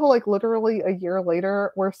wasn't until like literally a year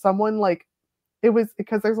later where someone like, it was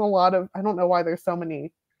because there's a lot of, I don't know why there's so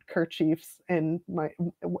many kerchiefs in my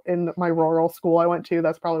rural school I went to.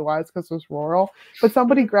 That's probably why, it's because it was rural. But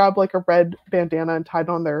somebody grabbed like a red bandana and tied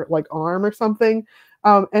on their like arm or something,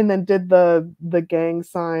 and then did the gang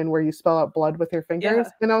sign where you spell out blood with your fingers.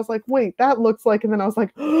 Yeah. And I was like, wait, that looks like. And then I was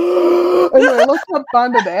like, and then I looked up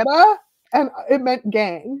bandana, and it meant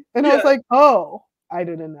gang. And I was like, oh, I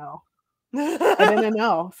didn't know. I didn't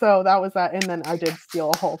know. So that was that. And then I did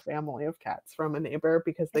steal a whole family of cats from a neighbor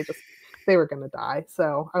because they were going to die.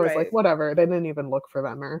 So I was like, whatever. They didn't even look for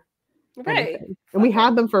them or anything. And we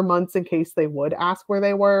had them for months in case they would ask where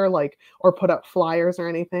they were, like, or put up flyers or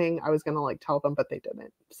anything. I was going to like tell them, but they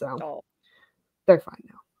didn't. So they're fine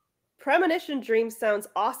now. Premonition dream sounds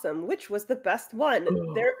awesome. Which was the best one?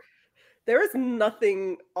 There is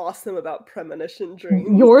nothing awesome about premonition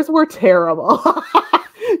dreams. Yours were terrible.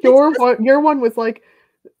 Your one was like,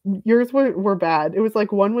 yours were bad. It was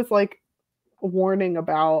like, one was like a warning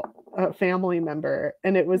about a family member,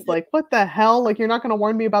 and it was like, what the hell? Like, you're not going to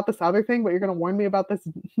warn me about this other thing, but you're going to warn me about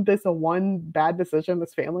this one bad decision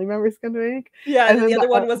this family member is going to make. Yeah, and then the other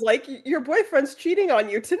one was like, your boyfriend's cheating on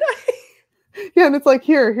you tonight. Yeah, and it's like,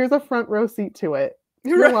 here's a front row seat to it.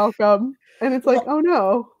 You're welcome. And it's like, oh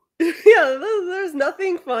no. Yeah, there's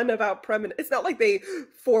nothing fun about premonition. It's not like they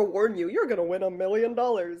forewarn you, you're gonna win $1 million,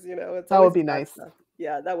 you know. It's that would be nice. Stuff.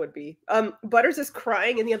 Yeah, that would be. Butters is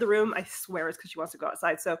crying in the other room. I swear it's because she wants to go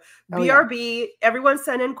outside. So BRB, everyone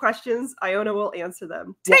send in questions. Iona will answer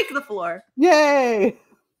them. Take the floor. Yay!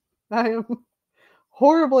 I am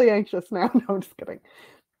horribly anxious now. No, I'm just kidding.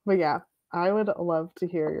 But yeah, I would love to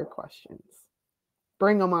hear your questions.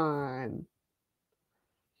 Bring them on.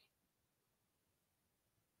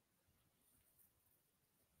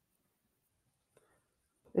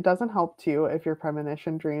 It doesn't help too if your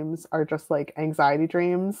premonition dreams are just like anxiety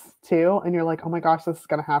dreams too, and you're like, oh my gosh, this is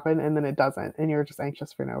going to happen, and then it doesn't, and you're just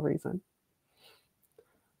anxious for no reason.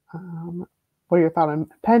 What are your thoughts on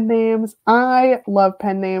pen names? I love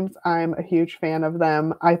pen names. I'm a huge fan of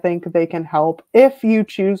them. I think they can help if you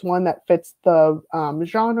choose one that fits the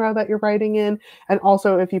genre that you're writing in, and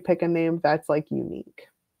also if you pick a name that's like unique.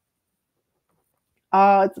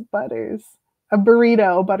 It's Butters. A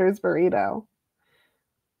burrito. Butters burrito.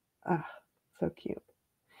 So cute.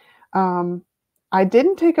 I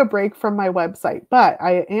didn't take a break from my website, but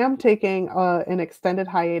I am taking an extended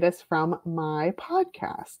hiatus from my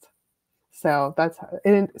podcast. So that's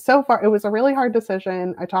so far. It was a really hard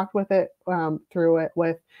decision. I talked through it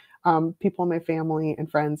with people in my family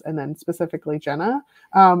and friends, and then specifically Jenna.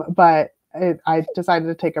 But I decided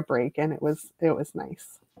to take a break, and it was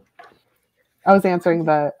nice. I was answering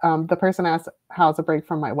the person asked how's a break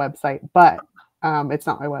from my website, but it's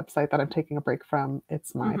not my website that I'm taking a break from.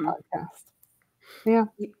 It's my podcast. Yeah.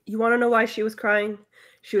 You want to know why she was crying?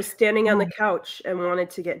 She was standing on the couch and wanted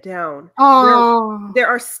to get down. Oh. There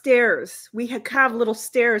are stairs. We have little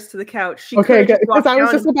stairs to the couch. She okay, good. Because I was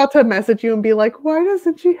just about to message you and be like, why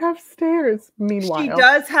doesn't she have stairs? Meanwhile, she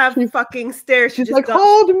does have fucking stairs. She's like,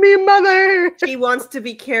 hold me, mother. She wants to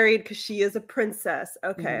be carried because she is a princess.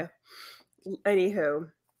 Okay. Anywho.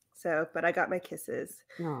 So, but I got my kisses.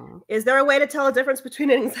 Aww. Is there a way to tell a difference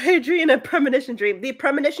between an anxiety dream and a premonition dream? The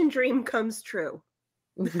premonition dream comes true.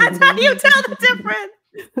 That's how you tell the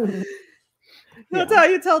difference. That's how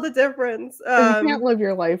you tell the difference. You can't live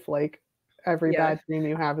your life like every bad dream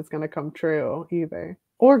you have is going to come true either.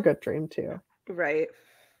 Or good dream too. Right.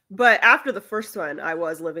 But after the first one, I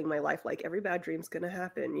was living my life like every bad dream's going to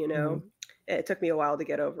happen, you know? It took me a while to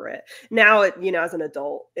get over it. Now, as an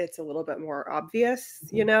adult, it's a little bit more obvious,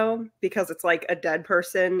 because it's like a dead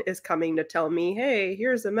person is coming to tell me, hey,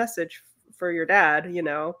 here's a message for your dad,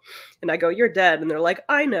 and I go, you're dead. And they're like,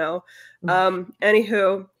 I know.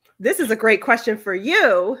 Anywho, this is a great question for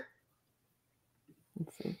you.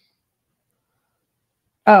 Let's see.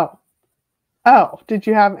 Oh, did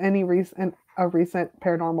you have any recent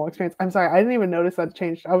paranormal experience? I'm sorry, I didn't even notice that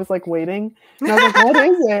changed. I was like waiting, and I was like, what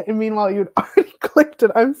is it? And meanwhile, you'd already clicked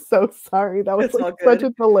it. I'm so sorry. That was like such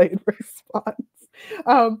a delayed response.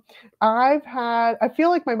 I feel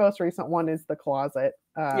like my most recent one is the closet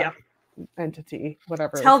entity,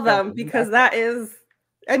 whatever. Tell them, because that is,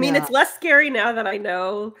 it's less scary now that I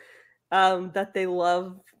know that they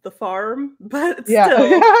love the farm, but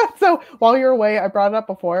still. So while you're away, I brought it up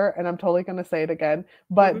before, and I'm totally going to say it again,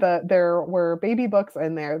 but there were baby books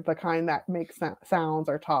in there, the kind that make sounds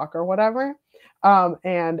or talk or whatever,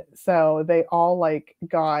 and so they all like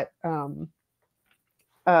got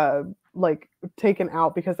like taken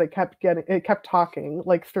out because it kept talking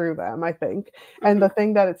like through them, I think. And the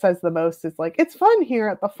thing that it says the most is like, it's fun here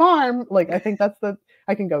at the farm. Like, I think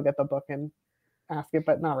I can go get the book and ask it,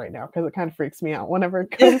 but not right now because it kind of freaks me out whenever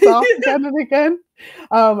it goes off again and again.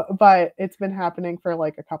 But it's been happening for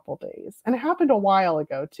like a couple days, and it happened a while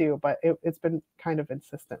ago too, but it's been kind of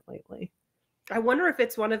insistent lately. I wonder if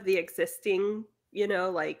it's one of the existing,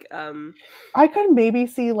 like I could maybe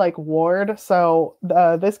see like Ward. So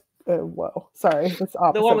this whoa, sorry, this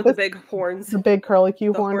opposite. The one with the big horns. The big curly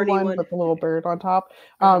Q The horn horny one with the little bird on top.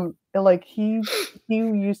 Like he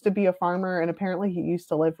used to be a farmer, and apparently he used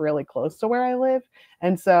to live really close to where I live.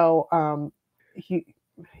 And so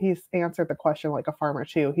he's answered the question like a farmer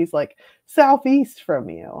too. He's like, southeast from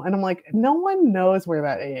you. And I'm like, no one knows where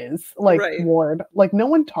that is. Like Right. Ward. Like no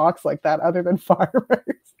one talks like that other than farmers.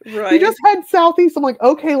 Right. You just had southeast. I'm like,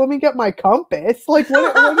 okay, let me get my compass. Like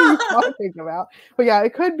what are you talking about? But yeah,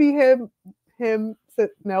 it could be him.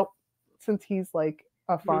 Nope. Since he's like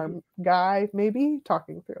a farm guy, maybe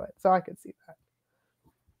talking through it. So I could see that.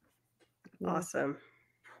 Awesome.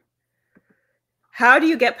 How do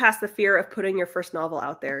you get past the fear of putting your first novel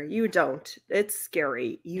out there? You don't. It's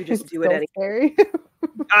scary. You just do it anyway. Scary.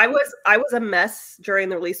 I was a mess during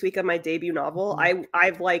the release week of my debut novel.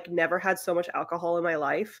 I've like never had so much alcohol in my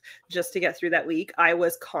life just to get through that week. I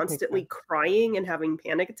was constantly crying and having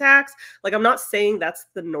panic attacks. Like, I'm not saying that's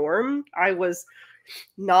the norm. I was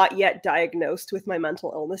not yet diagnosed with my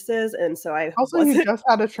mental illnesses, and so you just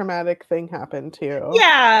had a traumatic thing happen too.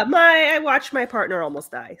 Yeah, I watched my partner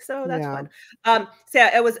almost die, so that's fun. So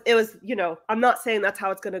yeah, it was I'm not saying that's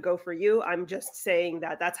how it's going to go for you. I'm just saying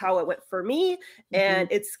that that's how it went for me, and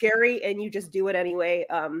it's scary, and you just do it anyway.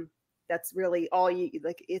 That's really all you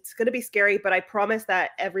like. It's going to be scary, but I promise that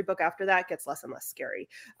every book after that gets less and less scary.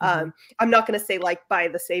 I'm not going to say like by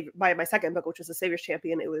my second book, which was The Savior's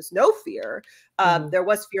Champion, it was no fear. There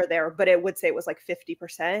was fear there, but it would say it was like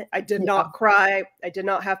 50%. I did not cry. I did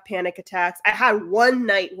not have panic attacks. I had one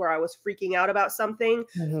night where I was freaking out about something.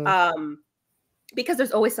 Because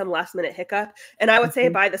there's always some last minute hiccup. And I would say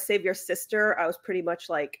by The Savior's Sister, I was pretty much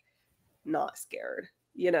like not scared.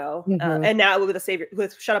 And now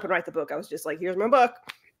with Shut Up and Write the Book, I was just like, here's my book.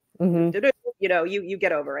 You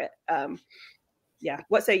get over it.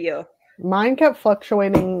 What say you? Mine kept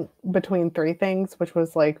fluctuating between three things, which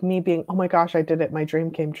was like me being, oh my gosh, I did it, my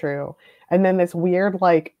dream came true. And then this weird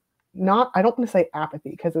like I don't want to say apathy,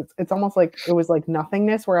 because it's almost like it was like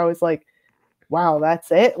nothingness, where I was like, wow,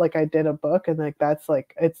 that's it, like I did a book, and like that's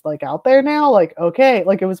like it's like out there now, like okay.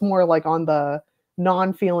 Like it was more like on the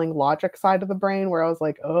non-feeling logic side of the brain, where I was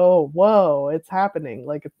like, oh, whoa, it's happening.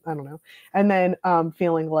 Like, I don't know. And then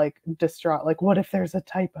feeling like distraught, like, what if there's a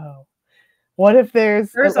typo? What if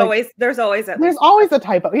there's always a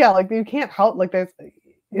typo. Yeah, like you can't help, like there's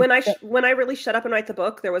when I really Shut Up and Write the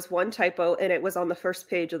Book, there was one typo, and it was on the first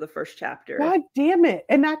page of the first chapter. God damn it.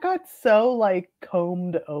 And that got so like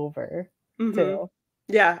combed over too.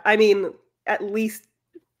 Yeah, I mean, at least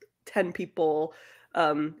 10 people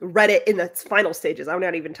read it in its final stages. I'm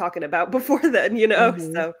not even talking about before then,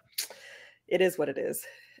 so it is what it is.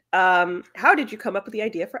 How did you come up with the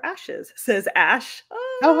idea for Ashes? Says Ash.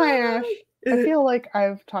 Oh, hi, Ash. I feel like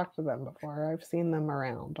I've talked to them before. I've seen them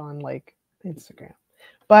around on like Instagram.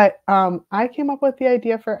 But I came up with the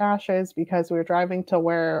idea for Ashes because we were driving to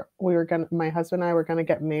where my husband and I were gonna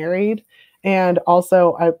get married. And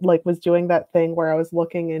also I like was doing that thing where I was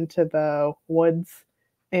looking into the woods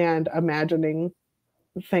and imagining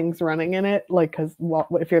things running in it, like, because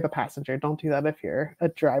if you're the passenger, don't do that if you're a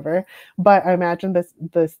driver. But I imagine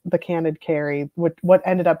the candid carry, what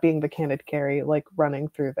ended up being the candid carry, like running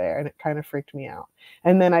through there, and it kind of freaked me out.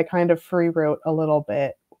 And then I kind of free wrote a little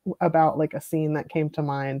bit about like a scene that came to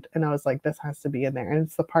mind, and I was like, this has to be in there. And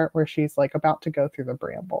it's the part where she's like about to go through the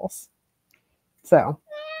brambles. So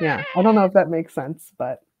yeah, I don't know if that makes sense,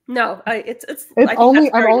 but no, I'm only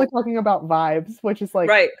talking about vibes, which is like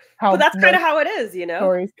how, but that's kind of how it is,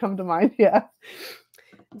 stories come to mind. Yeah.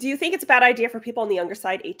 Do you think it's a bad idea for people on the younger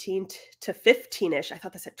side, 18 to 15-ish? I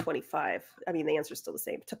thought this said 25. I mean, the answer is still the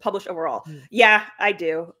same, to publish overall. Yeah, I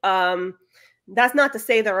do. That's not to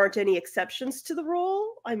say there aren't any exceptions to the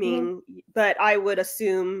rule. I mean, but I would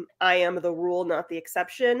assume I am the rule, not the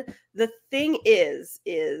exception. The thing is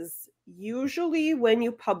usually when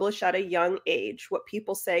you publish at a young age, what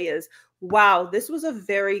people say is, wow, this was a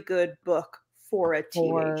very good book for a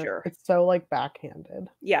teenager. It's so like backhanded.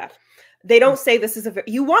 Yeah. They don't say this is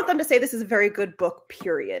you want them to say this is a very good book,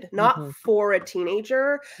 period, not for a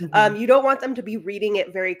teenager. You don't want them to be reading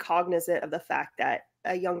it very cognizant of the fact that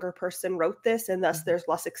a younger person wrote this, and thus there's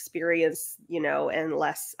less experience, and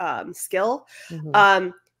less skill.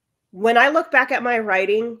 When I look back at my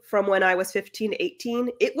writing from when I was 15 to 18,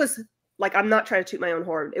 it was like, I'm not trying to toot my own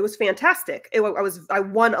horn. It was fantastic. I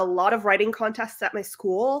won a lot of writing contests at my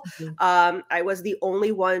school. I was the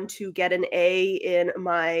only one to get an A in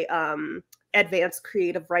my advanced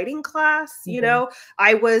creative writing class. You know,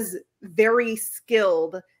 I was very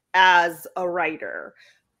skilled as a writer.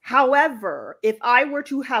 However, if I were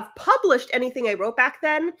to have published anything I wrote back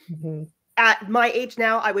then, at my age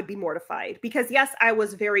now, I would be mortified, because yes, I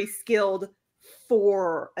was very skilled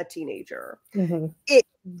for a teenager. It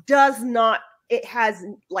does not, it has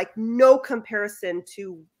like no comparison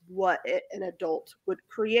to what an adult would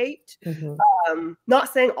create.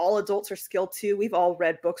 Not saying all adults are skilled too. We've all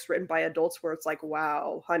read books written by adults where it's like,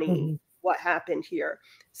 wow, honey, what happened here?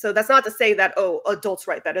 So that's not to say that, oh, adults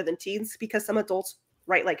write better than teens, because some adults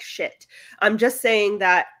write like shit. I'm just saying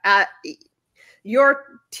that your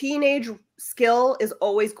teenage skill is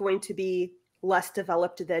always going to be less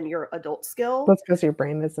developed than your adult skill. That's because your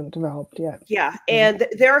brain isn't developed yet. Yeah. And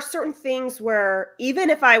there are certain things where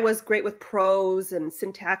even if I was great with prose and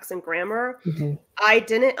syntax and grammar, I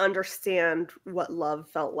didn't understand what love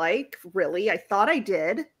felt like, really. I thought I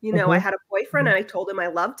did. You know, I had a boyfriend and I told him I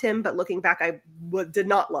loved him, but looking back, I did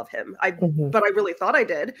not love him. But I really thought I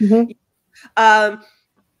did.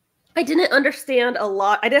 I didn't understand a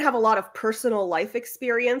lot. I didn't have a lot of personal life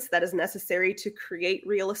experience that is necessary to create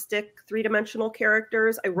realistic three-dimensional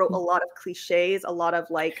characters. I wrote a lot of cliches, a lot of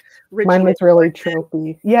like mine was really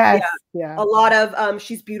tropey. Yes. Yeah. A lot of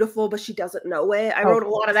she's beautiful but she doesn't know it. I wrote a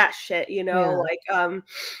lot of that shit, you know, like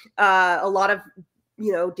a lot of,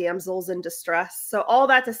 you know, damsels in distress. So all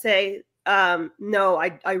that to say, no,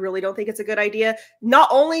 I really don't think it's a good idea. Not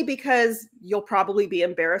only because you'll probably be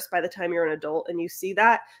embarrassed by the time you're an adult and you see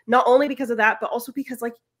that, not only because of that, but also because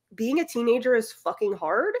like being a teenager is fucking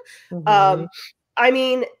hard. I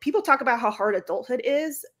mean, people talk about how hard adulthood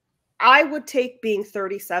is. I would take being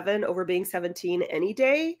 37 over being 17 any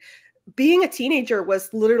day. Being a teenager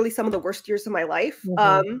was literally some of the worst years of my life.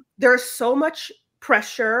 There's so much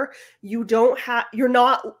pressure. You're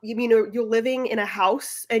living in a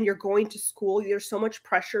house and you're going to school. There's so much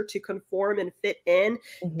pressure to conform and fit in.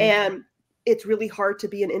 And it's really hard to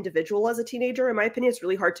be an individual as a teenager. In my opinion, it's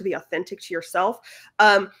really hard to be authentic to yourself.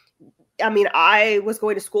 I mean, I was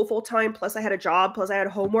going to school full time, plus I had a job, plus I had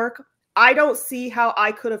homework. I don't see how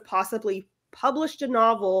I could have possibly published a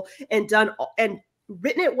novel and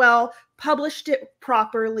written it well, published it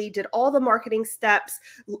properly, did all the marketing steps,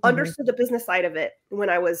 understood the business side of it when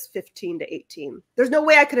I was 15 to 18. There's no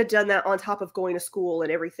way I could have done that on top of going to school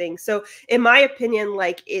and everything. So in my opinion,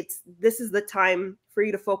 like this is the time for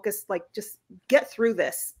you to focus, like just get through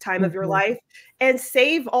this time of your life and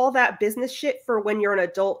save all that business shit for when you're an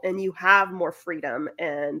adult and you have more freedom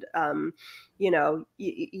and, you know,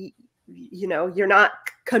 you're not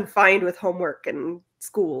confined with homework and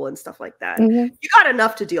school and stuff like that. You got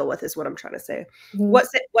enough to deal with is what I'm trying to say. What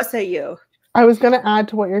say you? I was going to add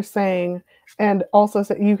to what you're saying and also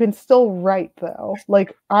say you can still write though.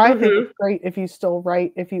 Like I think it's great if you still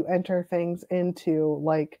write, if you enter things into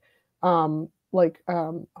oh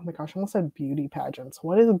my gosh, I almost said beauty pageants.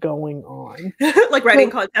 What is going on? Like writing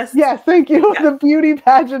contests? Yes, thank you. Yeah. The beauty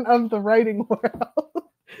pageant of the writing world,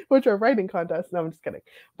 which are writing contests. No, I'm just kidding.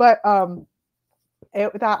 But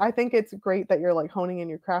I think it's great that you're like honing in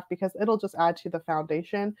your craft because it'll just add to the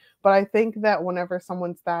foundation. But I think that whenever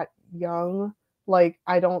someone's that young, like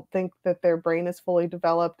I don't think that their brain is fully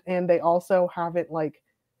developed and they also haven't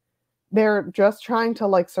they're just trying to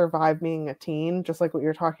like survive being a teen, just like what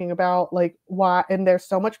you're talking about. Like why? And there's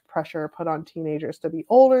so much pressure put on teenagers to be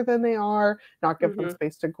older than they are, not give them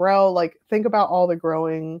space to grow. Like think about all the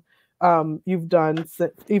growing you've done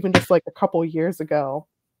even just like a couple years ago.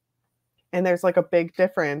 And there's like a big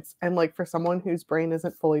difference. And like for someone whose brain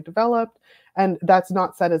isn't fully developed, and that's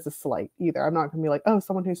not said as a slight either. I'm not gonna be like, oh,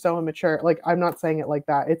 someone who's so immature. Like I'm not saying it like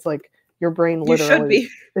that. It's like your brain literally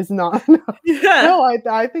is not. No,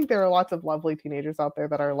 I think there are lots of lovely teenagers out there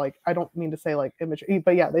that are like, I don't mean to say like immature,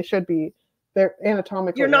 but yeah, they should be. They're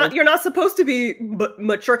anatomically. You're not supposed to be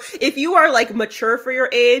mature. If you are like mature for your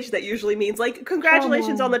age, that usually means like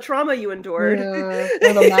congratulations on the trauma you endured. Yeah,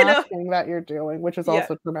 or the masking that you're doing, which is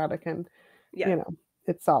also traumatic and you know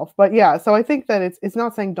itself. But yeah, so I think that it's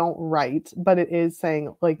not saying don't write, but it is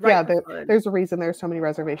saying like there's a reason there's so many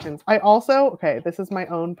reservations. I also this is my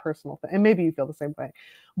own personal thing, and maybe you feel the same way,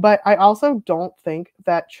 but I also don't think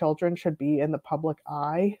that children should be in the public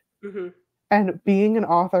eye. And being an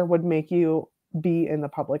author would make you be in the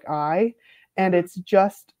public eye. And it's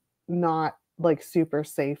just not like super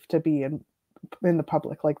safe to be in the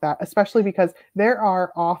public like that, especially because there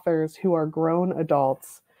are authors who are grown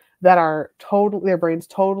adults that are their brains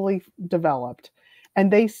totally developed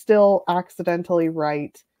and they still accidentally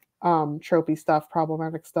write tropey stuff,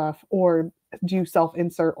 problematic stuff, or do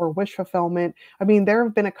self-insert or wish fulfillment. I mean, there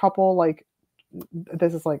have been a couple, like,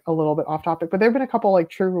 this is like a little bit off topic, but there have been a couple like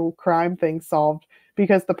true crime things solved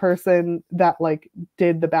because the person that like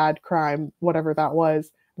did the bad crime, whatever that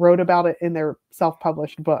was, wrote about it in their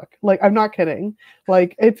self-published book. Like, I'm not kidding.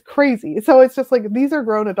 Like, it's crazy. So it's just like, these are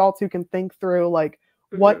grown adults who can think through like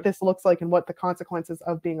what this looks like and what the consequences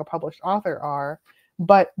of being a published author are,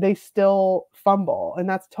 but they still fumble, and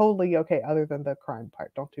that's totally okay, other than the crime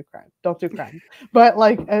part. Don't do crime. But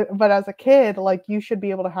like, but as a kid, like, you should be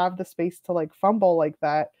able to have the space to like fumble like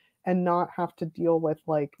that and not have to deal with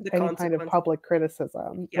like any kind of public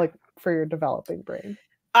criticism, like, for your developing brain.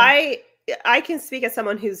 So. I can speak as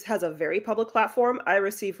someone who has a very public platform. I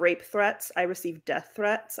receive rape threats. I receive death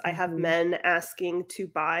threats. I have men asking to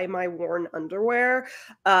buy my worn underwear.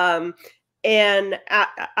 And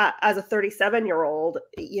as a 37-year-old,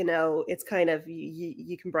 you know, it's kind of,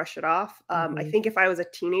 you can brush it off. I think if I was a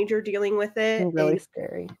teenager dealing with it, really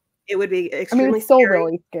scary. It would be extremely it's still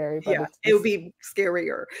really scary, but it would be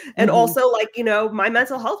scarier. And also, like, you know, my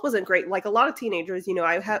mental health wasn't great. Like a lot of teenagers, you know,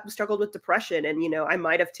 I have struggled with depression, and, you know, I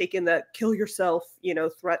might have taken the kill yourself, you know,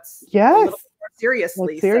 threats a little more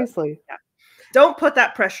seriously. Like, seriously. So, don't put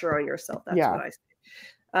that pressure on yourself. That's what I say.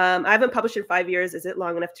 I haven't published in 5 years. Is it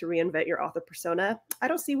long enough to reinvent your author persona? I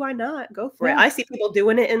don't see why not. Go for it. I see people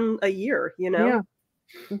doing it in a year, you know?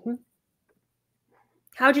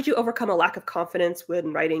 How did you overcome a lack of confidence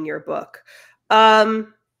when writing your book?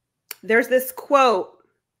 There's this quote.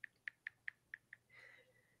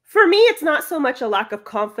 For me, it's not so much a lack of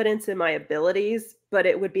confidence in my abilities, but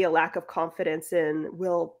it would be a lack of confidence in,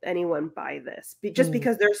 will anyone buy this? Just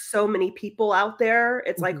because there's so many people out there,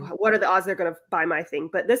 it's like, what are the odds they're going to buy my thing?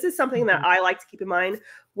 But this is something that I like to keep in mind.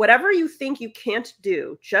 Whatever you think you can't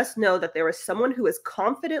do, just know that there is someone who is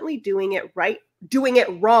confidently doing it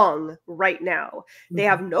wrong right now. They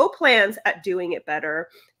have no plans at doing it better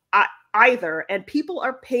either, and people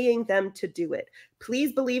are paying them to do it.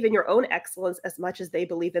 Please believe in your own excellence as much as they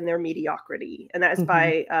believe in their mediocrity. And that is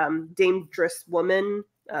by Dangerous Woman.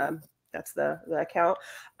 That's the account.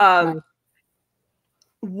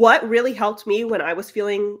 What really helped me when I was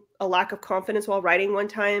feeling a lack of confidence while writing one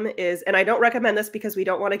time is, and I don't recommend this because we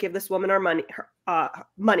don't want to give this woman our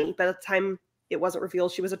money. By the time it wasn't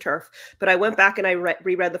revealed she was a TERF, but I went back and I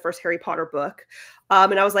reread the first Harry Potter book.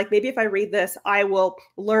 And I was like, maybe if I read this, I will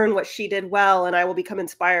learn what she did well and I will become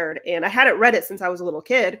inspired. And I hadn't read it since I was a little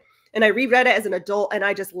kid. And I reread it as an adult, and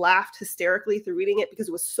I just laughed hysterically through reading it because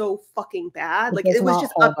it was so fucking bad. Like, it was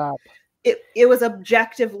just it was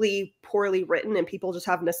objectively poorly written, and people just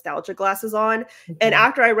have nostalgia glasses on. And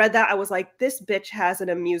after I read that, I was like, this bitch has an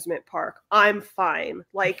amusement park. I'm fine.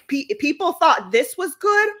 Like, people thought this was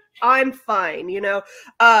good. I'm fine. You know,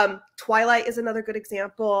 Twilight is another good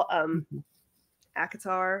example.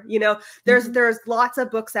 ACOTAR, you know, there's lots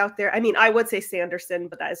of books out there. I mean, I would say Sanderson,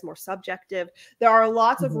 but that is more subjective. There are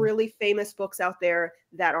lots of really famous books out there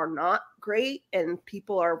that are not great, and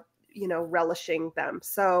people are, you know, relishing them.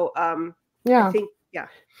 So I think,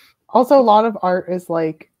 also a lot of art is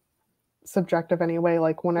like subjective anyway.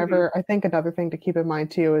 Like, whenever I think another thing to keep in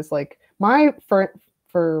mind too is like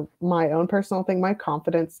for my own personal thing, my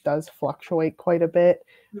confidence does fluctuate quite a bit,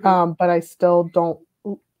 but I still don't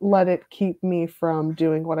let it keep me from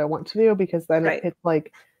doing what I want to do, because then it's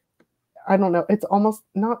like, I don't know, it's almost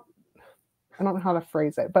not, I don't know how to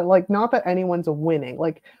phrase it, but like, not that anyone's winning,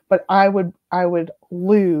 like, but I would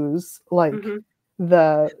lose, like,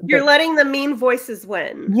 you're letting the mean voices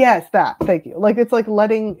win. Yes, thank you. Like, it's like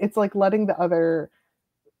letting the other,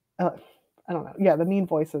 I don't know. Yeah, the mean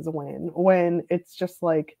voices win, when it's just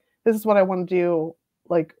like, this is what I want to do.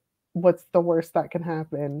 Like, what's the worst that can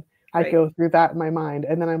happen? I go through that in my mind,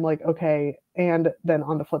 and then I'm like, okay. And then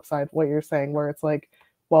on the flip side, what you're saying, where it's like,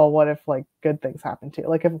 well, what if like good things happen to you?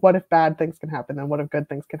 Like, what if bad things can happen, and what if good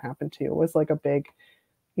things can happen to you? It was like a big,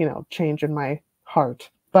 you know, change in my heart.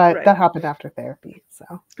 But that happened after therapy. So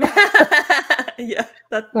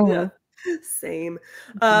same.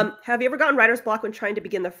 Have you ever gotten writer's block when trying to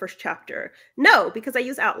begin the first chapter? No, because I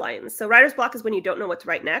use outlines. So writer's block is when you don't know what to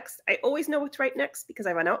write next. I always know what to write next because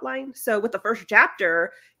I have an outline. So with the first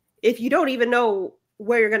chapter, if you don't even know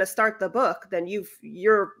where you're going to start the book, then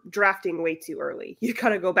you're drafting way too early. You got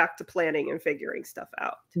to go back to planning and figuring stuff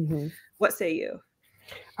out. What say you?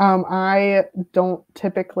 I don't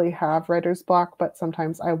typically have writer's block, but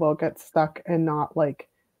sometimes I will get stuck and not like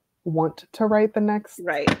want to write the next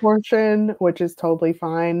portion, which is totally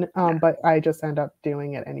fine. But I just end up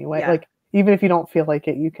doing it anyway. Like, even if you don't feel like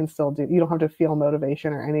it, you can still you don't have to feel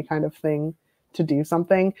motivation or any kind of thing to do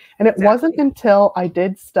something. And it wasn't until I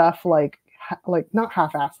did stuff like like not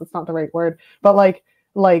half-assed, that's not the right word, but like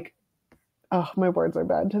oh, my words are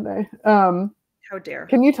bad today. How dare.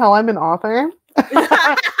 Can you tell I'm an author?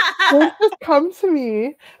 Words just come to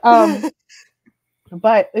me.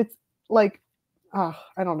 But it's like, I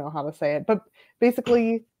don't know how to say it, but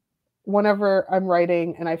basically whenever I'm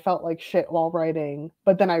writing and I felt like shit while writing,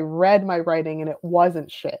 but then I read my writing and it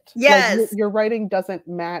wasn't shit. Yes. Like your writing doesn't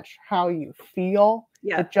match how you feel.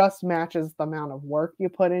 Yeah. It just matches the amount of work you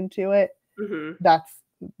put into it. Mm-hmm.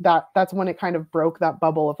 That's when it kind of broke that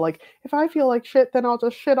bubble of like, if I feel like shit, then I'll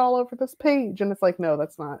just shit all over this page. And it's like, no,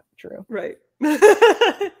 that's not true. Right.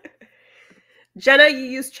 Jenna, you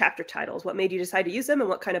use chapter titles. What made you decide to use them, and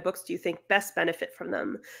what kind of books do you think best benefit from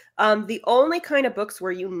them? The only kind of books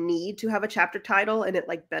where you need to have a chapter title and it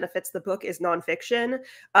like benefits the book is nonfiction,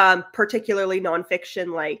 particularly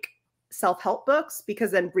nonfiction like self-help books,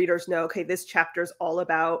 because then readers know, okay, this chapter is all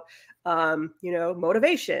about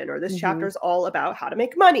motivation, or this chapter is all about how to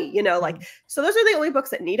make money, like, so those are the only books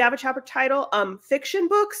that need to have a chapter title. Fiction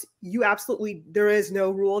books, there is no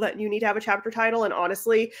rule that you need to have a chapter title. And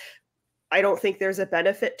honestly, I don't think there's a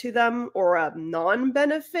benefit to them or a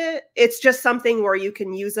non-benefit. It's just something where you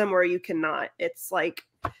can use them or you cannot. It's like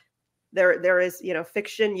there is,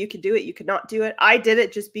 fiction, you could do it, you could not do it. I did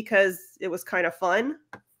it just because it was kind of fun.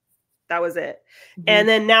 That was it. And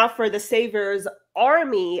then now for the Savior's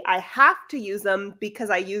Army, I have to use them because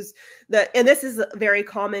I use and this is very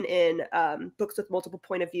common in books with multiple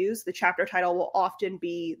point of views. The chapter title will often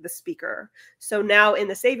be the speaker. So now in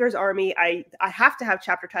the Savior's Army, I have to have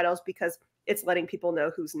chapter titles because it's letting people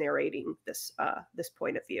know who's narrating this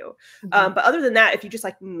point of view. But other than that, if you just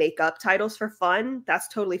like make up titles for fun, that's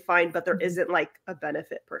totally fine. But there isn't like a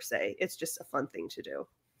benefit per se. It's just a fun thing to do.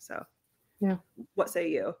 So yeah. What say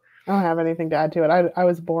you? I don't have anything to add to it. I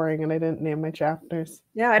was boring and I didn't name my chapters.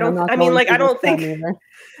 Yeah, I don't think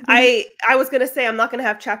I was going to say I'm not going to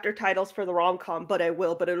have chapter titles for the rom-com, but I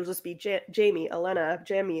will, but it'll just be Jamie, Elena.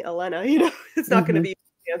 It's not going to be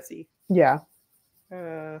fancy. Yeah.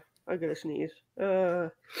 I'm going to sneeze.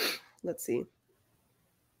 Let's see.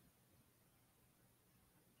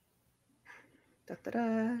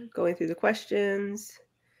 Going through the questions.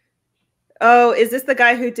 Oh, is this the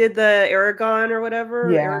guy who did the Aragon or whatever?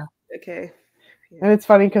 Yeah. Okay. Yeah. And it's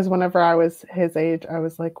funny because whenever I was his age, I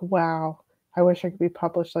was like, wow, I wish I could be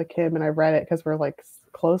published like him. And I read it because we're like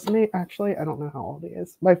close in age. Actually, I don't know how old he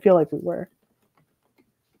is, but I feel like we were.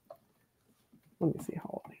 Let me see how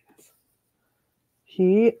old he is.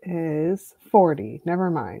 He is 40. Never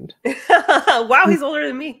mind. Wow, he's older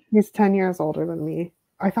than me. He's 10 years older than me.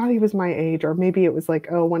 I thought he was my age, or maybe it was like,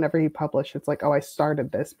 oh, whenever he published, it's like, oh, I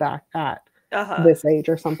started this back at this age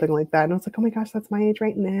or something like that. And I was like, oh my gosh, that's my age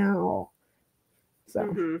right now.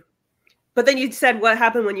 So, But then you said what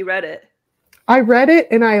happened when you read it? I read it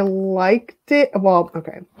and I liked it. Well,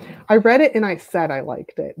 okay. I read it and I said I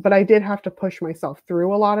liked it, but I did have to push myself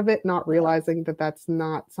through a lot of it, not realizing that that's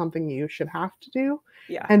not something you should have to do.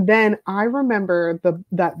 Yeah. And then I remember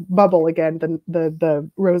that bubble again, the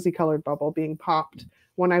rosy colored bubble being popped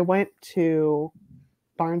when I went to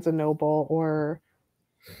Barnes and Noble, or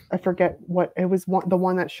I forget what it was, the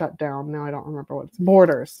one that shut down. Now I don't remember what it's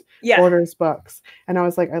Borders. Yeah. Borders books. And I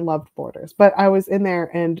was like, I loved Borders. But I was in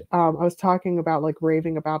there and I was talking about like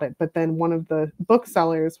raving about it. But then one of the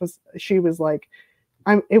booksellers she was like,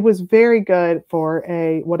 it was very good for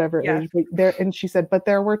a whatever age there. And she said, but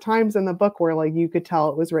there were times in the book where like you could tell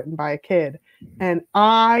it was written by a kid. And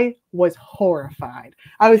I was horrified.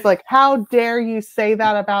 I was like, how dare you say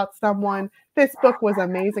that about someone? This book was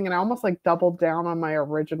amazing. And I almost like doubled down on my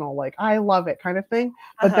original, like, I love it kind of thing.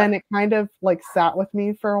 But then it kind of like sat with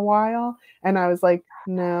me for a while. And I was like,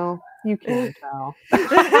 no, you can't tell.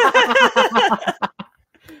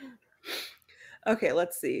 Okay,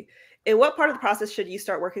 let's see. In what part of the process should you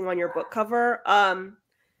start working on your book cover?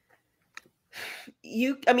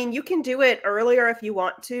 You can do it earlier if you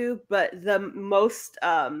want to, but the most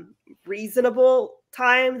reasonable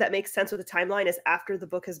time that makes sense with the timeline is after the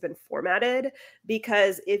book has been formatted,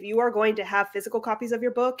 because if you are going to have physical copies of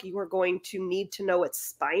your book, you are going to need to know its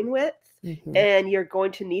spine width. And you're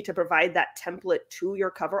going to need to provide that template to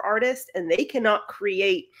your cover artist, and they cannot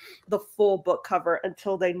create the full book cover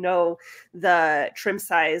until they know the trim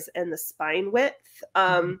size and the spine width.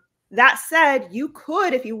 That said, you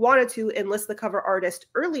could, if you wanted to, enlist the cover artist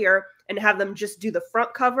earlier and have them just do the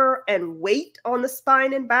front cover and wait on the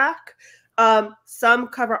spine and back. Some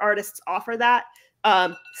cover artists offer that.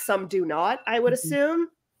 Some do not, I would assume.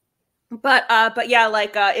 But yeah,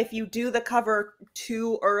 like if you do the cover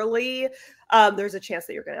too early, there's a chance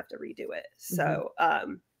that you're gonna have to redo it. So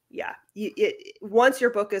yeah, once your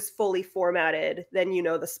book is fully formatted, then you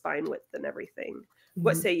know the spine width and everything.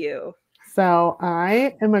 What say you? So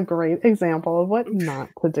I am a great example of what not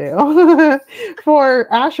to do. For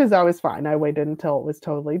Ashes, I was fine. I waited until it was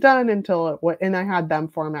totally done, and I had them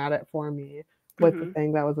format it for me with the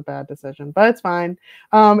thing. That was a bad decision, but it's fine.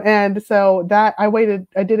 And so that I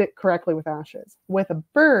did it correctly with Ashes. With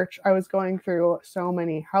Birch, I was going through so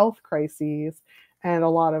many health crises and a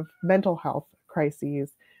lot of mental health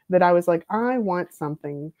crises that I was like, I want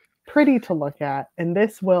something pretty to look at, and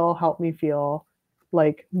this will help me feel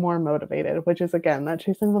like more motivated, which is again that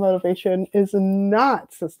chasing the motivation is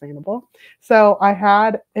not sustainable. So I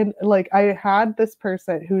had this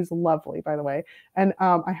person who's lovely, by the way, and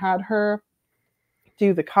I had her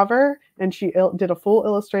do the cover, and she did a full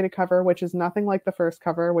illustrated cover, which is nothing like the first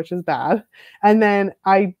cover, which is bad. And then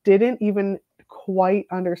I didn't even quite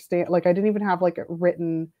understand, like I didn't even have like it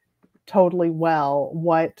written totally well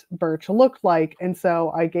what Birch looked like, and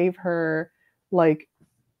so I gave her like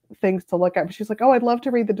things to look at. But she's like, "Oh, I'd love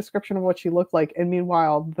to read the description of what she looked like." And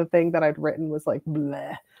meanwhile, the thing that I'd written was like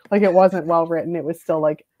bleh. Like it wasn't well written. It was still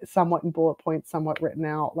like somewhat in bullet points, somewhat written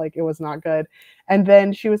out. Like it was not good. And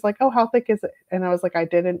then she was like, "Oh, how thick is it?" And I was like, "I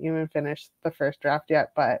didn't even finish the first draft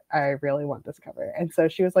yet, but I really want this cover." And so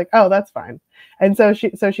she was like, "Oh, that's fine." And so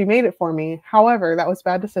she made it for me. However, that was a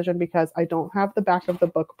bad decision because I don't have the back of the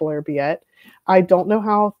book blurb yet. I don't know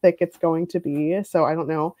how thick it's going to be, so I don't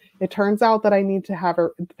know. It turns out that I need to have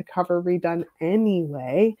the cover redone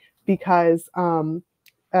anyway because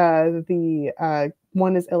the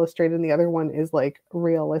one is illustrated and the other one is like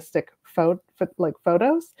realistic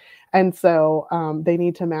photos, and so they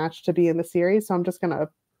need to match to be in the series. So I'm just gonna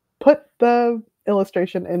put the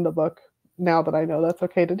illustration in the book now that I know that's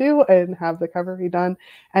okay to do and have the cover redone,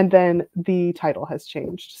 and then the title has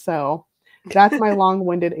changed. So that's my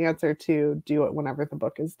long-winded answer to do it whenever the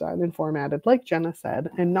book is done and formatted, like Jenna said,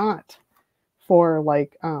 and not for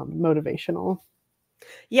like motivational.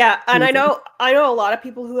 Yeah, and reasons. I know a lot of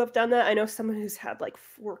people who have done that. I know someone who's had like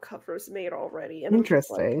 4 covers made already, and I'm just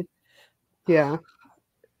like, Interesting. Yeah.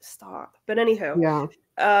 stop. But anyhow, Yeah.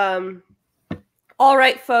 um, all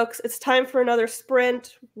right, folks, it's time for another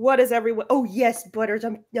sprint. What is everyone? Oh yes, Butters,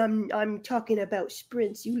 I'm talking about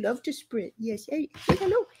sprints. You love to sprint. Yes, hey, say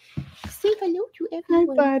hello. Say hello to Hi,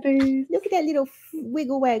 everyone. buddies. Look at that little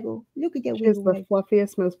wiggle waggle. Look at that She has wiggle the waggle.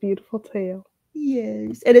 fluffiest, most beautiful tail.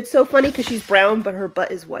 Yes, and it's so funny because she's brown, but her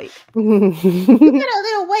butt is white. She's got a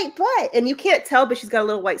little white butt, and you can't tell, but she's got a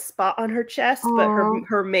little white spot on her chest, but Aw.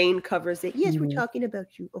 her mane covers it. Yes, we're Mhm. talking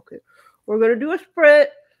about you. Okay, we're gonna do a sprint.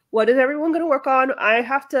 What is everyone gonna work on? I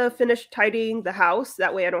have to finish tidying the house.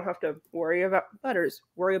 That way, I don't have to worry about Butters.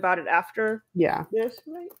 Worry about it after Yeah. this,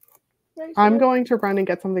 right? Right. I'm going to run and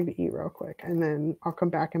get something to eat real quick, and then I'll come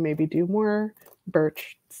back and maybe do more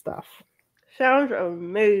Birch stuff. Sounds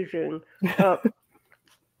amazing.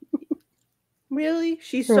 Really?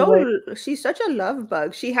 Really? She's such a love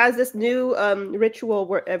bug. She has this new ritual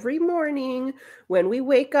where every morning when we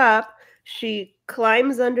wake up, she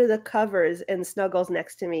climbs under the covers and snuggles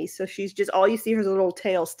next to me. So she's just all you see her little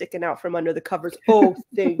tail sticking out from under the covers. Oh,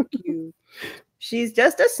 thank you. She's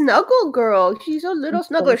just a snuggle girl. She's a little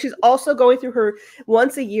snuggler. She's also going through her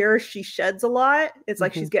once a year she sheds a lot. It's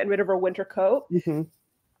like she's getting rid of her winter coat. Mm-hmm.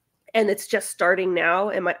 And it's just starting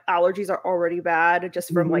now, and my allergies are already bad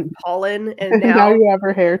just from like Mm-hmm. pollen. And Now now, you have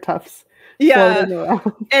her hair tufts yeah, floating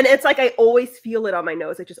around. and it's like I always feel it on my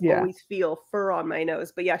nose. I just Yeah. always feel fur on my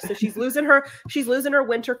nose. But yeah, so she's losing her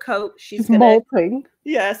winter coat. She's She's gonna molting.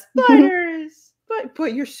 yes, Butters.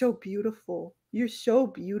 But you're so beautiful. You're so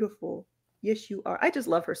beautiful. Yes, you are. I just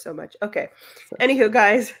love her so much. Okay. So Anywho,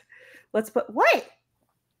 guys, let's put what?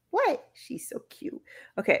 What? She's so cute.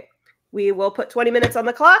 Okay. We will put 20 minutes on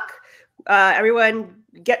the clock. Everyone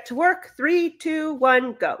get to work. 3, 2,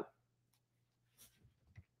 1, go.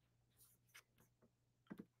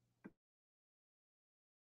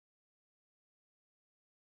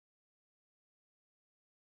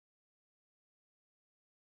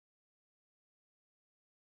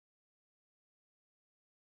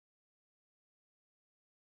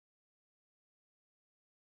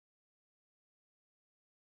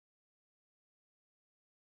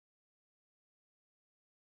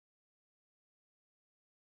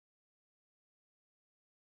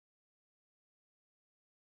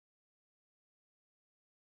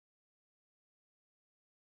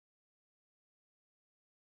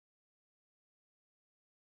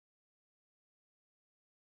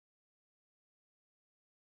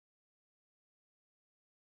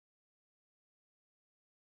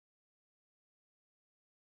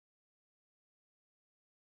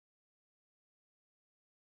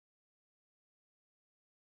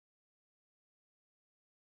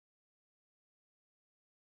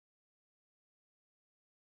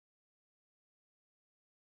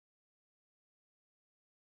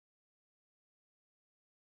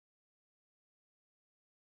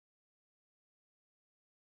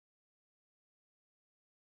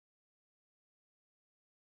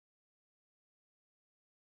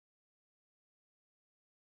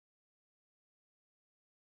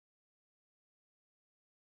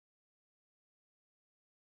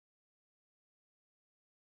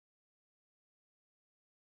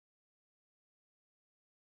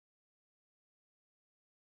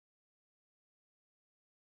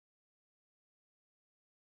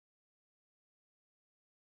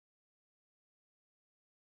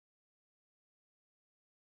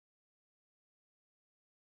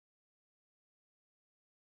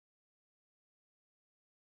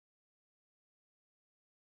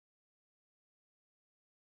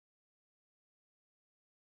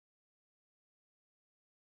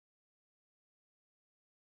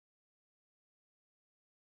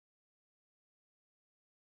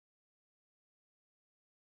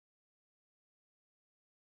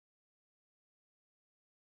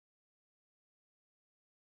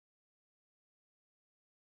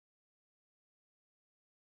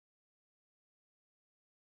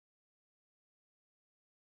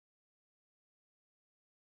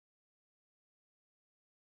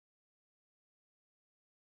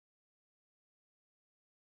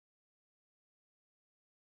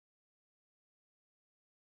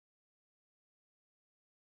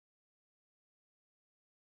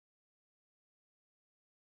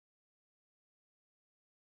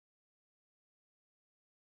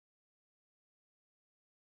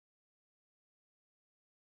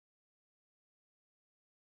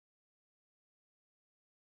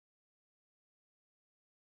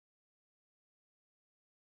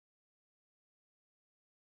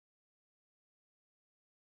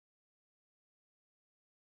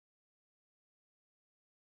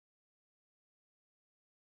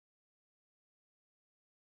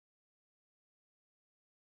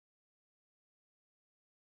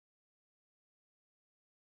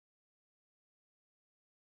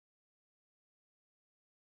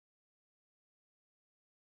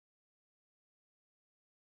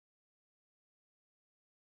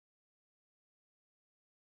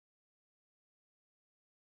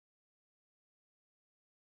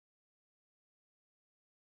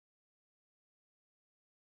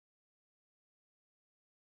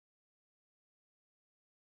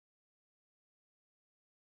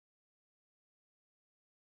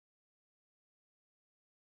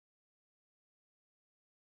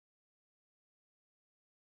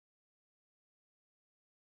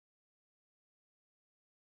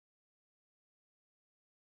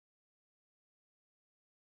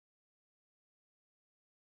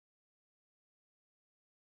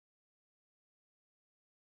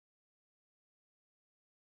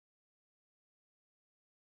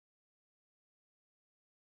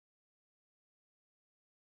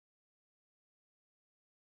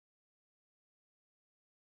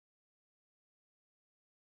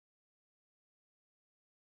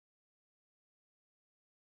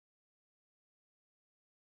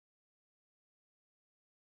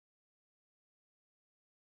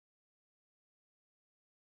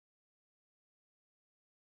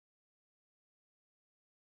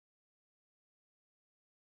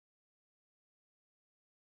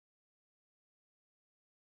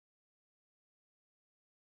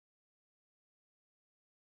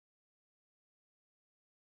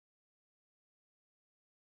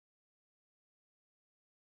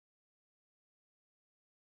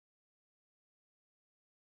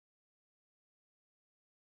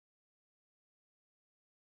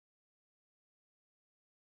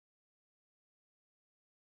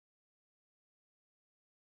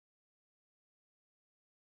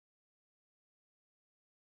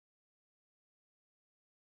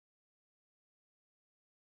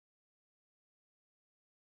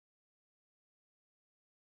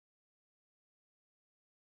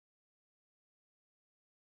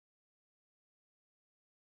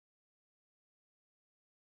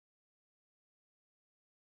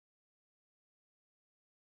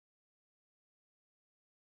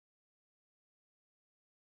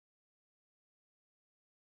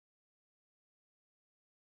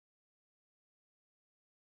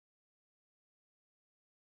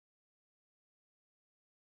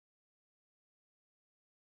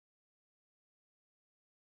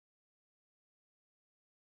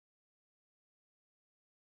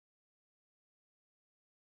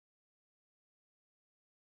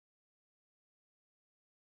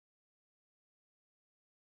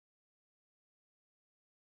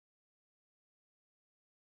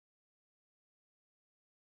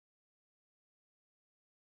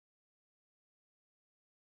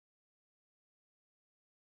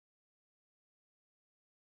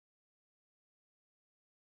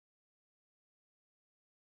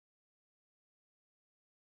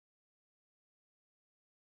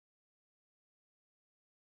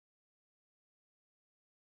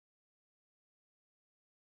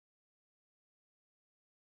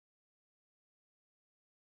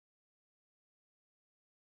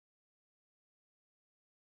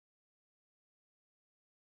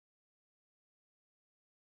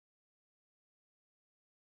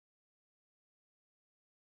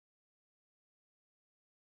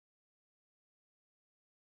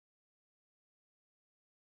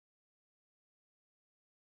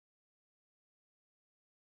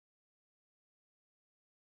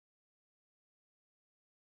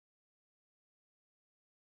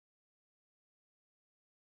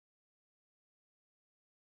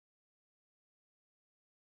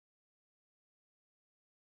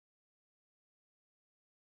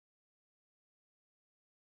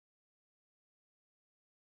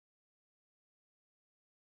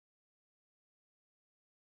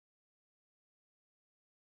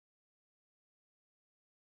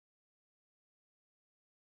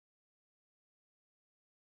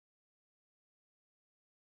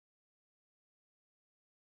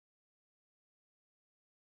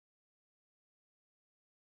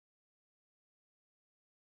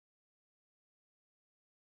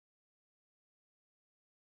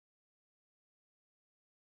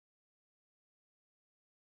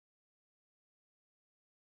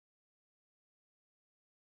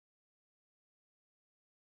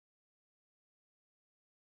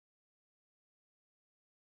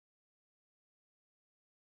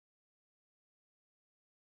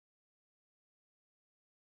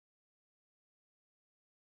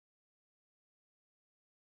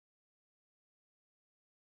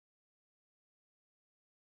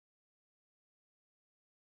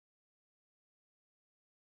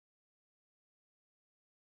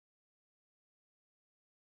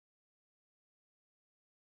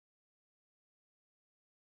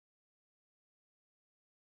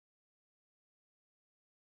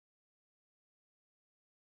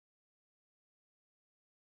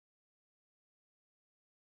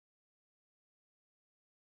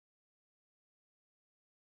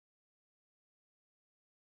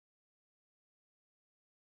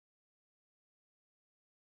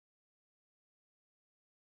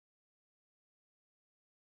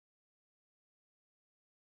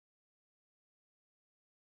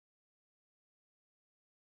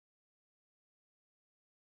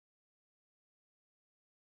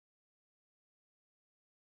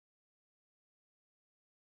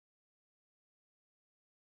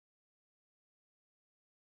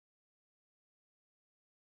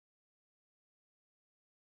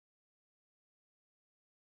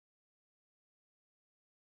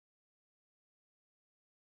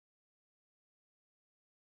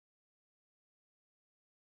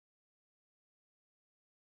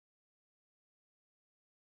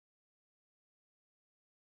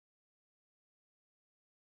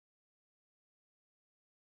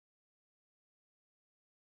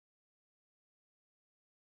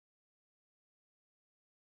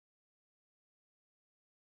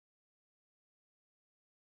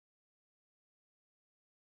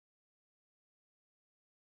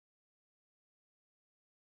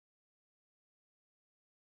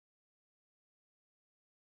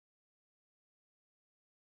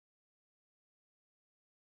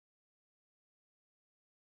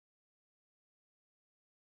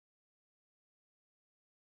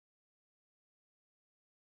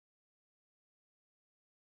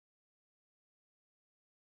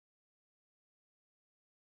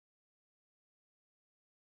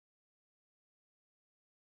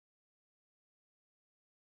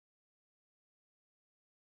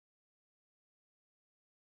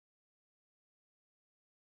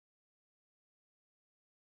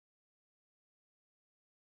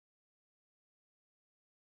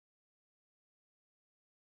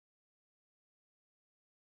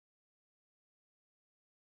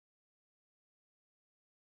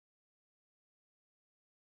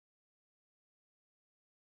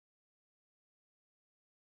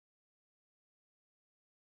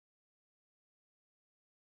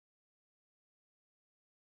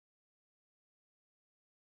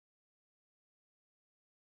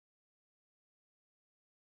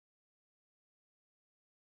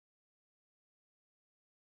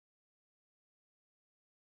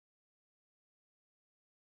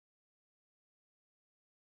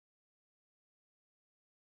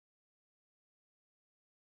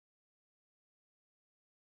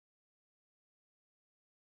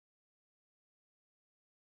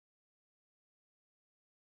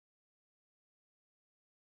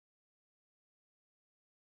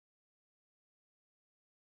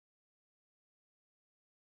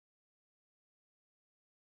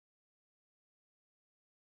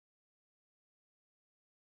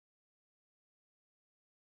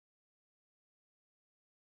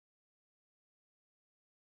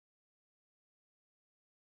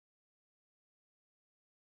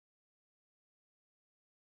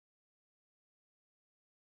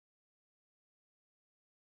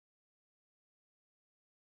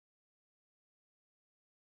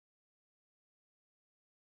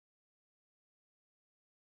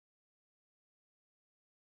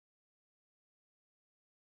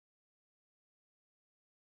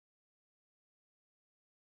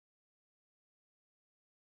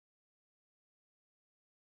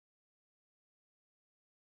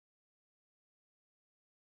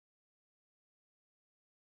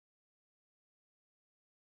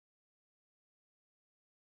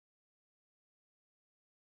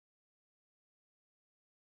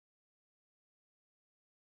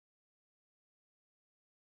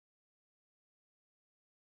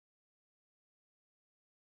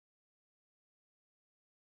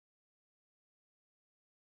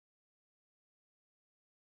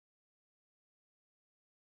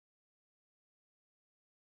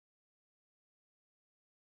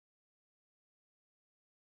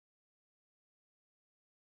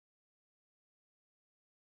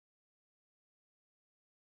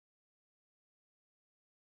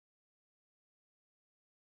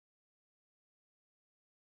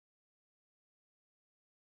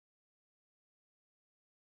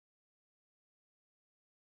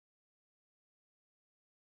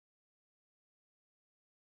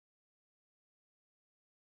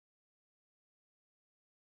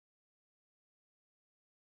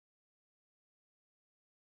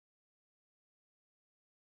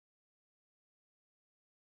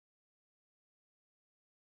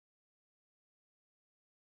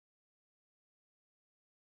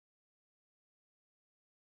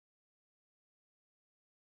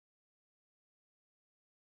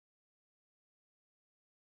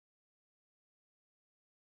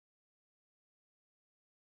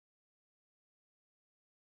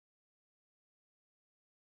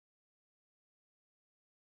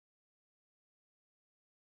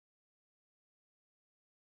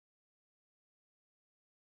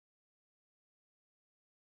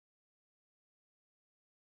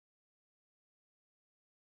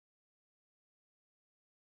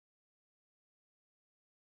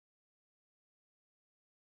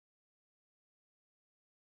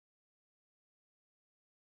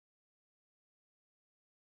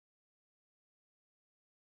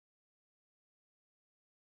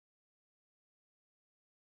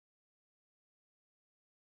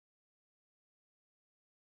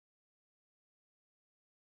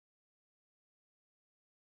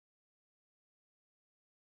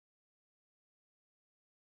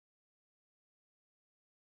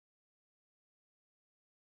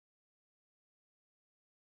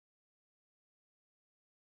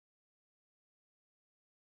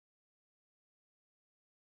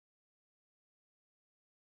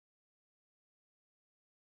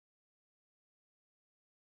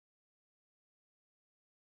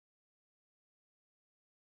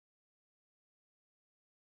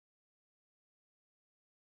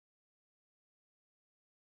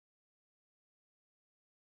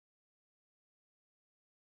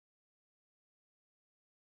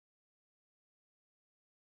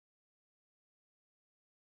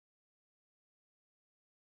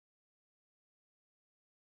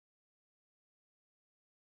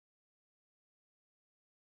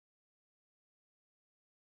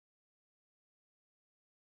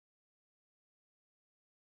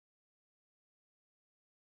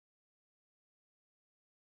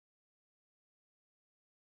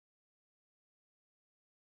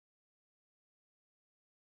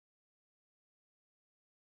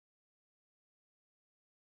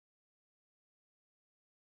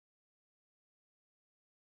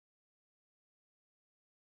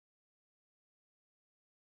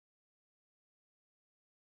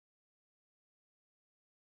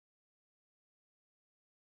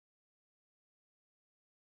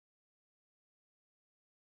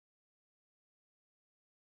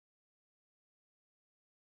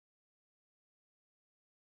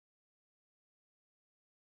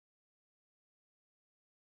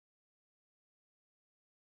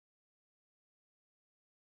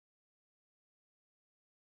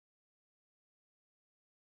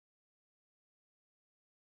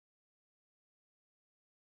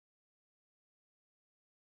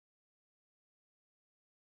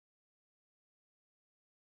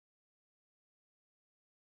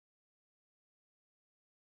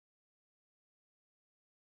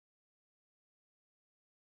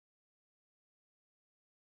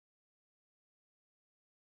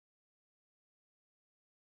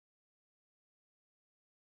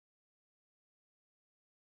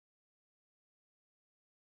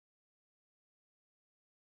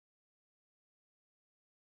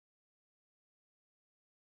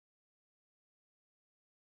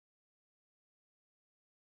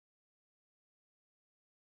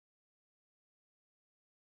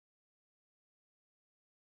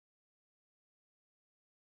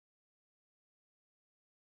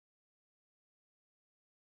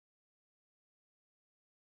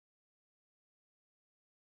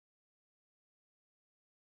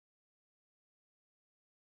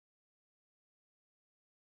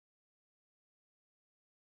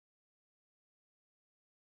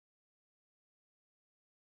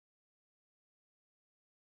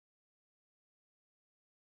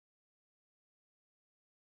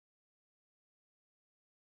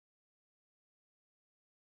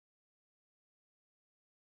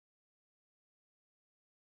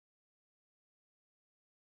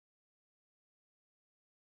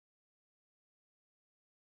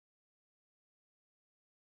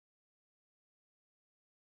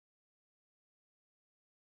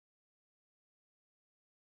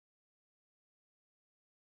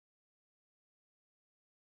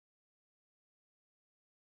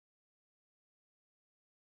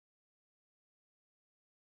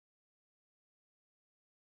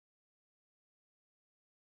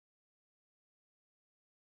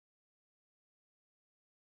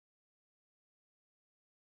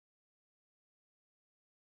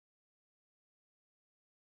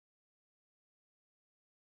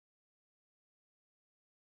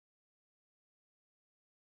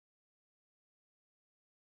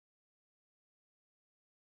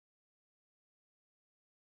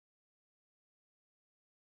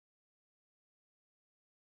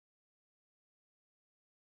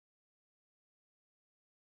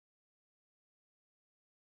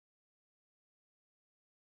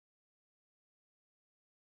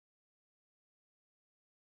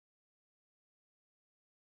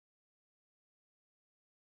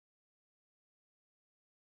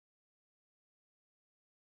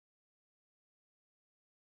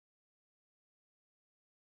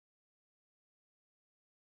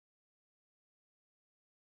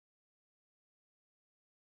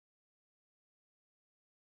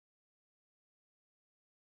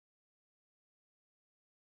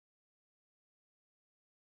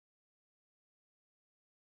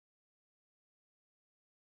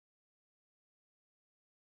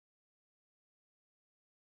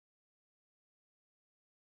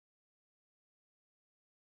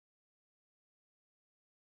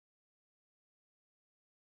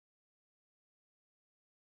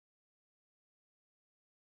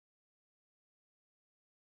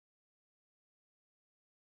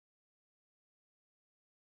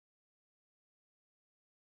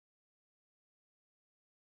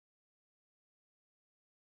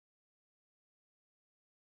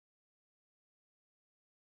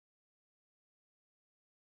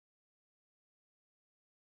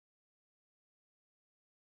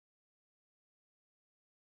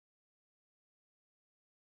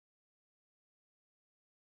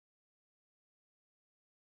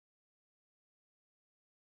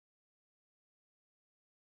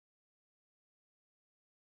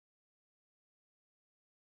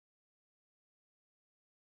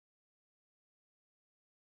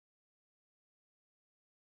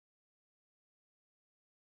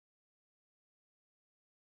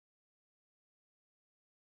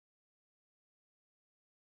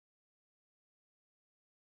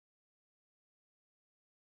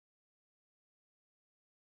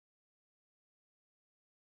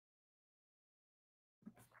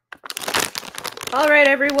 All right,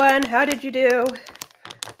 everyone. How did you do?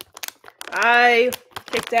 I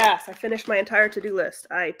kicked ass. I finished my entire to-do list.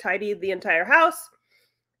 I tidied the entire house.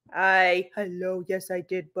 Yes, I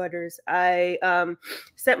did, Butters. I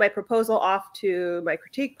sent my proposal off to my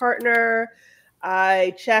critique partner.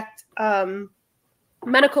 I checked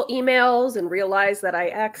medical emails and realized that I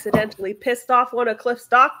accidentally pissed off one of Cliff's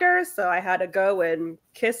doctors, so I had to go and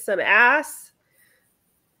kiss some ass.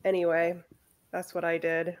 Anyway, that's what I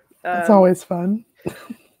did. It's always fun.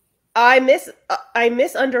 I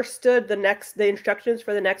misunderstood the instructions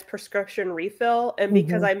for the next prescription refill, and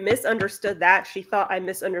because I misunderstood that, she thought I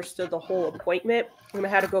misunderstood the whole appointment, and I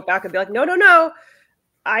had to go back and be like, no,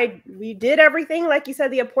 we did everything like you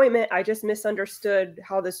said the appointment. I just misunderstood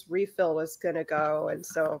how this refill was gonna go, and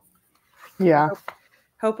so yeah.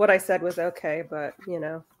 Hope what I said was okay, but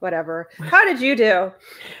whatever. How did you do?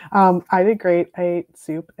 I did great. I ate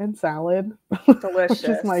soup and salad. Delicious.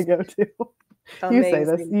 Which is my go-to. Amazing. You say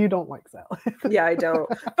this. You don't like salad. Yeah, I don't.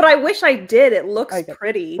 But I wish I did. It looks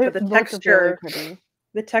pretty, but the texture, pretty.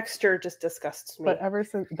 The texture just disgusts me. But ever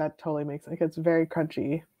since that totally makes sense. It's very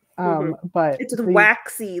crunchy. But it's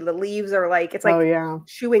waxy. The leaves are like it's like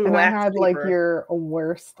chewing and wax. I had paper. like your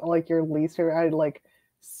worst, like your least favorite. I had like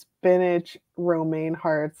spinach, romaine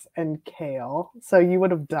hearts, and kale. So you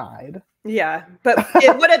would have died. Yeah, but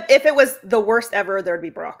it would have if it was the worst ever. There'd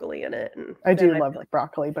be broccoli in it. And I do love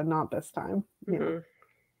broccoli, but not this time.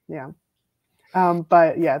 Yeah.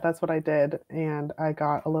 But yeah, that's what I did, and I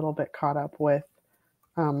got a little bit caught up with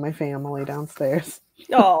my family downstairs.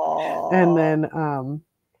 Oh. And then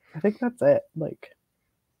I think that's it. Like,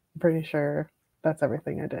 I'm pretty sure that's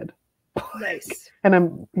everything I did. Nice. And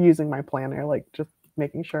I'm using my planner, like just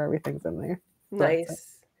making sure everything's in there.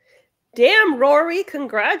 Nice. Damn, Rory,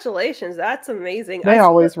 congratulations. That's amazing. They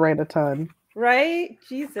always write a ton. Right?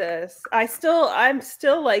 Jesus. I'm still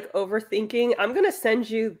like overthinking. I'm going to send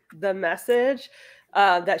you the message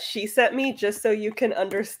that she sent me just so you can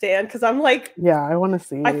understand. Cause I'm like, yeah, I want to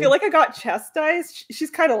see. I feel like I got chastised. She's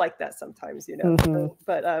kind of like that sometimes,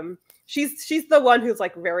 but she's the one who's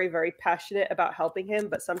like very, very passionate about helping him.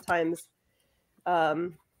 But sometimes,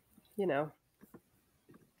 sometimes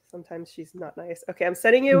she's not nice. Okay. I'm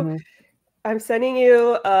sending you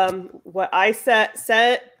what I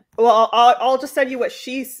said. Well, I'll just send you what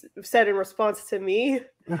she said in response to me.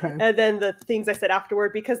 Okay. And then the things I said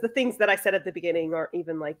afterward, because the things that I said at the beginning aren't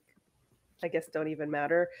even like, I guess don't even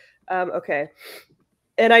matter. Okay.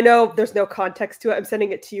 And I know there's no context to it. I'm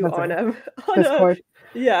sending it to you on Discord.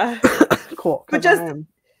 Yeah. Cool. But just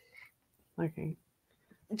okay.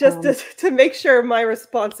 Just to make sure my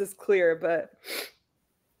response is clear, but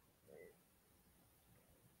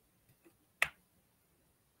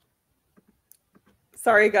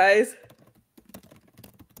sorry, guys.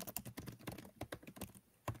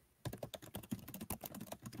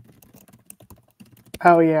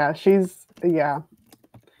 Oh, yeah.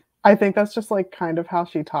 I think that's just like kind of how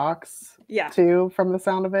she talks. Yeah. Too, from the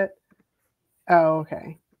sound of it. Oh,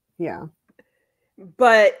 okay. Yeah.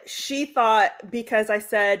 But she thought because I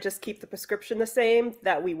said just keep the prescription the same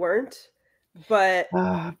that we weren't. But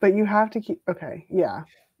you have to keep. Okay. Yeah.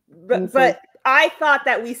 But I thought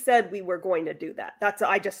that we said we were going to do that. That's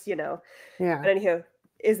I just Yeah. But anyhow,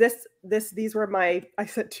 is these were I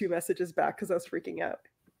sent 2 messages back because I was freaking out.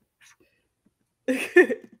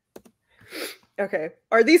 Okay.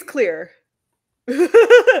 Are these clear?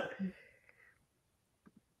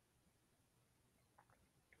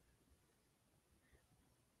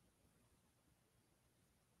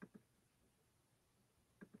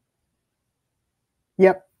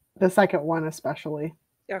 Yep. The second one especially.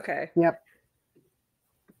 Okay. Yep.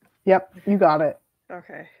 You got it.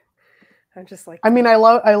 Okay. I'm just like, I mean, I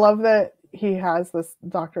love that he has this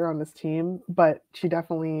doctor on his team, but she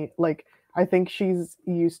definitely I think she's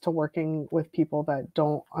used to working with people that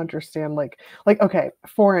don't understand like okay,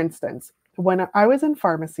 for instance, when I was in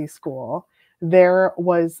pharmacy school, there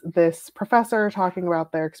was this professor talking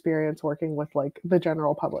about their experience working with like the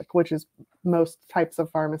general public, which is most types of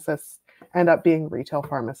pharmacists end up being retail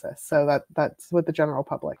pharmacists. So that's with the general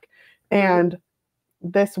public. And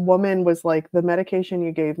this woman was like, the medication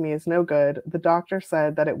you gave me is no good. The doctor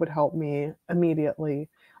said that it would help me immediately.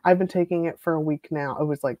 I've been taking it for a week now. It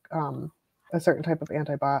was like a certain type of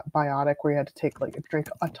antibiotic where you had to drink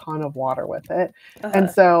a ton of water with it. And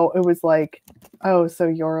so it was like, oh, so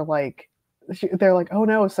you're like, they're like, oh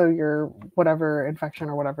no, so your whatever infection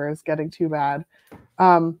or whatever is getting too bad.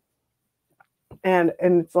 And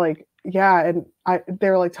it's like, yeah, and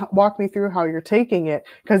they're like, walk me through how you're taking it,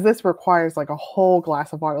 because this requires like a whole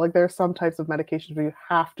glass of water. Like there's some types of medications where you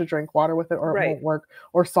have to drink water with it or it won't work,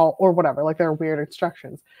 or salt or whatever. Like there are weird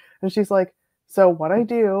instructions. And she's like, So what I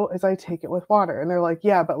do is I take it with water, and they're like,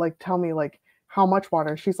 yeah, but like, tell me like how much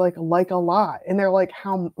water? She's like a lot. And they're like,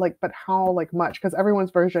 but how like much? Because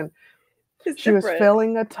everyone's version, It's she was different.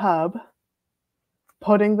 filling a tub,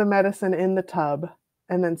 putting the medicine in the tub,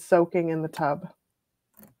 and then soaking in the tub.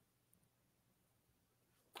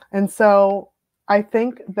 And so I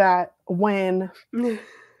think that when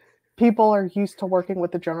people are used to working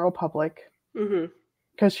with the general public,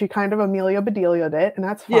 because she kind of Amelia Bedelia'd it, and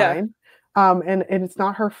that's fine. And it's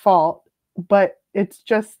not her fault, but it's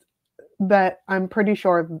just that I'm pretty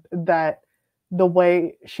sure that the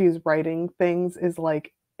way she's writing things is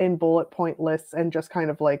like in bullet point lists and just kind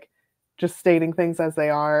of like just stating things as they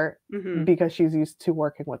are because she's used to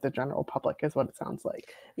working with the general public is what it sounds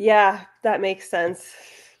like. Yeah, that makes sense.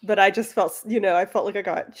 But I just felt, I felt like I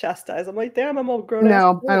got chastised. I'm like, damn, I'm all grown ass.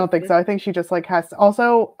 No, I don't think so. I think she just like has to,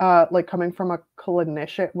 also like coming from a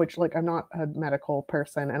clinician, which like I'm not a medical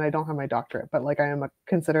person and I don't have my doctorate, but like I am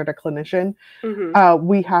considered a clinician.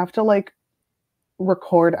 We have to like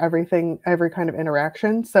record everything, every kind of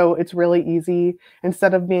interaction. So it's really easy,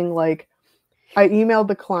 instead of being like, I emailed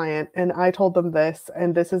the client and I told them this,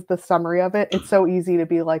 and this is the summary of it. It's so easy to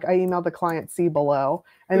be like, I emailed the client, see below,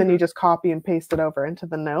 and then you just copy and paste it over into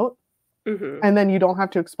the note. And then you don't have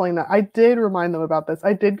to explain that. I did remind them about this.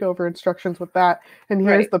 I did go over instructions with that, and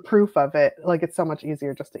here's the proof of it. Like, it's so much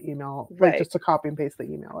easier just to email, like just to copy and paste the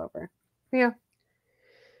email over. Yeah.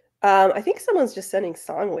 I think someone's just sending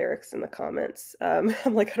song lyrics in the comments. I'm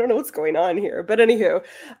like, I don't know what's going on here. But anywho,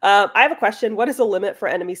 I have a question. What is the limit for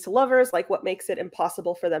enemies to lovers? Like, what makes it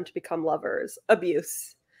impossible for them to become lovers?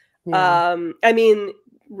 Abuse. Yeah. I mean,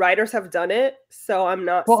 writers have done it, so I'm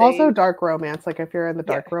not saying... also dark romance. Like, if you're in the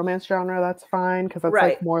dark romance genre, that's fine, because that's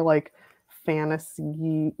like more like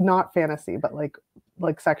fantasy, not fantasy, but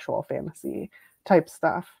like sexual fantasy type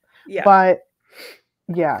stuff. Yeah. But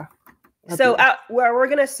yeah. So we're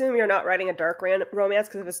going to assume you're not writing a dark romance,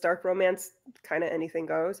 because if it's dark romance, kind of anything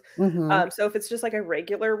goes. So if it's just like a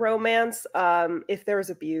regular romance, if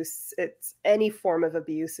there's abuse, it's any form of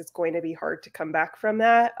abuse, it's going to be hard to come back from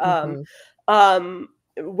that.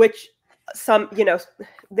 Which some,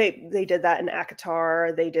 they did that in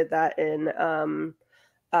ACOTAR. They did that in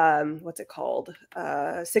what's it called?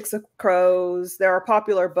 Six of Crows. There are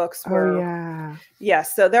popular books where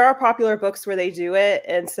so there are popular books where they do it,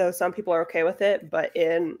 and so some people are okay with it, but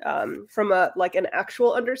in from a like an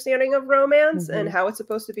actual understanding of romance and how it's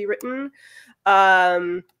supposed to be written,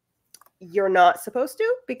 you're not supposed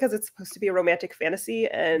to, because it's supposed to be a romantic fantasy,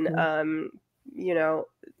 and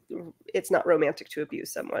it's not romantic to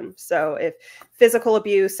abuse someone. So if physical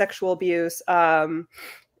abuse, sexual abuse,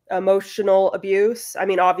 emotional abuse. I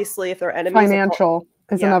mean, obviously, if they're enemies, financial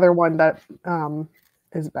is another one that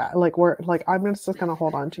is bad. Like, I'm just gonna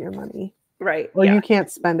hold on to your money, right? Well, you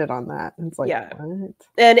can't spend it on that. It's like, what?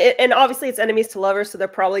 And obviously, it's enemies to lovers, so they're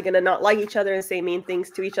probably gonna not like each other and say mean things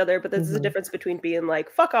to each other. But there's a difference between being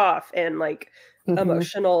like "fuck off" and like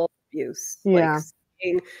emotional abuse, like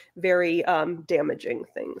saying very damaging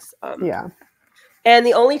things. And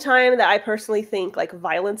the only time that I personally think like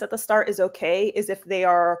violence at the start is okay is if they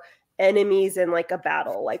are enemies in like a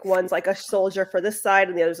battle. Like one's like a soldier for this side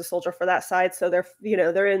and the other's a soldier for that side. So they're,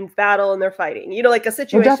 they're in battle and they're fighting. Like a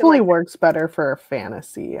situation. It definitely works better for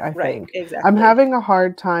fantasy, I think. Exactly. I'm having a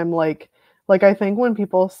hard time like I think when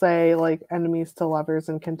people say like enemies to lovers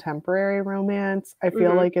in contemporary romance, I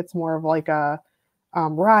feel like it's more of like a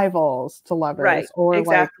rivals to lovers, or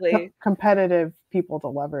like competitive people to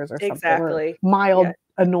lovers, or something, or mild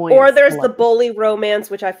annoyance. Or there's the bully romance,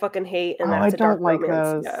 which I fucking hate, and that's I don't like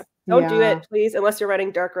romance. those. Don't do it, please, unless you're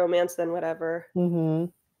writing dark romance. Then whatever.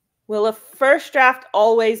 Will a first draft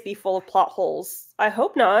always be full of plot holes? I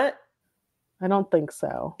hope not. I don't think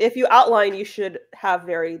so. If you outline, you should have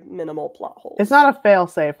very minimal plot holes. It's not a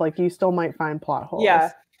fail-safe. Like, you still might find plot holes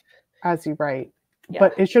as you write.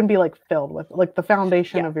 But it shouldn't be like filled with, like, the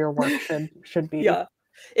foundation of your work should be.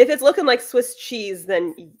 If it's looking like Swiss cheese,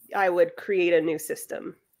 then I would create a new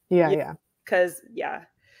system. Because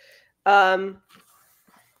one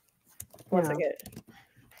second.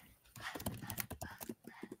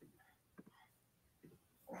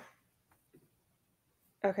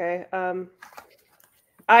 Okay.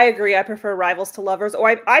 I agree. I prefer rivals to lovers,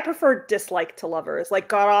 or I prefer dislike to lovers. Like,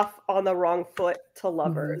 got off on the wrong foot to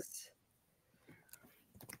lovers.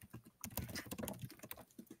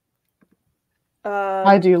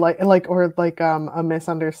 I do like a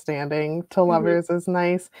misunderstanding to lovers is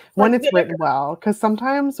nice when it's written well, because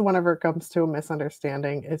sometimes whenever it comes to a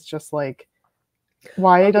misunderstanding, it's just like,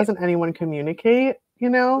 why doesn't anyone communicate,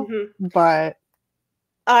 But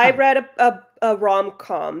I read a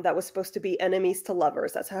rom-com that was supposed to be enemies to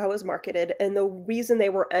lovers. That's how it was marketed. And the reason they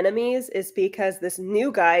were enemies is because this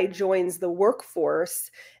new guy joins the workforce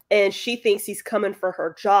and she thinks he's coming for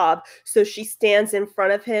her job. So she stands in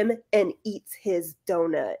front of him and eats his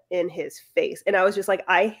donut in his face. And I was just like,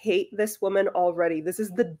 I hate this woman already. This is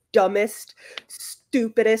the dumbest,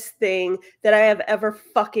 stupidest thing that I have ever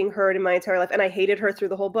fucking heard in my entire life. And I hated her through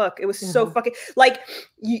the whole book. It was so fucking like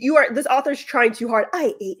you are, this author's trying too hard.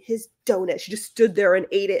 I ate his donut. She just stood there and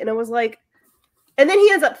ate it. And I was like, and then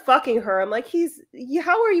he ends up fucking her. I'm like,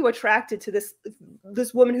 how are you attracted to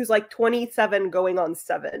this woman who's like 27 going on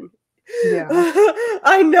 7? Yeah.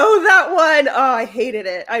 I know that one. Oh, I hated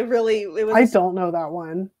it. I don't know that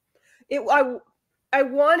one. I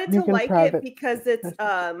wanted to like it because it's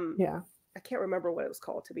yeah. I can't remember what it was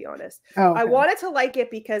called, to be honest. Oh, okay. I wanted to like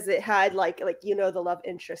it because it had like the love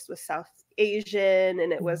interest was South Asian,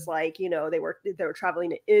 and it was like, they were traveling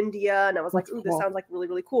to India, and I was like, ooh, this sounds like really,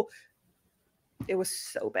 really cool. It was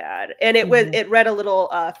so bad, and it read a little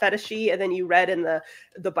fetishy, and then you read in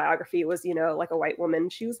the biography, it was like a white woman.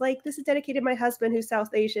 She was like, this is dedicated to my husband who's South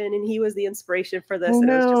Asian, and he was the inspiration for this. And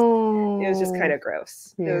it was just kind of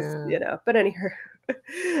gross. Yeah. It was, but anywho.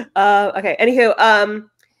 Okay, anywho,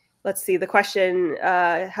 let's see the question.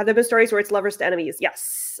 Have there been stories where it's lovers to enemies?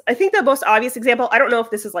 Yes. I think the most obvious example, I don't know if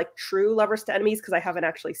this is like true lovers to enemies because I haven't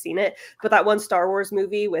actually seen it, but that one Star Wars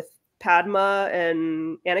movie with Padma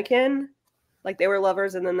and Anakin, like they were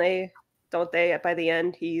lovers, and then by the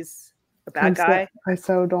end he's a bad guy. I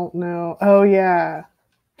so don't know. Oh yeah.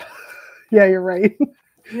 Yeah, you're right.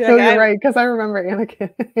 No, you're right, because I remember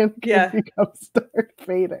Anakin becomes Darth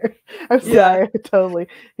Vader. I'm sorry, totally.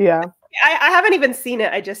 Yeah. I haven't even seen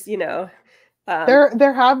it. I just,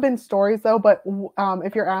 there have been stories though, but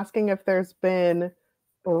if you're asking if there's been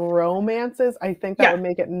romances, I think that would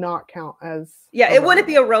make it not count as it wouldn't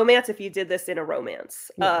be a romance if you did this in a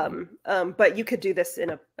romance. But you could do this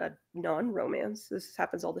in a non-romance. This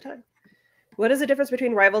happens all the time. What is the difference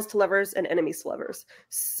between rivals to lovers and enemies to lovers?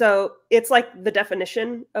 So it's like the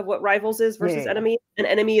definition of what rivals is versus enemy. An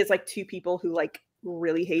enemy is like two people who like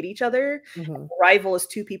really hate each other. Rival is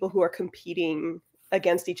two people who are competing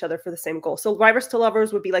against each other for the same goal. So rivals to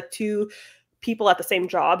lovers would be like two people at the same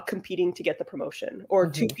job competing to get the promotion, or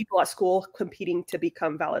two people at school competing to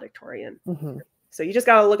become valedictorian. So you just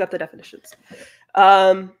got to look up the definitions.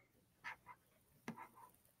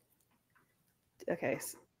 Okay.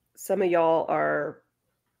 Some of y'all are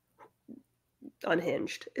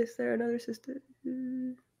unhinged. Is there another sister?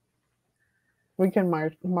 We can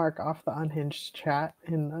mark off the unhinged chat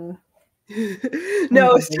in the.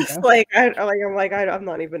 No, it's just like I'm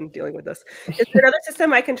not even dealing with this. Is there another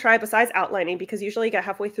system I can try besides outlining? Because usually you get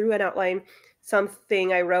halfway through an outline,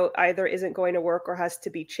 something I wrote either isn't going to work or has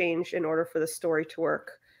to be changed in order for the story to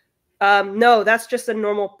work. No, that's just a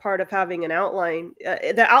normal part of having an outline.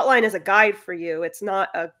 The outline is a guide for you. It's not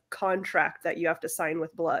a contract that you have to sign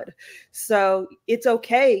with blood. So it's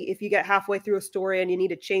okay if you get halfway through a story and you need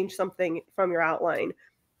to change something from your outline.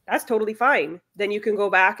 That's totally fine. Then you can go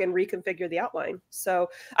back and reconfigure the outline. So,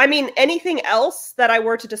 I mean, anything else that I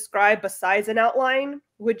were to describe besides an outline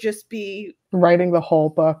would just be writing the whole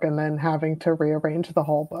book and then having to rearrange the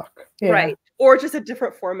whole book. Yeah. Right. Or just a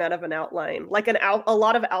different format of an outline. Like a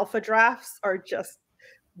lot of alpha drafts are just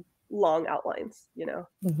long outlines,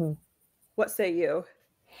 What say you?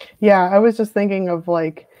 Yeah, I was just thinking of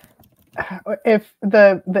like, if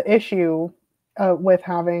the issue with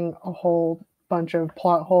having a whole bunch of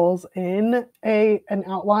plot holes in an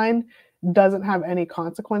outline doesn't have any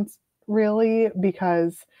consequence really,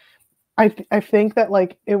 because I think that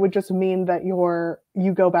like it would just mean that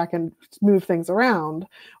you go back and move things around,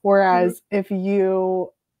 whereas if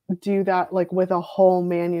you do that like with a whole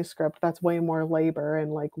manuscript, that's way more labor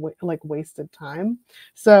and like wasted time.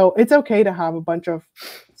 So it's okay to have a bunch of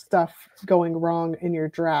stuff going wrong in your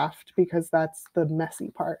draft, because that's the messy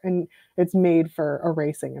part, and it's made for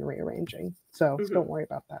erasing and rearranging. So don't worry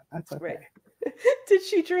about that. That's okay. Right. Did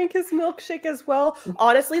she drink his milkshake as well?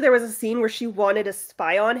 Honestly, there was a scene where she wanted to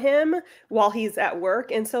spy on him while he's at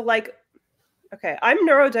work. And so like, okay, I'm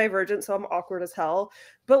neurodivergent, so I'm awkward as hell.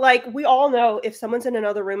 But like, we all know if someone's in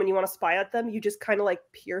another room and you want to spy at them, you just kind of like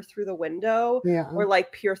peer through the window or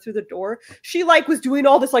like peer through the door. She like was doing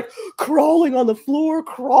all this like crawling on the floor,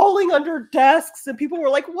 crawling under desks. And people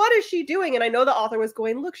were like, what is she doing? And I know the author was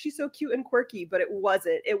going, look, she's so cute and quirky, but it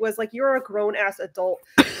wasn't. It was like, you're a grown ass adult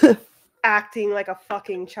acting like a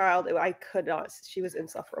fucking child. I could not. She was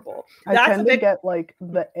insufferable. I tend to get like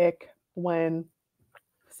the ick when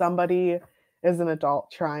somebody is an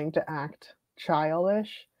adult trying to act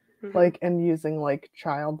childish, like, and using like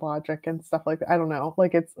child logic and stuff like that. I don't know.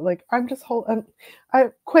 Like, it's like, I'm just I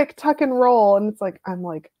quick tuck and roll. And it's like, I'm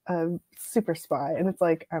like a super spy. And it's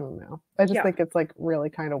like, I don't know. I just think it's like really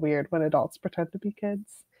kind of weird when adults pretend to be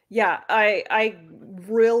kids. Yeah, I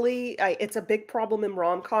really, it's a big problem in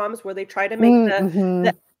rom-coms where they try to make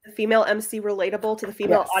the female MC relatable to the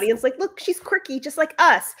female audience. Like, look, she's quirky, just like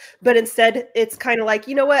us. But instead, it's kind of like,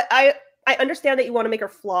 you know what? I understand that you want to make her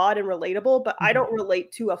flawed and relatable, but I don't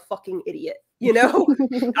relate to a fucking idiot, you know?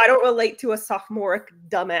 I don't relate to a sophomoric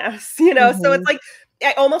dumbass, you know? So it's like,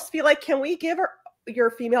 I almost feel like, can we give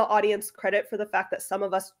your female audience credit for the fact that some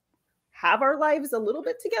of us have our lives a little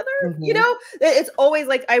bit together? You know, it's always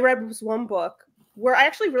like, I read this one book where I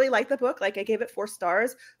actually really liked the book. Like, I gave it 4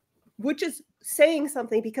 stars, which is saying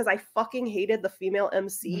something because I fucking hated the female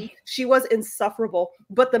MC. She was insufferable,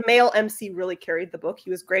 but the male MC really carried the book.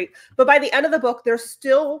 He was great. But by the end of the book, there's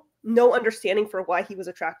still no understanding for why he was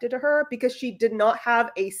attracted to her, because she did not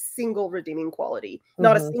have a single redeeming quality,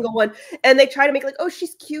 not a single one. And they try to make like, oh,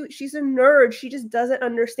 she's cute, she's a nerd, she just doesn't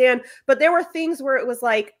understand. But there were things where it was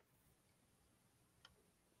like,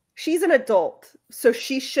 she's an adult, so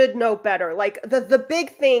she should know better. Like, the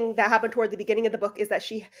big thing that happened toward the beginning of the book is that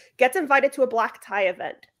she gets invited to a black tie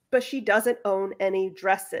event, but she doesn't own any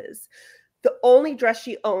dresses. The only dress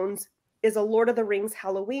she owns is a Lord of the Rings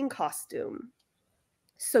Halloween costume.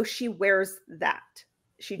 So she wears that.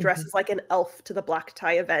 She dresses like an elf to the black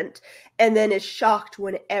tie event, and then is shocked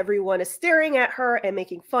when everyone is staring at her and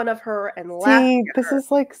making fun of her and laughing at her. This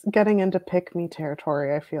is like getting into pick me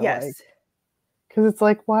territory, I feel like. Because it's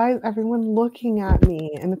like, why is everyone looking at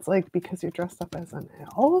me? And it's like, because you're dressed up as an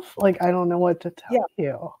elf? Like, I don't know what to tell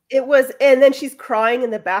you. It was, and then she's crying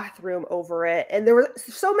in the bathroom over it. And there were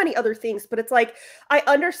so many other things, but it's like, I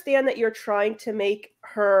understand that you're trying to make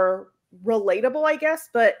her relatable, I guess.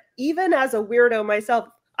 But even as a weirdo myself,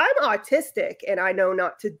 I'm autistic, and I know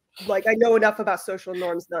not to, like, I know enough about social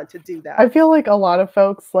norms not to do that. I feel like a lot of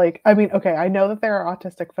folks, like, I mean, okay, I know that there are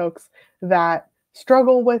autistic folks that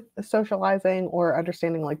struggle with socializing or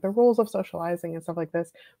understanding like the rules of socializing and stuff like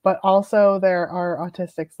this, but also there are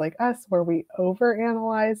autistics like us where we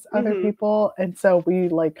overanalyze other people, and so we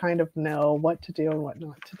like kind of know what to do and what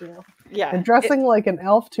not to do. And dressing like an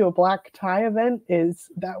elf to a black tie event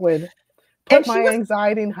that would put my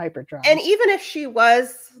anxiety in hyperdrive. And even if she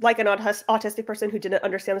was like an autistic person who didn't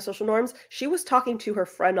understand the social norms, she was talking to her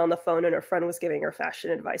friend on the phone, and her friend was giving her fashion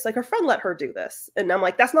advice. Like, her friend let her do this. And I'm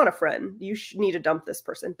like, that's not a friend. You need to dump this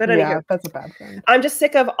person. But anyway, that's a bad friend. I'm just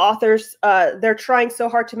sick of authors. They're trying so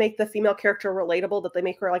hard to make the female character relatable that they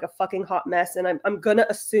make her like a fucking hot mess. And I'm going to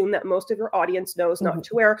assume that most of your audience knows not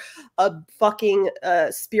to wear a fucking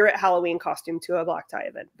spirit Halloween costume to a black tie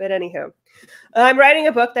event. But anywho, I'm writing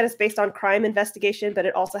a book that is based on crime investigation, but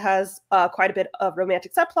it also has quite a bit of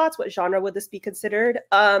romantic subplots. What genre would this be considered?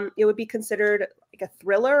 It would be considered like a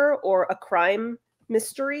thriller or a crime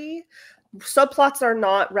mystery. Subplots are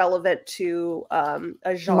not relevant to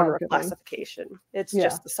a genre classification. It's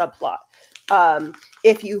just the subplot.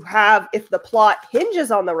 If the plot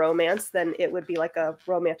hinges on the romance, then it would be like a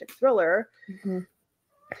romantic thriller.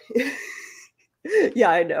 Yeah,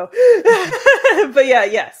 I know. But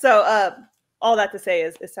yeah. So all that to say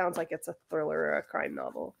is, it sounds like it's a thriller or a crime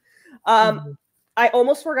novel. I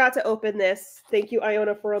almost forgot to open this. Thank you,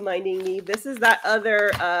 Iona, for reminding me. This is that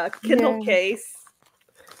other Kindle case.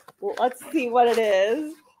 Well, let's see what it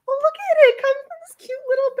is. Oh, look at it. It comes in this cute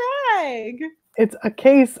little bag. It's a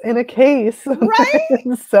case in a case. Right?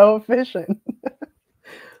 It's so efficient.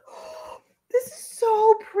 This is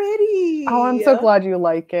so pretty. Oh, I'm so glad you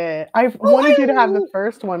like it. I wanted you to have the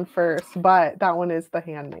first one first, but that one is the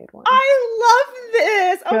handmade one. I love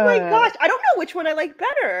this. Good. Oh my gosh. I don't know which one I like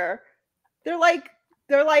better. They're like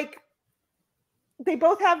they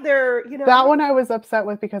both have their, you know. That one I was upset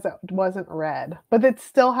with because it wasn't red, but it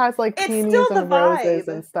still has like peonies and roses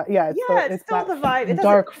and stuff. Yeah, it's still the vibe. It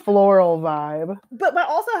dark floral vibe. But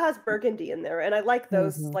also has burgundy in there, and I like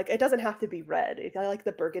those. Like, it doesn't have to be red. I like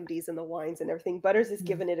the burgundies and the wines and everything. Butters is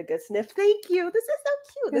giving it a good sniff. Thank you. This is so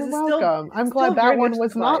cute. You're welcome. I'm glad that one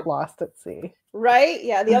was not lost at sea. Right?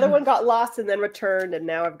 Yeah, the other one got lost and then returned, and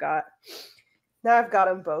now I've got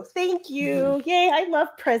them both. Thank you. Yay, I love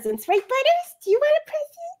presents. Right, Butters? Do you want a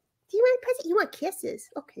present? You want kisses.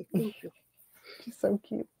 Okay, thank you. She's so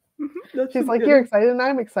cute. She's like, you're excited and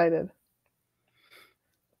I'm excited.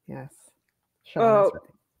 Yes.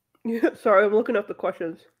 Sorry, I'm looking up the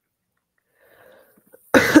questions.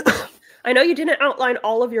 I know you didn't outline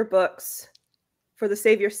all of your books for the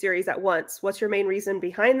Savior series at once. What's your main reason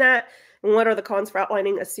behind that? And what are the cons for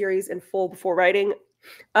outlining a series in full before writing?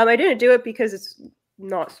 I didn't do it because it's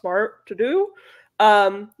not smart to do.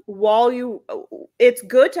 it's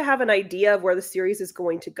good to have an idea of where the series is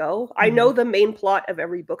going to go. I know the main plot of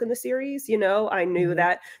every book in the series. I knew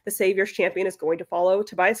that the Savior's champion is going to follow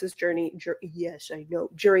Tobias's journey. Yes, I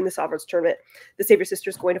know. During the Sovereign's tournament, the Savior's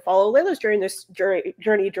sister is going to follow Layla's journey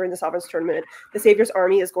during the Sovereign's tournament. The Savior's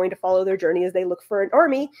army is going to follow their journey as they look for an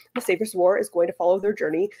army. The Savior's war is going to follow their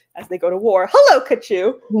journey as they go to war. Hello,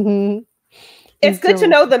 Kachu. It's good to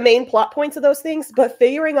know the main plot points of those things, but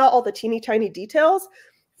figuring out all the teeny tiny details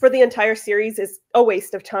for the entire series is a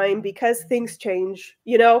waste of time because things change.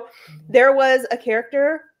 There was a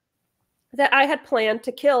character that I had planned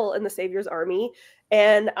to kill in the Savior's army,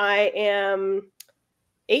 and I am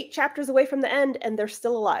 8 chapters away from the end, and they're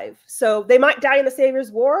still alive. So they might die in the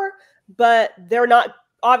Savior's war, but they're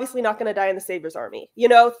obviously not going to die in the Savior's army.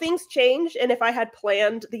 Things change, and if I had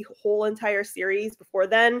planned the whole entire series before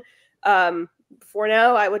then, before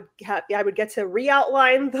now, I would get to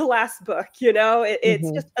re-outline the last book.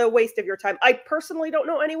 It's just a waste of your time. I personally don't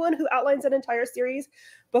know anyone who outlines an entire series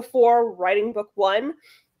before writing book 1.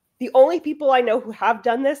 The only people I know who have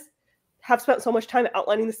done this have spent so much time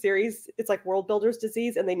outlining the series. It's like world builder's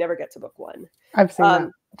disease, and they never get to book 1. I've seen that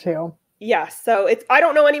too. Yeah, so I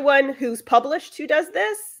don't know anyone who's published who does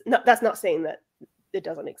this. No, that's not saying that it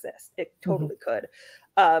doesn't exist. It totally could.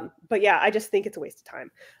 But yeah, I just think it's a waste of time.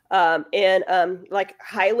 Like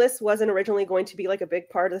Hylas wasn't originally going to be like a big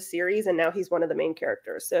part of the series, and now he's one of the main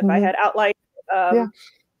characters. So if I had outlined,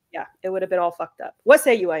 it would have been all fucked up. What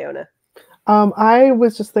say you, Iona? I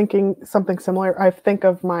was just thinking something similar. I think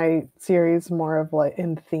of my series more of like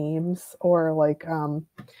in themes or well,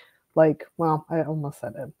 I almost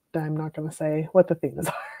said it. I'm not going to say what the themes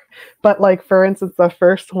are. But like, for instance, the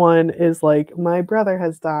first one is like, my brother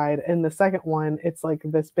has died. And the second one, it's like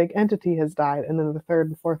this big entity has died. And then the third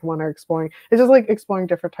and fourth one are exploring. It's just like exploring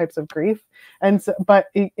different types of grief. And so, but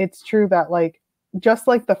it's true that like, just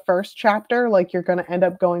like the first chapter, like you're going to end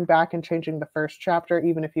up going back and changing the first chapter,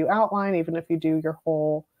 even if you outline, even if you do your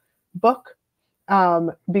whole book,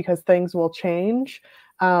 because things will change.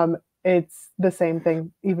 It's the same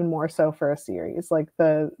thing, even more so for a series. Like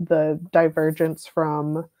the divergence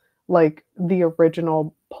from like the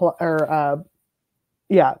original plot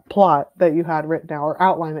that you had written out or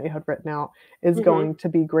outline that you had written out is going to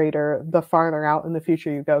be greater the farther out in the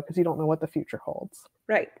future you go, because you don't know what the future holds.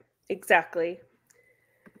 Right. Exactly.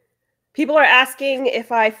 People are asking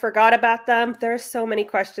if I forgot about them. There's so many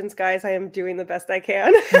questions, guys. I am doing the best I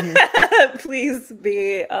can. Please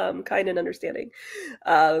be kind and understanding.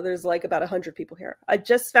 There's like about 100 people here. I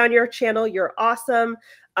just found your channel. You're awesome.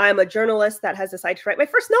 I'm a journalist that has decided to write my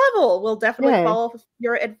first novel. We'll definitely follow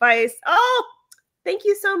your advice. Oh, thank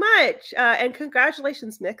you so much. And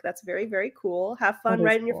congratulations, Mick. That's very, very cool. Have fun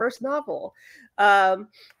writing your first novel. Let's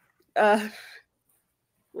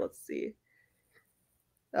see.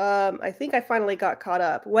 I think I finally got caught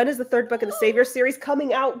up. When is the third book in the Savior series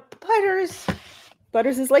coming out? Butters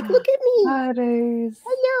is like, look at me. Butters.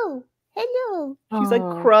 Hello. She's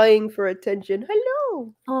like crying for attention.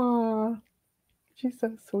 Hello. Aw. She's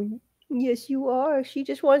so sweet. Yes, you are. She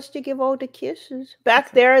just wants to give all the kisses.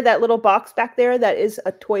 Back there, that little box back there, that is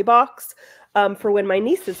a toy box for when my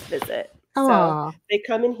nieces visit. So they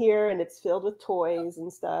come in here and it's filled with toys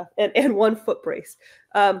and stuff and one foot brace.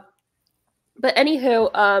 But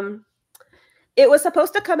anywho, it was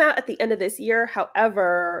supposed to come out at the end of this year.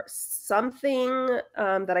 However, something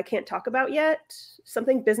that I can't talk about yet,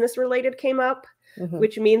 something business related came up,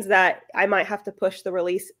 which means that I might have to push the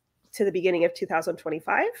release to the beginning of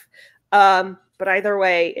 2025. But either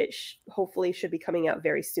way, it hopefully should be coming out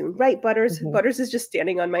very soon. Right, Butters? Butters is just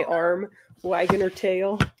standing on my arm, wagging her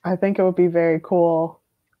tail. I think it would be very cool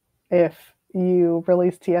if you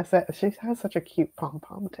release TSA. She has such a cute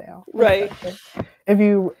pom-pom tail. Right. If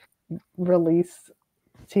you release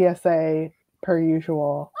TSA per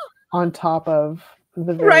usual on top of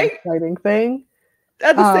the very exciting thing.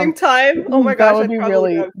 At the same time? Oh my gosh. That would be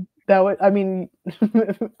really... That would, I mean,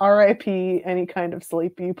 RIP any kind of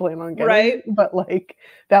sleep you plan on getting, but like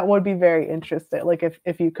that would be very interesting. Like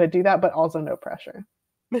if you could do that, but also no pressure.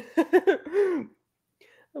 Oh,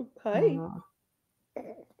 hi.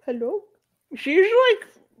 Hello. She's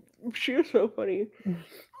so funny.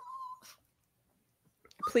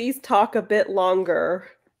 Please talk a bit longer.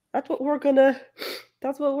 That's what we're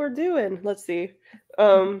doing. Let's see.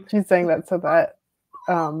 She's saying that so that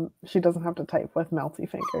she doesn't have to type with melty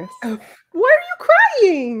fingers. Why are you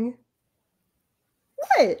crying?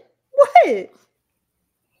 What?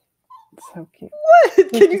 So cute. What?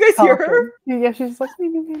 Can you guys hear her? Yeah, she's like,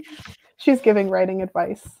 she's giving writing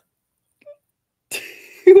advice.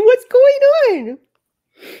 What's going on?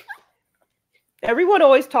 Everyone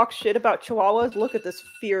always talks shit about Chihuahuas. Look at this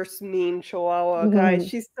fierce, mean Chihuahua, guys.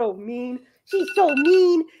 She's so mean. She's so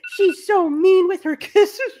mean. She's so mean with her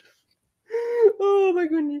kisses. Oh my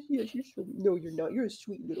goodness. Yes, you're so. No, you're not. You're a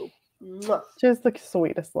sweet little. Mwah. She has the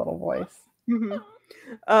sweetest little voice.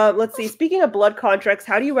 Let's see. Speaking of blood contracts,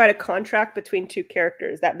 how do you write a contract between two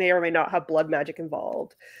characters that may or may not have blood magic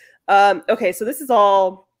involved? Okay, so this is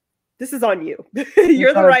on you.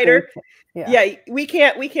 You're the writer. Yeah, we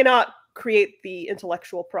cannot create the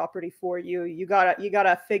intellectual property for you. You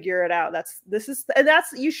gotta figure it out. That's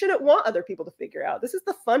you shouldn't want other people to figure out. This is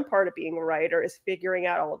the fun part of being a writer, is figuring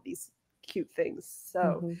out all of these cute things.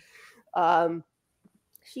 So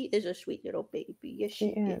she is a sweet little baby. Yes, she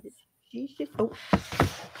is. She's just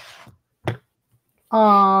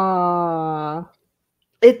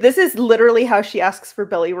this is literally how she asks for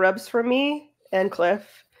belly rubs from me and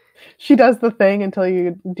Cliff. She does the thing until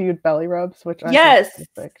you do belly rubs, which I think is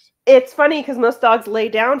perfect. It's funny because most dogs lay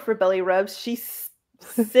down for belly rubs. She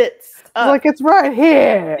sits up. Like, it's right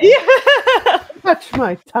here. Yeah. Touch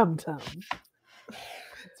my tum-tum.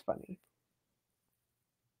 It's funny.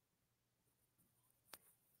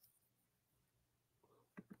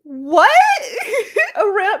 What?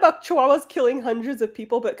 A rant about Chihuahuas killing hundreds of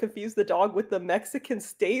people but confused the dog with the Mexican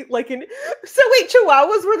state? So wait,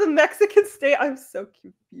 Chihuahuas were the Mexican state? I'm so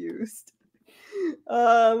confused.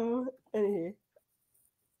 Anyway.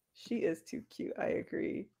 She is too cute, I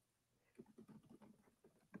agree.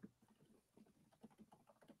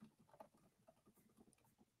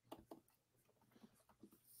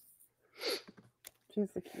 She's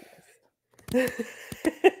the cutest.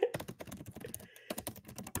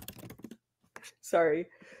 Sorry.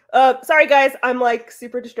 Sorry guys, I'm like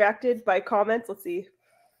super distracted by comments. Let's see.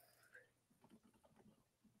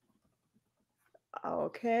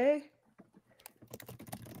 Okay.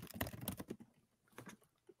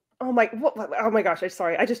 Oh my gosh, I'm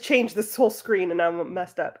sorry. I just changed this whole screen and I'm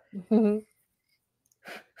messed up.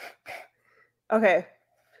 Okay.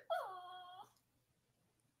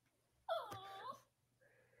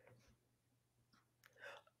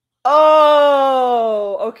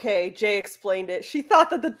 Oh, okay. Jay explained it. She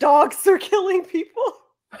thought that the dogs are killing people.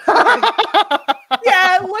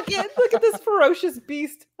 Yeah, look at this ferocious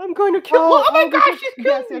beast. I'm going to kill. Oh my gosh, she's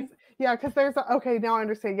killing me. Yeah, because there's now I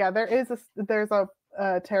understand. Yeah, there's a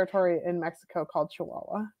territory in Mexico called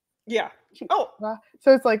Chihuahua. Yeah. Oh.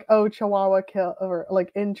 So it's like, Chihuahua kill, or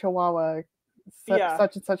like in Chihuahua,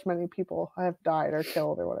 such and such many people have died or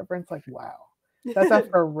killed or whatever. And it's like, wow. That's a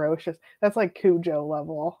ferocious. That's like Cujo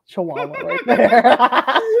level Chihuahua right there.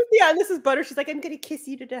 Yeah, and this is Butter. She's like, I'm gonna kiss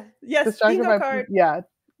you to death. Yes, bingo card. Yeah,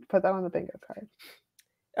 put that on the bingo card.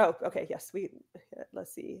 Oh, okay. Yes,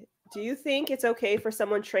 let's see. Do you think it's okay for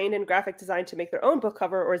someone trained in graphic design to make their own book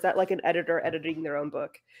cover, or is that like an editor editing their own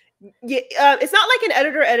book? Yeah, it's not like an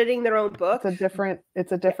editor editing their own book.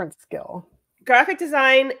 It's a different skill. Graphic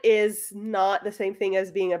design is not the same thing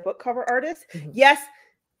as being a book cover artist. Yes.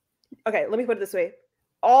 Okay, let me put it this way.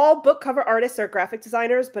 All book cover artists are graphic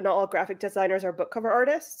designers, but not all graphic designers are book cover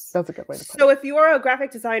artists. That's a good way to put it. So if you are a graphic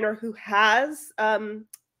designer who has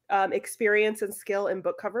experience and skill in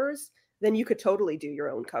book covers, then you could totally do your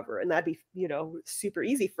own cover, and that'd be, super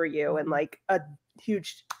easy for you and like a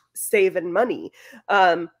huge save in money.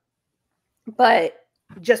 But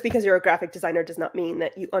just because you're a graphic designer does not mean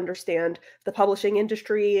that you understand the publishing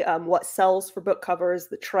industry, what sells for book covers,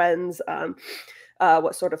 the trends,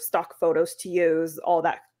 what sort of stock photos to use, all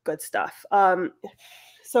that good stuff.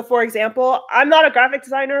 So for example, I'm not a graphic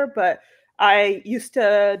designer, but I used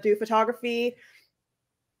to do photography.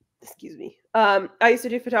 Excuse me. I used to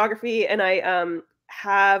do photography, and I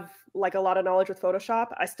have like a lot of knowledge with Photoshop.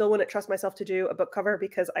 I still wouldn't trust myself to do a book cover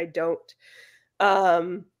because I don't,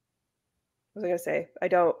 what was I going to say? I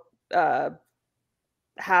don't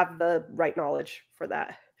have the right knowledge for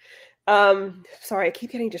that. Sorry, I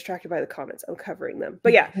keep getting distracted by the comments. I'm covering them.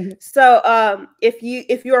 But yeah, so if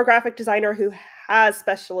you're a graphic designer who has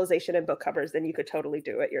specialization in book covers, then you could totally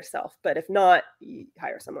do it yourself. But if not, you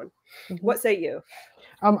hire someone. What say you?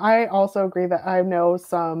 I also agree that I know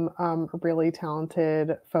some really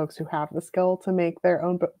talented folks who have the skill to make their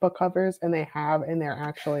own book covers, and they're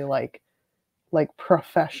actually like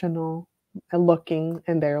professional looking,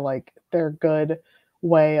 and they're good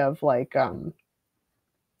way of like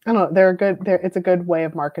I don't know, it's a good way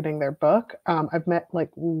of marketing their book. I've met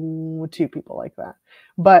like 2 people like that,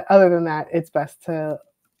 but other than that, it's best to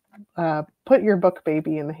put your book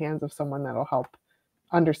baby in the hands of someone that'll help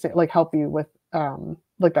understand, like help you with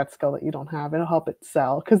like that skill that you don't have. It'll help it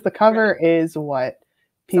sell, because the cover is what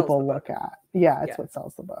people look at. Yeah, it's what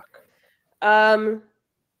sells the book.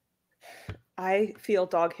 I feel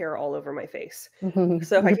dog hair all over my face. Mhm.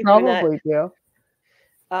 So if I You keep doing that, probably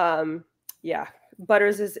do. yeah,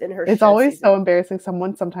 Butters is in her It's shed always season. so embarrassing.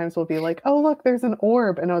 Someone sometimes will be like, "Oh, look, there's an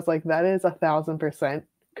orb." And I was like, "That is 1,000%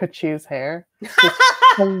 Kachu's hair just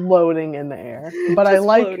floating in the air." But I Just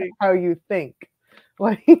like floating. how you think.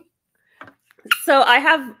 Like, So I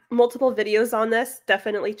have multiple videos on this.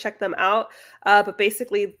 Definitely check them out. But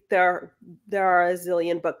basically, there are a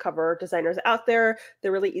zillion book cover designers out there.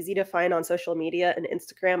 They're really easy to find on social media and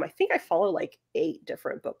Instagram. I think I follow like 8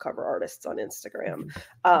 different book cover artists on Instagram.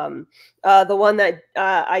 The one that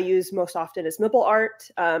I use most often is Mibble Art.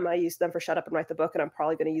 I use them for Shut Up and Write the Book, and I'm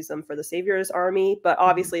probably going to use them for the Savior's Army. But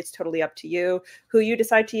obviously, it's totally up to you who you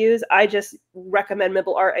decide to use. I just recommend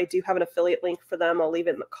Mibble Art. I do have an affiliate link for them. I'll leave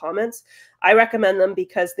it in the comments. I recommend them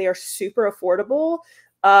because they are super affordable.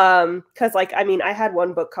 Because like I mean, I had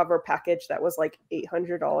one book cover package that was like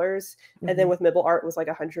 $800, and then with Mibble Art was like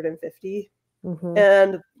 150,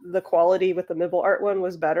 and the quality with the Mibble Art one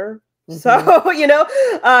was better. So you know,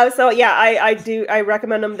 so yeah, I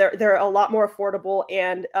recommend them. They're a lot more affordable,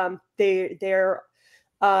 and they're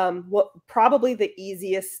what probably the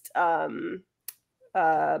easiest artist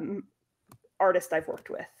I've worked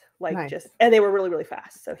with. Like nice. just, and they were really, really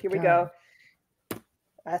fast. So here we Good. go.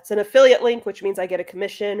 That's an affiliate link, which means I get a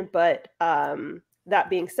commission. But that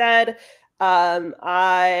being said,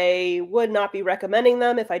 I would not be recommending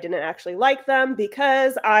them if I didn't actually like them,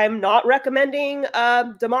 because I'm not recommending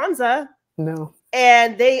Demonza. No.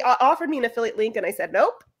 And they offered me an affiliate link, and I said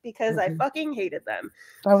nope, because I fucking hated them.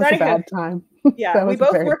 That was So a bad time. Yeah, we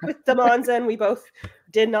both worked with Demonza, and we both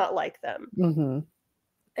did not like them.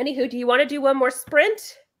 Anywho, do you want to do one more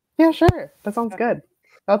sprint? Yeah, sure. That sounds good.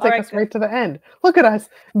 That'll take us right to the end. Look at us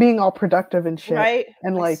being all productive and shit. Right?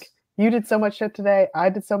 And like, you did so much shit today. I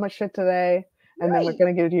did so much shit today. And then we're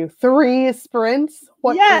going to do 3 sprints.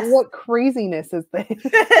 What craziness is this?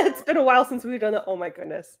 It's been a while since we've done that. Oh my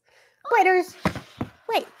goodness. Butters,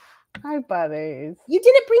 wait. Hi, buddies. You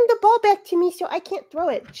didn't bring the ball back to me, so I can't throw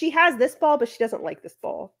it. She has this ball, but she doesn't like this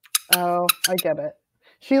ball. Oh, I get it.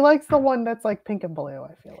 She likes the one that's like pink and blue,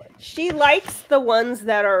 I feel like. She likes the ones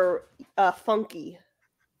that are funky.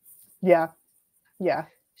 Yeah. Yeah.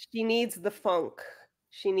 She needs the funk.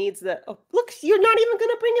 She needs the... Oh, look, you're not even going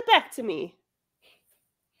to bring it back to me.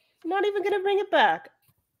 Not even going to bring it back.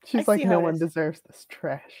 She's like, no one deserves this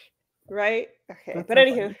trash. Right? Okay. That's but so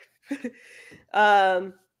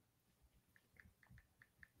anywho.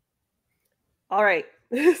 All right.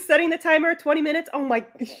 Setting the timer, 20 minutes. Oh my...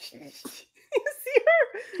 You see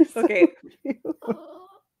her? Okay.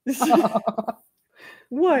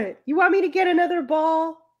 What? You want me to get another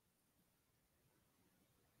ball?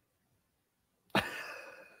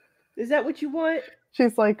 Is that what you want?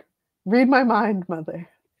 She's like, read my mind, mother.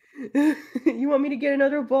 You want me to get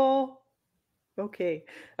another ball? Okay.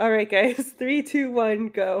 All right, guys. 3, 2, 1,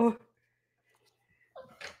 go.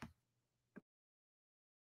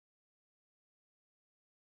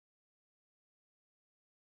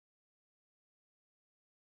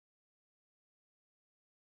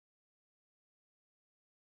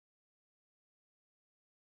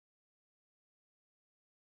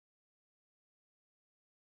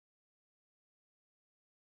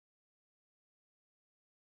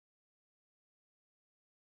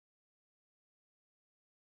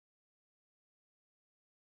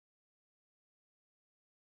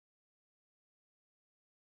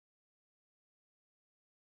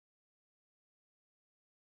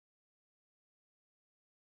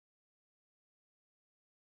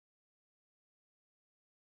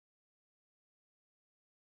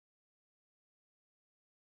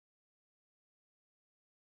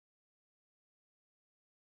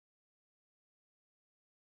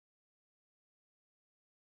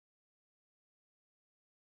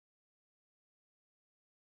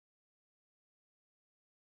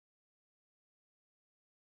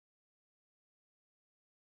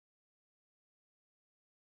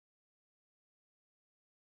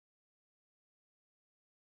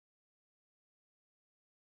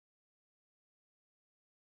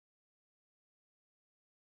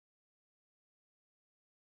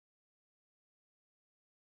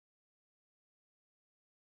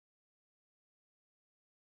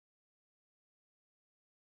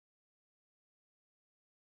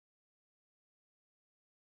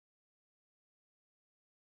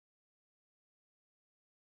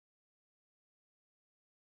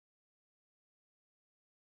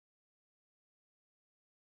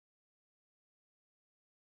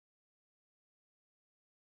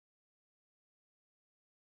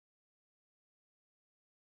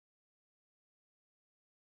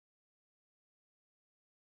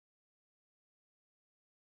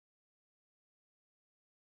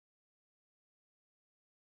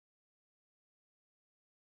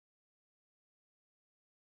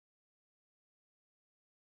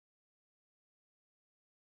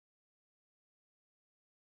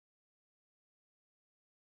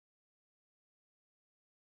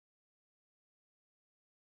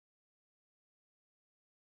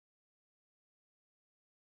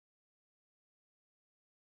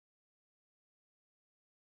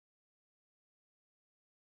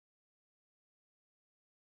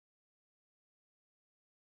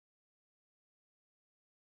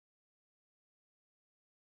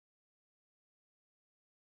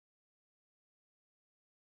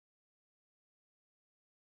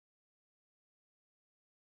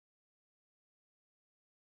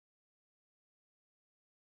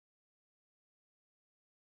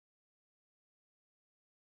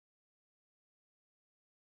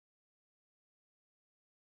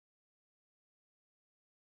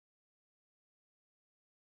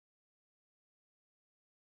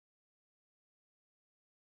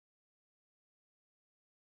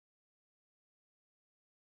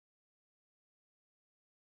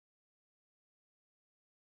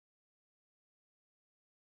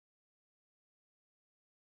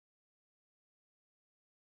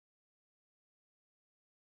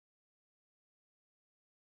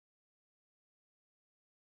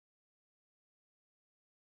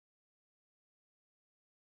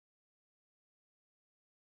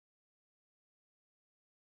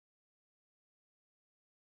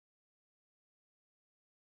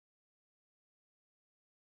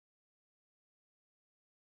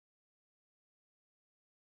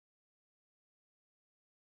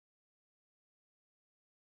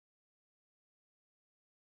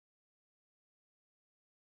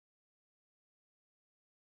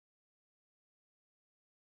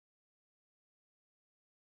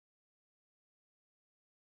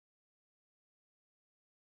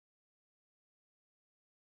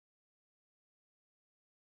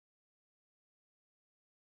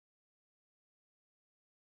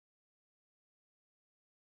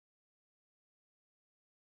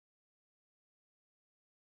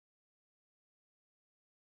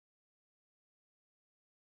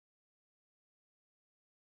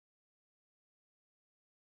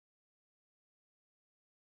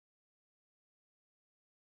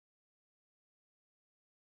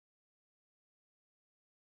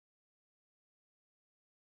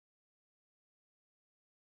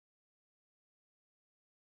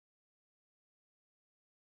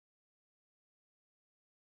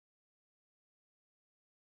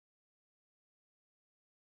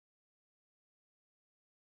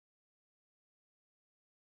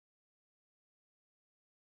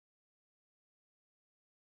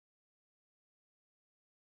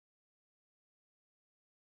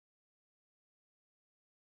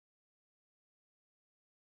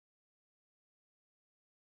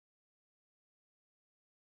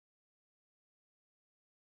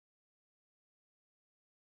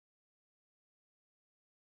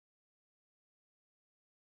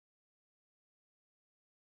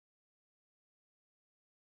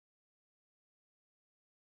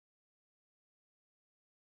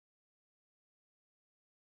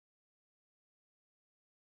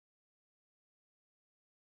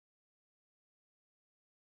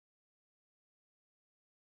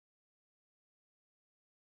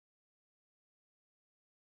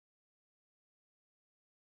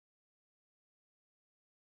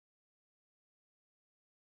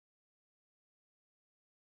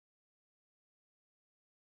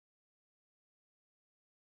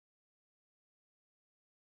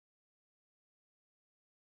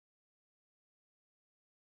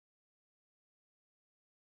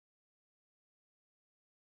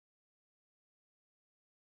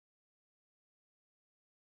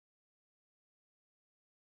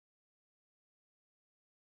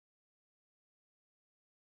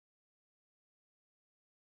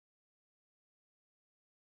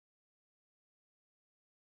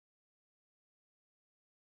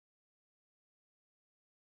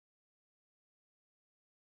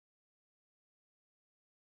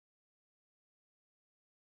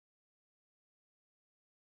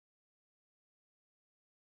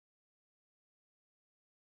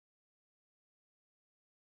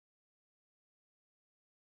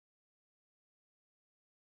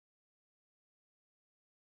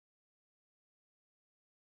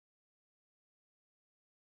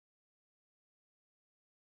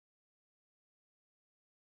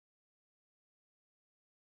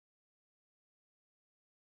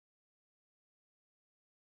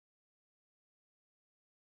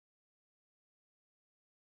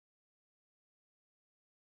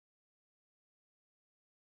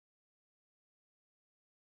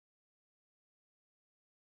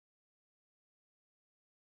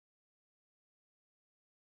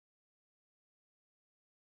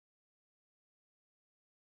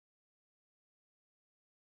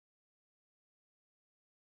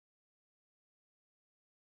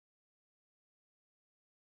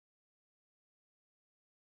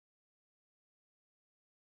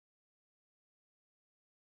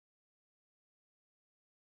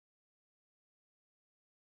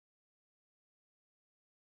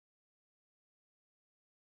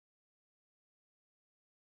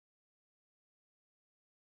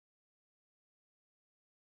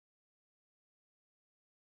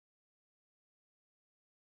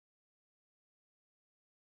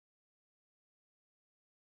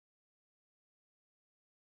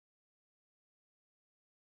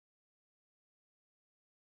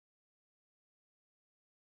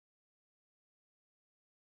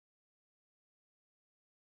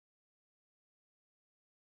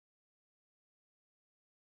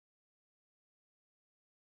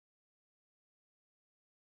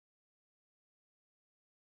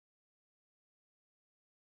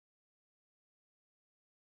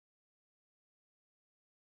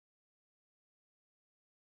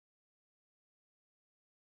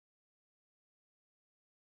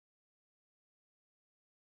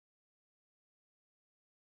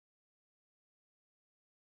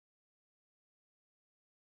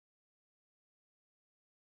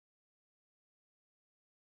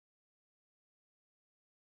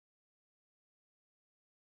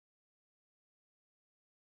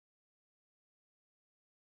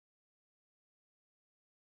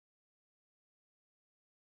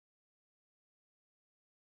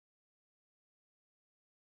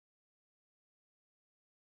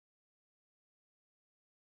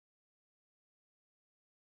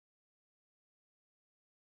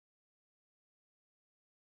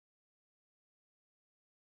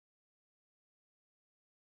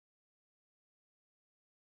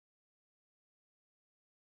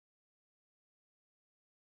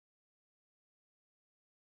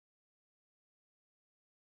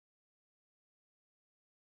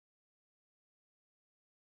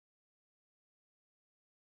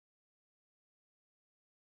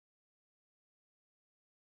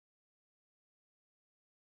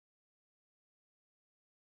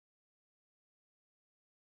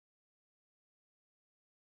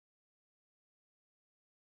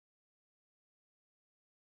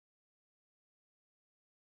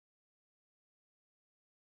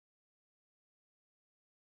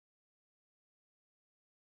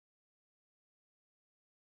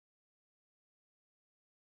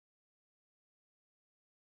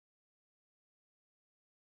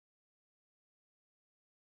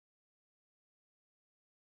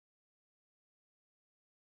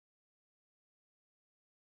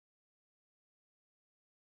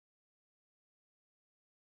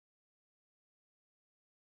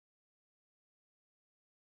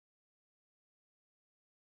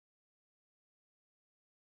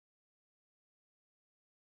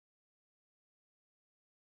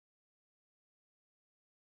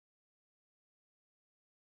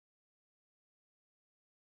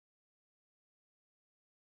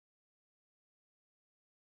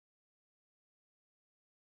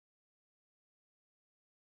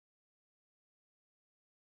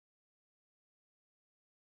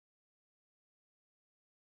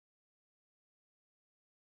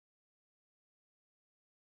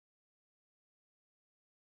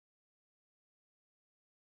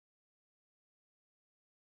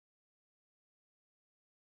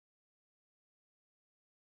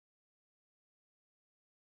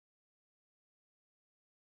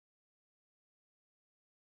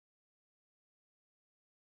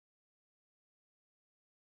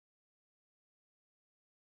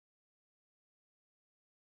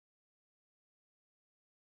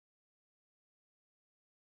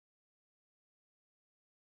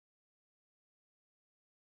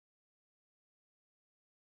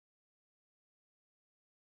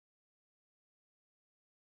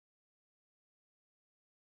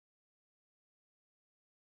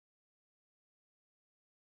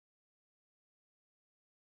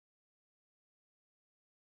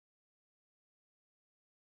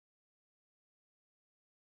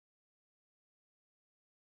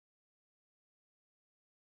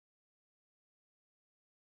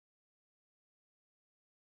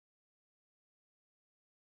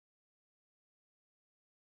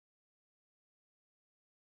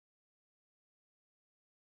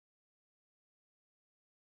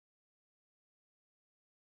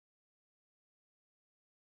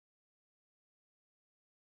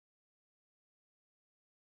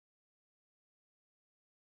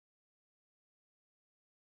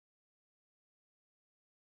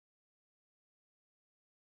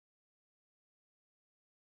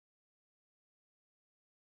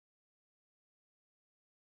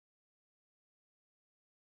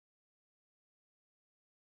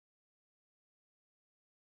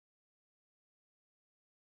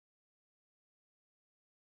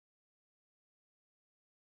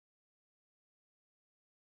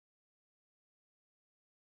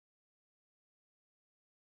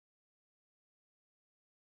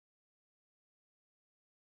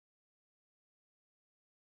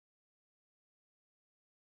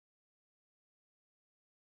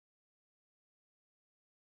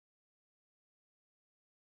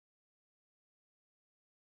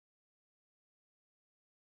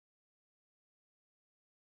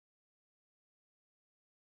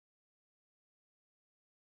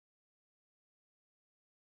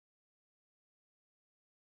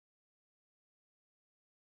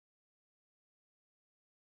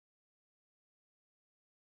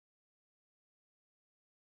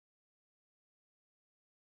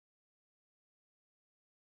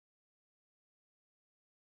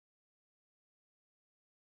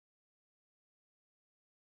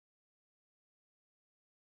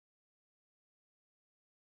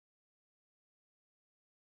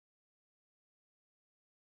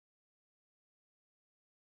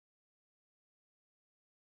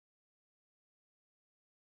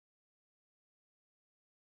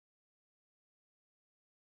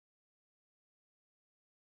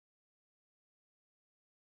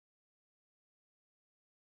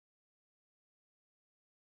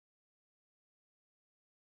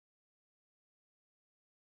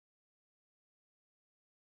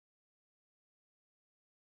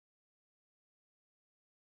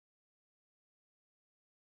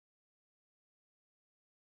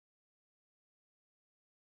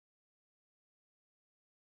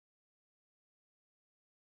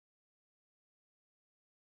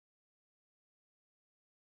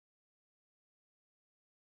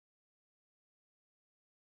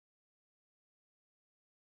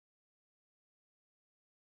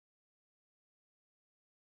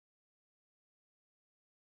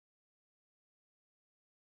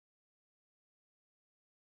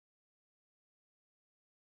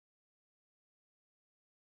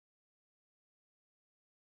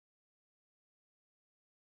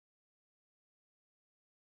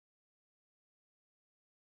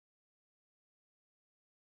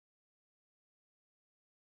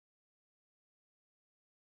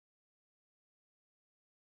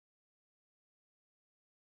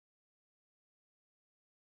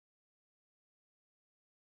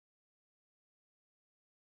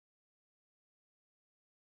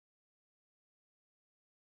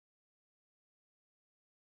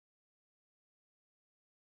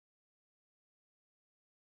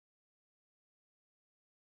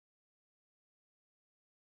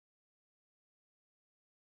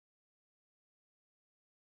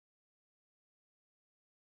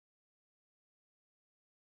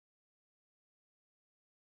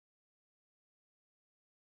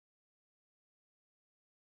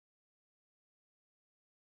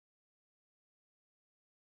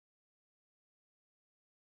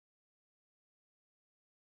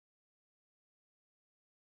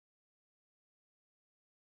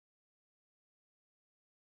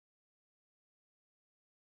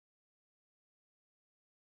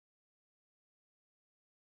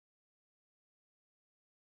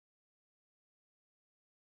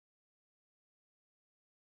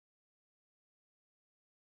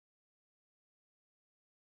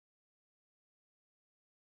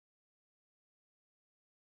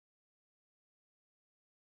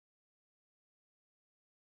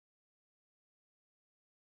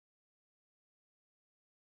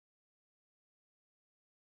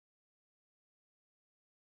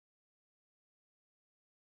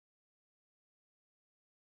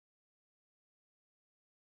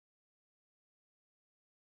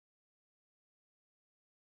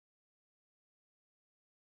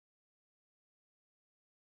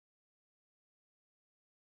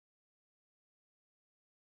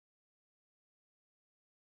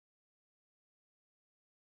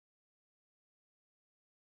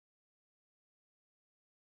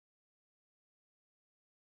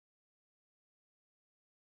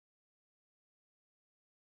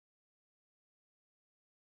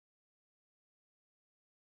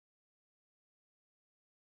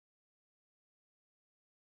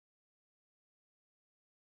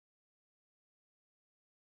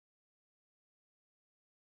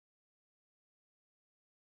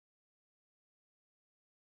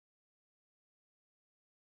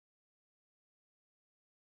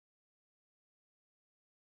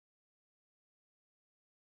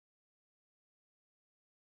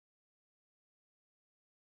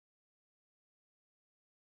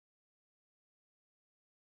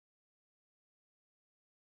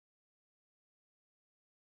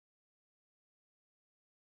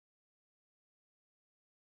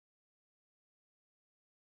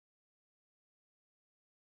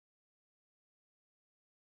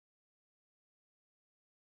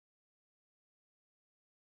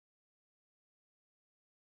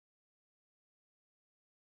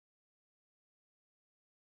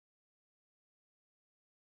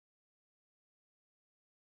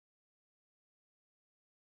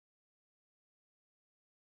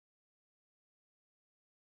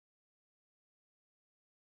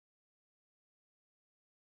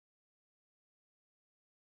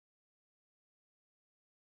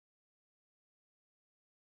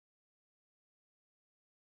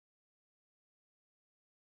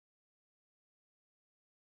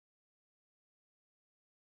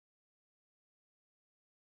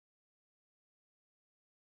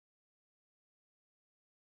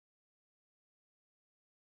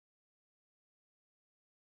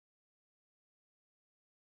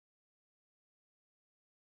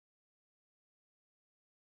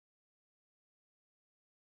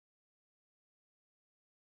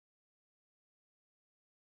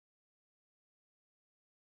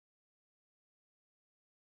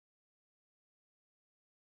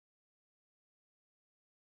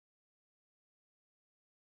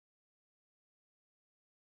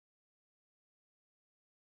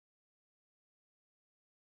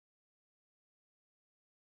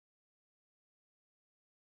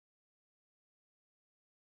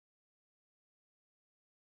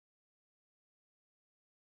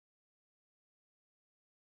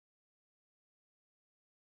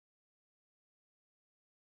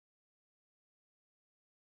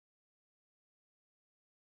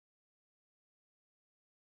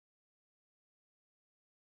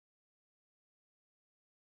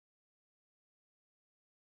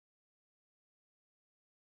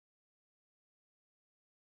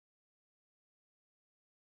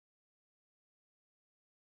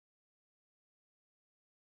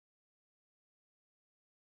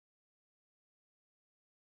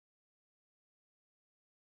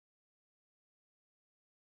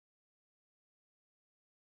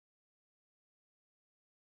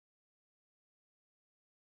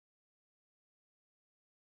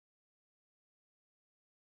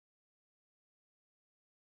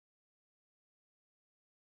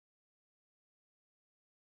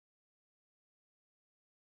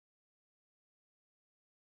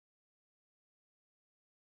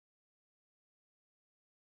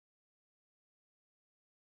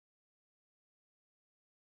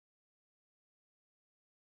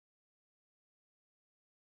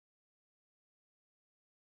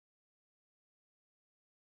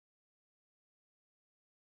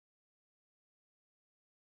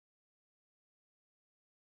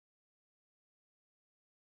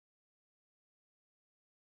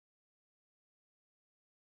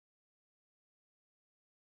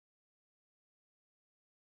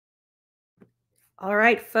 All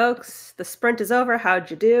right, folks, the sprint is over.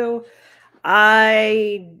 How'd you do?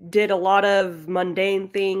 I did a lot of mundane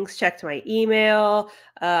things, checked my email,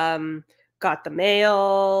 got the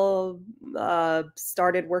mail,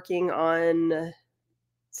 started working on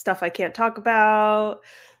stuff I can't talk about,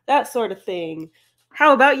 that sort of thing.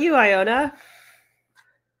 How about you, Iona?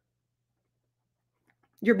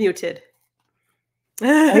 You're muted.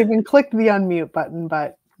 I even clicked the unmute button,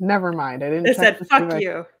 but never mind. I didn't It check said, to see fuck my-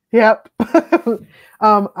 you. Yep.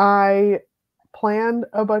 I planned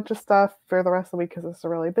a bunch of stuff for the rest of the week because it's a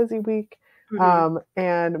really busy week. Mhm.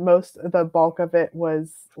 And the bulk of it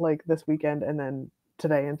was like this weekend and then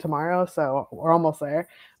today and tomorrow. So we're almost there.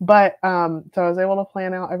 But so I was able to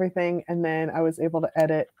plan out everything, and then I was able to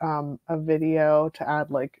edit a video to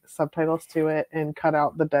add like subtitles to it and cut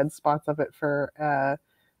out the dead spots of it for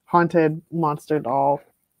haunted monster doll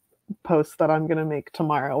post that I'm gonna make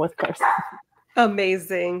tomorrow with Carson.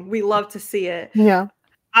 Amazing. We love to see it. Yeah.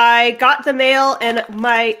 I got the mail and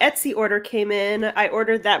my Etsy order came in. I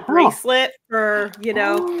ordered that bracelet for,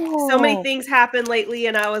 so many things happened lately,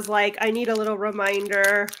 and I was like, I need a little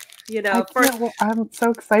reminder, I'm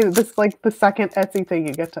so excited. This is like the second Etsy thing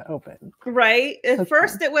you get to open. Right? At That's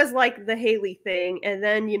first fun. it was like the Haley thing, and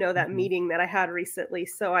then, that Mhm. meeting that I had recently.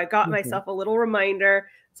 So I got Mhm. myself a little reminder.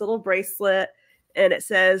 It's a little bracelet, and it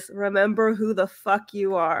says, remember who the fuck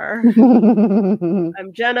you are.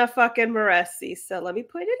 I'm Jenna fucking Moreci. So let me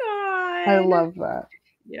put it on. I love that.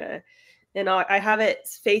 Yeah. And I have it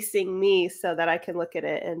facing me so that I can look at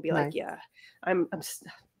it and be like, Nice. yeah, I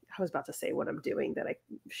was about to say what I'm doing that I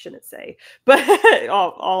shouldn't say, but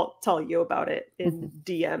I'll tell you about it in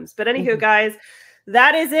DMs. But anywho, guys,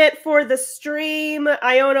 that is it for the stream.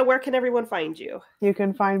 Iona, where can everyone find you? You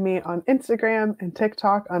can find me on Instagram and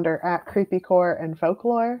TikTok under @creepycore and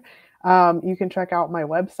folklore. You can check out my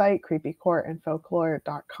website,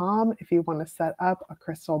 creepycoreandfolklore.com, if you want to set up a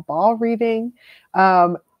crystal ball reading.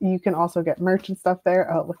 You can also get merch and stuff there.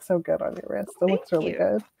 Oh, it looks so good on your wrist. It looks really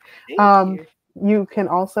good. Thank you. You can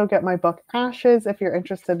also get my book Ashes if you're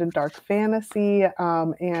interested in dark fantasy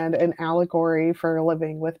and an allegory for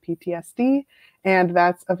living with PTSD. And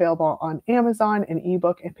that's available on Amazon in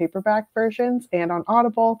ebook and paperback versions, and on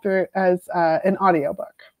Audible as an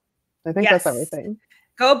audiobook. I think that's everything.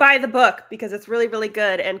 Go buy the book because it's really, really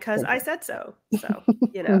good. And because I said so. So,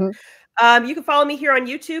 you can follow me here on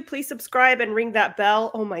YouTube. Please subscribe and ring that bell.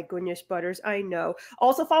 Oh my goodness, Butters. I know.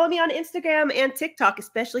 Also follow me on Instagram and TikTok,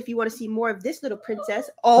 especially if you want to see more of this little princess.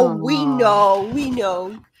 Oh, we know.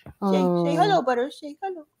 Say hello, Butters. Say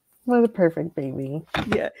hello. What a perfect baby.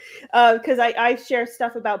 Yeah. Because I share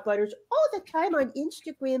stuff about Butters all the time on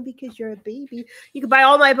Instagram because you're a baby. You can buy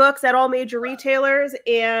all my books at all major retailers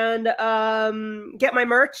and get my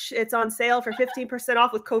merch. It's on sale for 15%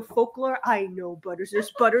 off with code folklore. I know, Butters.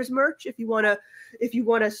 There's Butters merch if you wanna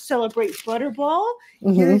celebrate Butterball.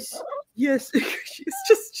 Yes.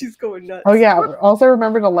 she's going nuts. Oh yeah. Also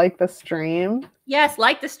remember to like the stream. Yes,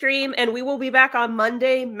 like the stream, and we will be back on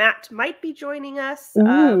Monday. Matt might be joining us.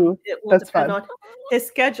 Ooh, it will that's depend fun. on his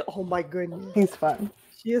schedule. Oh my goodness. He's fun.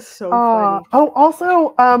 She is so funny. Oh,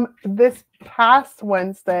 also, this past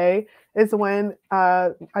Wednesday is when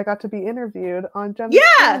I got to be interviewed on Jenna's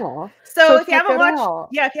channel. So if you haven't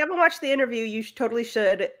watched the interview, you totally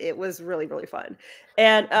should. It was really, really fun.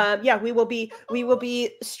 And we will be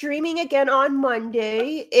streaming again on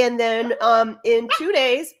Monday, and then in 2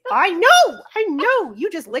 days, I know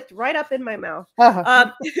you just licked right up in my mouth.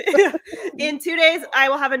 In 2 days, I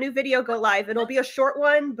will have a new video go live. It'll be a short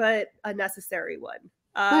one, but a necessary one.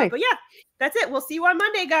 Nice. But yeah, that's it. We'll see you on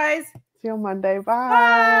Monday, guys. See you on Monday. Bye.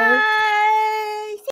 Bye.